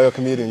 comedian. Yeah, you're a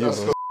comedian. You,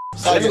 bro.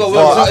 Let me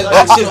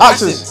go.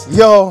 Actions.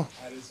 Yo.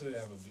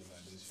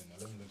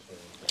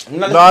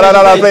 No,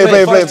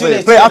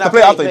 Play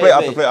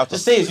after.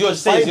 Just say it's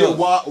yours.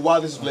 Why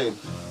this is playing?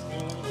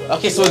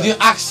 Okay, so we're doing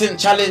accent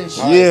challenge.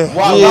 Yeah.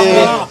 Wow,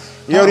 Yeah.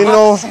 You already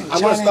know. I'm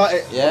gonna start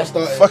it. Yeah.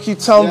 Fuck you,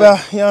 town bear.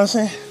 You know what I'm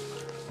saying?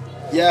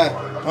 Yeah.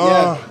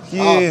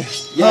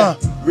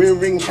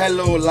 Ring,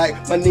 hello, like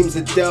my name's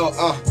Adele.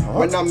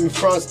 When I'm in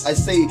France, I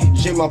say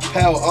Je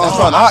m'appelle. That's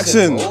not an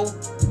accent.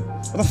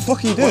 What the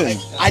fuck are you doing?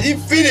 I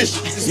didn't finish.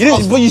 You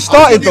didn't, but you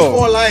started though.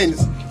 4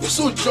 lines. You're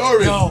so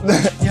jarring.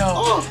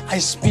 Yo, I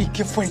speak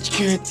French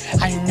good,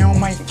 I know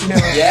my flow.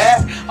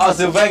 Yeah?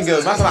 Arsene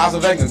Wenger. That's not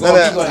Arsene Wenger. Go on,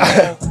 keep going.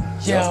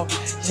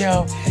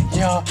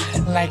 Yo,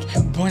 like,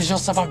 bonjour,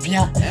 ça va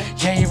bien?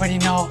 Yeah, you already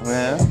know.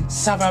 Yeah.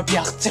 Ça va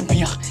bien, c'est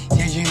bien.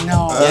 Yeah, you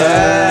know.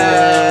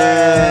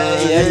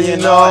 Yeah,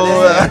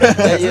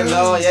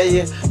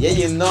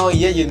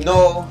 you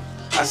know.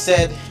 I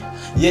said,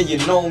 yeah, you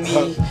know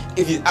me.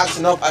 If you're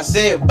acting up, I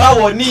say,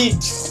 Bawani.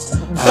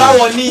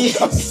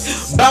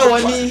 That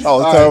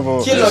was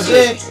terrible. Kilo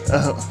day.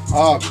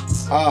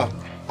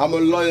 I'm a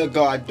lawyer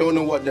girl. I don't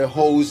know what the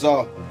hoes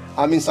are.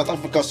 I'm in South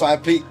Africa, so I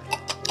play.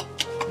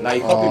 Nah,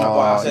 you copied my boy.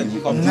 I said,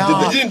 you copied.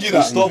 No. You didn't do You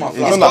that. stole my It's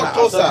flower. not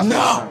closer.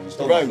 No. You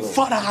stole my flower.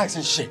 Fuck that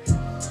accent shit.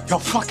 You're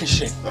fucking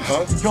shit.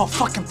 You're a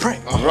fucking prick.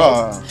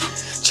 Bruh.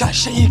 Chat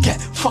shit, you get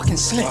fucking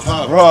slick.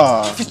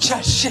 Bruh. If you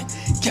chat shit,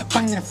 get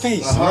banged in the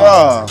face.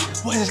 Bruh.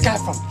 Where is this guy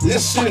from? He's a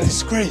Listen. fucking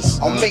disgrace.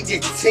 I'll make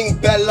your ting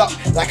bell up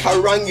like I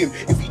rang him.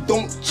 If you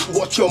don't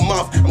watch your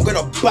mouth, I'm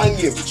gonna bang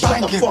him. Shut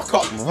Bang the him. fuck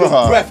up.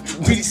 Your breath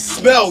really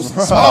smells.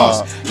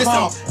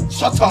 Listen,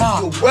 shut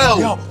up.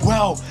 You're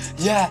well.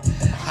 Yeah,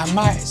 I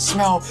might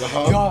smell.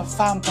 You're a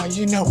fan, but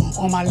you know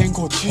all my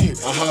lingo too.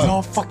 You're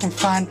a fucking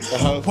fan.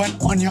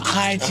 Went on your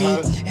IG,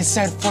 it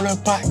said follow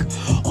back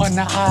on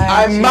the IG.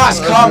 I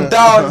must calm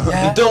down.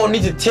 Yeah. You don't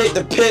need to take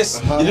the piss.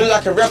 You look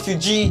like a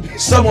refugee.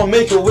 Someone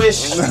make a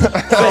wish for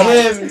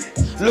him.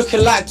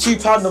 Looking like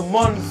 £2 a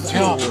month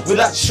Yeah. with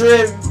that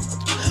trim.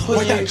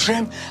 With that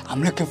trim,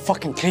 I'm looking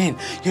fucking clean.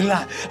 You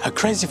like a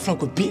crazy vlog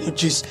with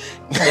Beetlejuice.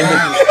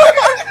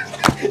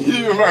 You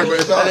didn't right, but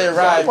it's That ain't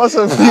right. What's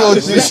a Let's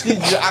Beetlejuice? do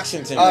the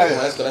accent thing.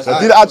 Let's go.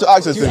 Do the actual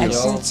accent You thing.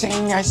 accent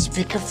thing, I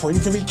speak a French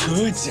very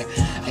good.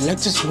 I like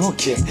to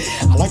smoke it.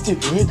 I like to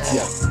eat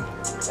it.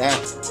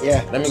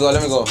 Yeah. Let me go.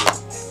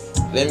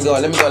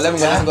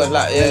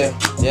 Like,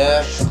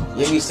 yeah.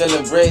 We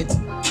celebrate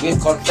with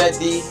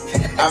confetti.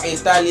 I'm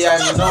Italian,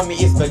 you know me,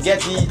 it's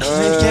spaghetti.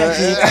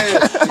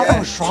 I'm from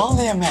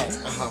Australia, mate.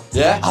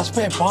 Yeah? I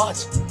spit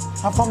bars.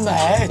 I'm from the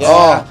head.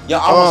 Yeah,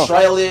 I'm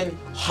Australian.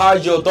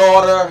 Hide your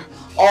daughter.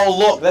 Oh,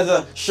 look, there's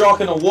a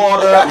shark in the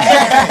water.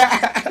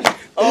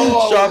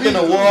 Shark in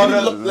the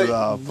water.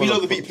 We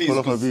love the beat, please. Pull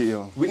up a beat,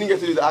 yo. We didn't get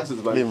to do the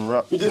accents, man. Even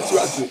rap. We did 2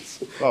 accents.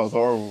 That was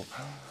horrible.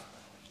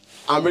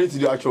 I'm ready to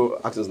do actual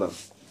accents now.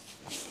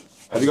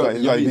 Have He's you got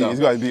your his beat now? beat. He's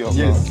got his beat up.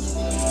 Yes.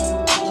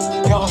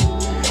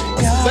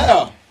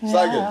 Better.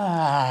 Start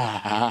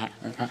Yeah.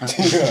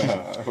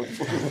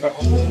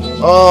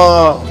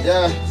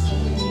 again.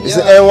 It's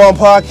the N1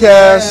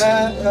 podcast.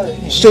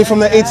 Straight from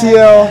the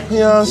ATL. You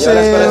know what I'm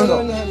saying?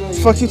 let's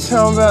go. Fuck you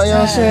talking about, you know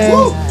what I'm saying?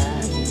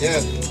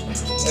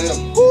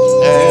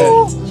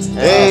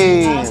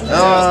 Hey,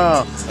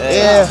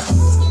 yeah.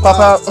 Pop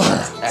out.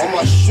 On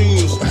my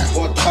shoes,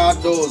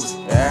 cortados.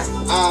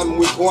 I'm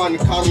with Juan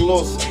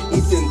Carlos,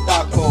 eating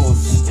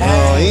tacos.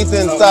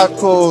 Eating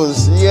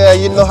tacos. Yeah,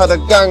 you know how the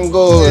gang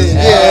goes.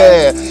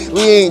 Yeah.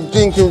 We ain't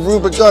drinking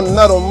Rubicon,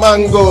 not on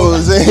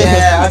mangoes.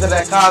 Yeah, after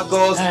that car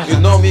goes, you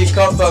know me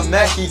come from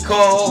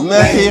Mexico.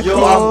 Mexico.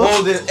 Yo, I'm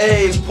holding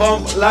a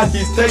pump like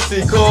he's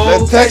Texico.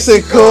 The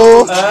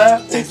Texaco.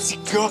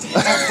 Mexico,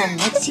 I'm from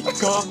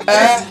Mexico.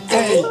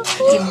 Hey,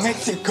 in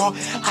Mexico,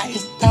 I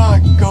eat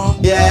taco.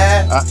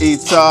 Yeah. I eat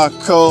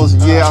tacos,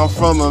 yeah, I'm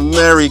from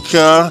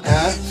America,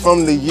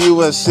 from the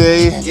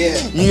USA,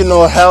 you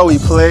know how we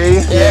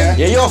play. Yeah,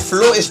 your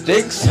flow is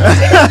stinks.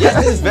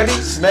 Yeah, it's very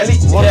smelly.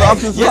 What the Yeah,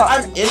 opposite yeah, that?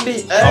 I'm in the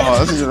air.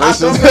 Oh, this is I'm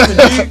racist.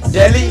 from New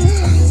Delhi.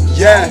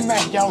 Yeah,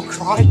 man, yo,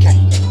 crikey.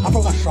 I'm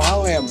from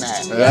Australia,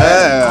 man.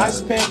 Yeah. I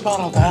speak part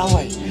of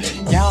LA.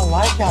 Yeah, I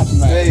like that,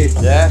 man. Hey,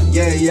 Yeah.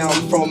 yeah,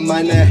 I'm from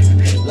Money.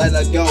 Let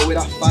her go with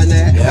a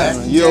funny.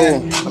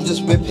 Yo. I'm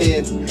just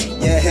whipping.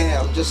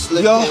 Yeah, I'm just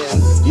slipping. Yo,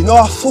 you know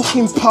I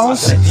fucking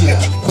pounce,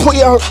 put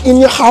you out in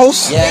your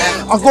house,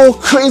 Yeah. I go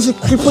crazy,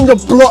 creep on your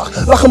block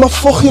like I'm a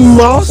fucking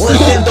mouse.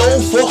 Listen,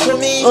 don't fuck with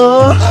me.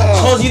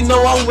 Cause you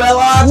know I'm well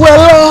out. Well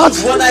out.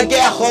 When I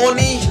get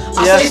horny,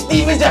 I say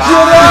Steven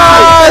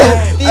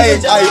Hey,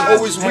 I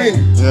always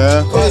win.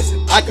 Yeah. Cause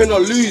I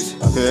cannot lose.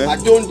 Okay. I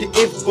don't do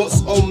if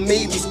buts or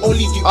maybes,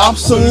 only do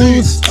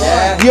Absolute.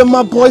 Yeah,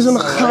 my boys in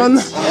the can.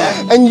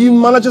 And you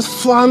man are just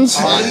fans.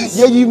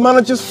 Yeah, you man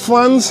are just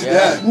fans.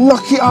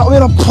 Knock it out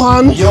with a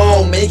pan.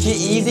 Yo, make it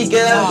easy,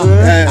 girl.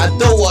 I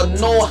don't want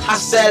no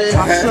hassle.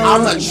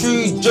 I'm a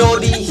true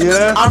Geordie.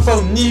 Yeah. I'm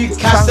from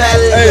Newcastle.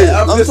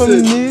 I'm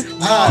from New.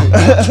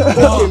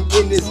 Look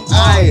him in his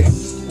eye.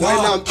 When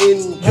I'm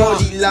in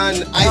Geordie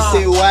land, I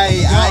say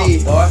why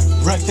I.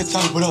 Wreck the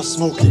tank without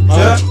smoking.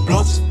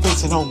 Blood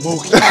spits and I'm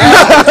smoking.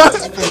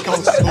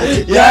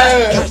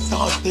 Yeah. That's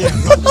not there,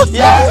 no.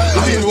 Yeah.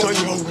 I ain't done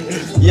you over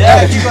here.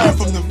 Yeah. I'm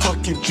from the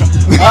fucking trap.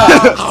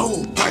 I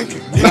will bang it.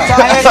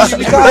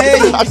 We can't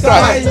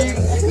hear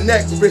you.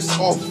 Neck, wrists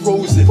all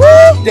frozen.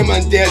 Them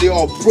and there, they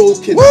are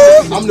broken.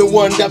 I'm the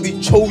one that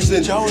be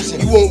chosen.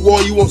 You want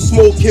war, you want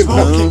smoke him.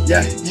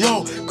 Yeah.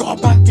 Yo, got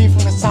a back beat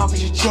from the south, but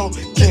you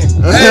joking.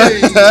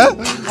 Hey.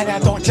 And I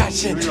don't chat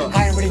shit,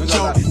 I ain't really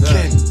joking.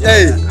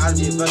 Hey. I'll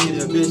be fucking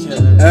your bitch.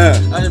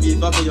 I'll be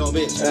fucking your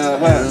bitch.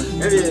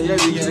 Yeah,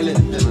 we get lit.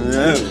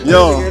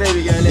 Yo.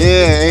 Yeah,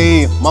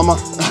 hey, mama.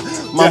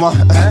 Mama,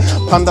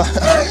 panda,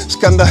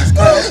 skanda,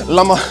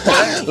 llama,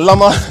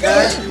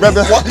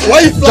 rebel.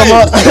 Why you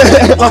flying?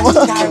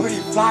 Sky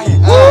really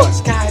flying.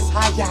 Sky's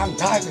high, yeah, I'm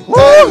diving.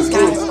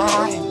 Sky's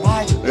high, I'm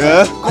lying.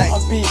 Yeah. Got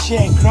a beat, she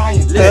ain't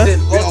crying.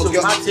 Listen,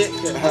 automatic.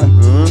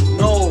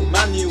 No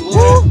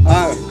manual.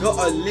 Got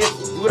a lift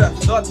with a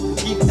thought.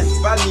 Keep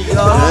expanding.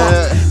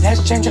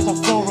 Let's change up the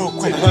flow real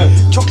quick.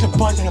 Chocolate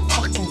bar to the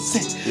fucking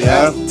sit.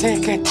 Yeah.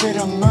 Take it to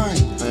the moon.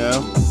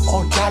 Yeah.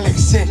 Or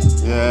galaxy.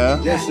 Yeah.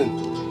 Listen,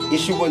 if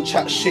she won't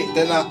chat shit,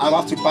 then I'm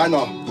have to ban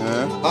her.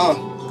 Yeah.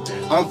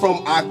 I'm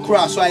from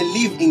Accra, so I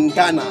live in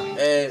Ghana.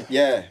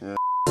 Yeah.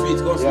 Sweet,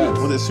 go sweet.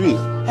 Was it sweet?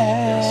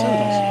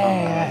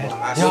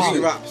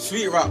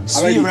 Sweet rap.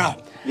 Sweet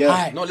rap. Yeah.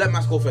 Aye. No, let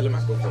Max go first.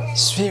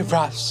 Sweet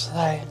raps.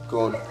 Like,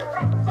 Go on.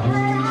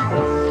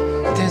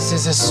 this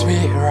is a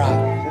sweet rap.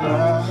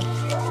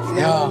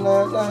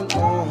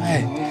 Yo.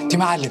 Hey, do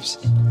my lips.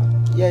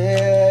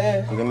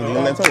 Yeah. We're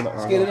gonna tell you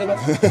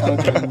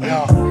that.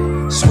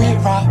 Yo. Sweet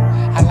rap.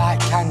 I like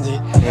candy.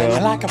 I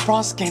like a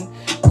brown skin.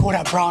 Call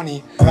that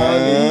brownie.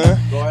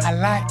 I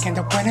like in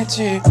the winter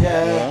too.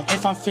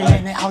 If I'm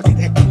feeling it, I'll get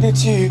it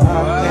too.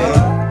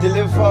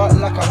 Deliver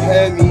like I'm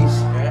Hermes.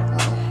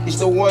 It's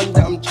the one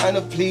that I'm trying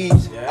to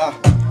please.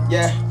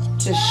 Yeah.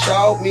 Just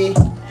shout me.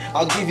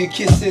 I'll give you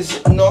kisses,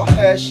 not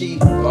Hershey.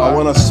 I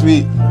want a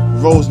sweet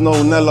rose,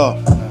 no Nella.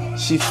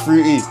 She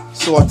fruity,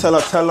 so I tell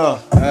her.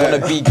 Wanna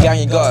be gang,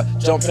 you gotta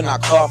jump in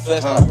that car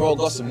first. My bro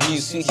got some new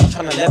sweets, he's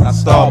tryna let that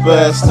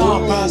starburst.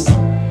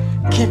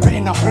 Starburst, keep it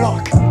in the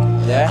block.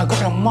 Yeah. I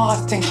got a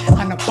Martin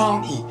and a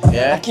bounty.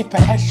 Yeah. I keep a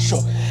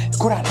headshot,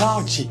 got that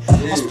loungy.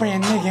 I spray a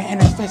nigga in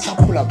his face, I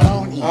pull a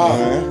bounty.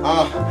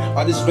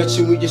 I just bet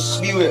you we just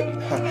spew it.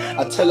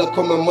 I tell her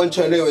come and munch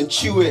on it and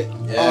chew it.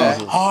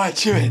 Oh, I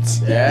chew it.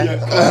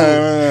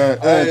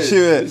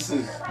 Chew it.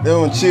 They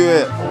don't chew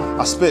it.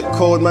 I spit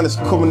cold, man, it's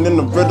coming in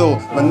the riddle.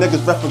 My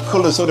niggas rapping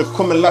colours, so they're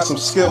coming like some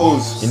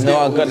Skittles. You know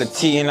I got the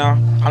T now,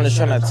 I'm just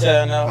tryna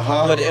turn her.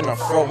 Put it in the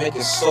throat, make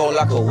it soul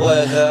like a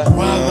word.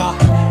 Well,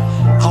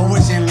 I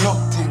wasn't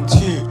locked in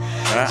too.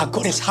 I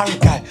got this Harry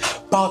guy,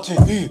 bow to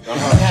who?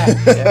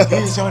 Yeah,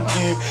 who's on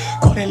who?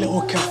 Got a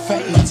little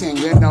confetti thing,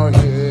 you know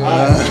who. You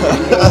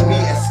know me,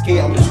 SK,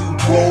 I'm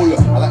too roller.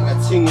 I like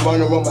my ting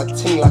running around my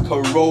ting like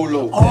a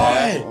Rolo.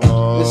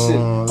 Listen,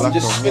 I'm like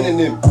just a spinning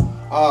them.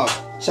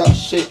 Chat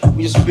shit,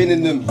 we just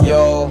spinning them.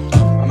 Yo,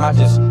 I might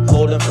just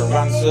hold them for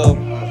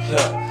ransom.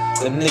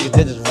 The niggas,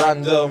 they just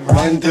random.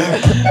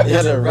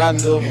 Yeah, they're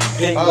random.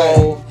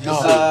 Bingo.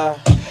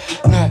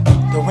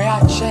 The way I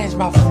changed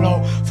my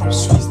flow from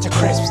sweets to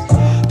crisps,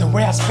 the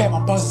way I spit my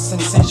buzz is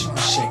sensational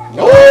shit.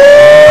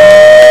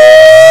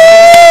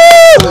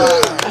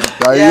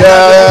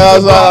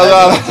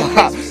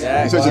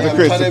 You switch to I'm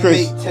Chris, trying to to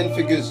Chris. make 10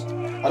 figures.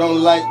 I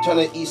don't like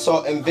trying to eat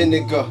salt and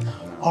vinegar.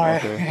 Yeah.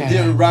 It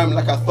didn't rhyme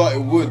like I thought it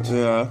would.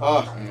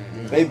 Yeah.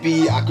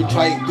 Maybe I could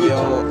try it good.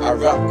 Yo, I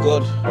rap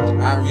good.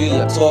 I'm really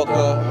a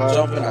talker.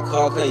 Jump in a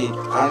car,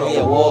 I'm really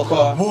a walker.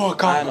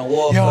 I ain't a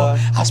walker. Yo,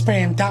 I spray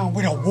him down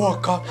with a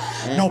walker.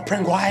 No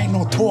Pringle, I ain't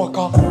no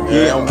talker.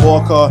 Yeah, I'm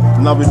Walker.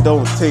 Now we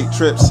don't take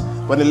trips.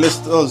 When they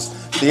list us,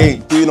 they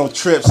ain't do no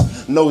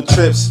trips. No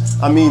trips,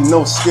 I mean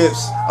no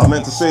skips. I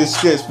meant to say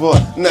skips, but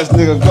next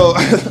nigga go.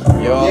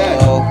 Yo.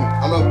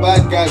 Yeah, I'm a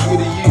bad guy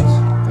with a youth.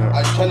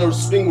 I'm trying to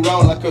spin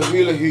round like a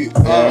hula hoop.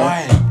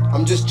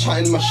 I'm just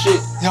chatting my shit.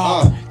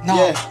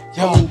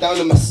 Coming down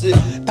in my sit.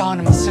 Down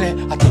in my slit,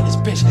 I take this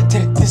bitch to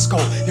the disco.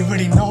 You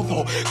already know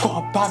though,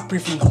 got a bad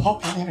brief from the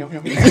hot.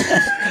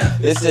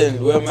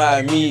 Listen, we're my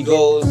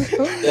amigos.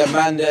 That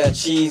man there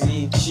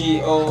cheesy,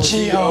 Cheetos.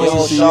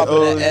 Yo,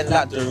 sharper the end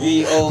like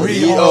Doritos.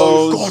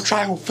 Rios, got a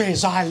triangle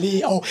face,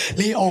 Leo.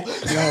 You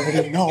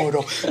already know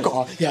though.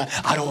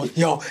 I don't,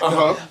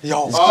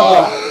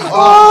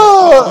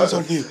 what's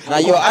on you? Now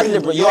you're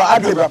ad-lib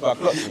rapper.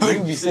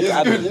 You be sick of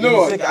ad-libs. You know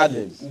what? Sick of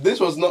ad-libs. This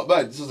was not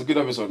bad. This was a good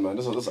episode, man.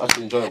 This was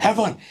actually enjoyable.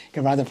 Everyone,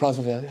 give a round of applause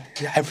for the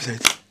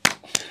episode.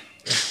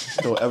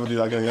 Don't ever do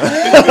that again.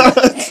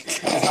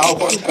 Our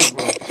podcast,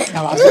 bro.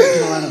 No, I was going to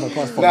give a round of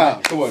applause for Nah,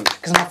 come on.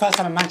 because my first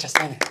time in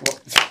Manchester,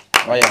 innit?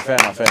 Oh yeah, fair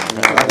enough.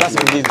 That's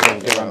what we need to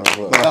give round of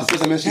applause. That's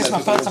supposed to mention. This is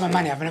my first time in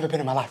Mani. I've never been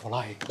in my life,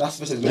 wallahi. That's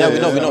supposed to Yeah, we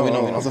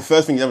know. That's the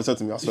first thing you ever said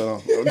to me, I swear.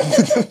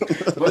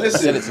 But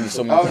listen, Said it to me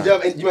so many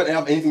do you might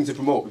have anything to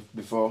promote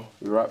before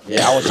we wrap?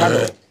 Yeah, I was trying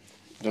to.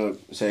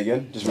 Say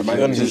again. Just You're remind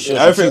gonna me. do the show.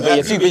 Everything-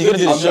 You're too busy. You're gonna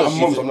do the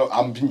show.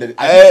 I'm being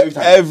dedicated.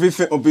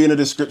 Everything will be in the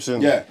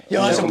description. Yeah.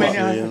 Yo, it's a Check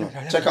 'em bit,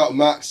 out. Check out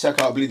Max.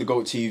 Check out Bleed the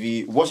Goat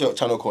TV. What's your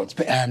channel called?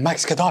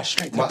 Max Kadash,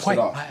 straight to the Max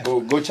point.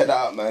 Sadar. Go check that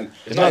out, man.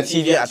 It's not a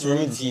TV. I had to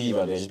remove the TV,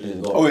 by the way. Just play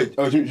the goal. Oh wait.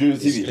 Oh, you do the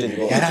Play the TV.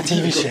 goal. Yeah, that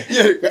TV shit.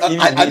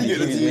 I didn't get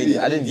the TV's TV. meaty.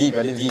 I didn't deep.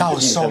 That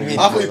was so meaty.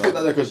 I thought you put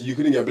that there because you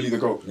couldn't get Bleed the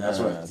Goat. Nah, That's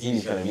right.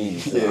 TV's kind of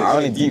mean. I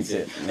only deeped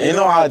it. And you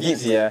know how I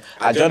deeped it, yeah?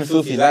 I joined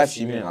Filthy live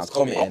streaming and I was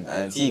commenting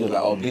and T was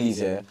like, oh, Billy's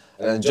here.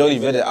 And then Jody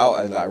read it out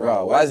and like,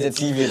 bro, why is there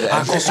TV there?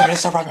 I'm sorry,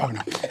 let's stop right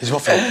now. It's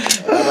waffle.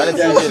 Why the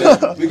TV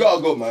there? We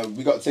gotta go, man.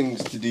 We got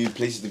things to do,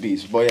 places to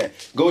be. But yeah,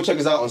 go check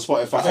us out on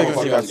Spotify,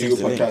 Apple Podcasts,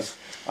 Google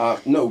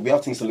Podcasts. No, we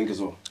have things to link as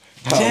well.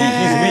 He's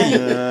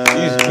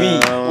we.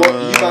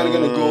 Well, you man are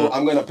gonna go.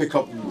 I'm gonna pick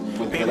up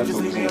with the Just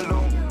leave me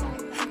leftovers.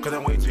 alone, cause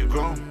I'm way too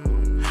grown.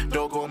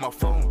 Don't go on my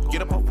phone.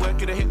 Get up off work,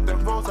 get a hit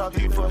them rolls. I'll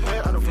do for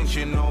her, I don't think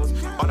she knows.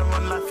 On the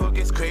run, life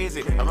gets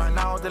crazy. And right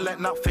now, the let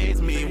not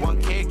phase me.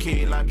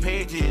 1K, like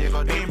Paige, I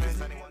got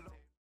demons.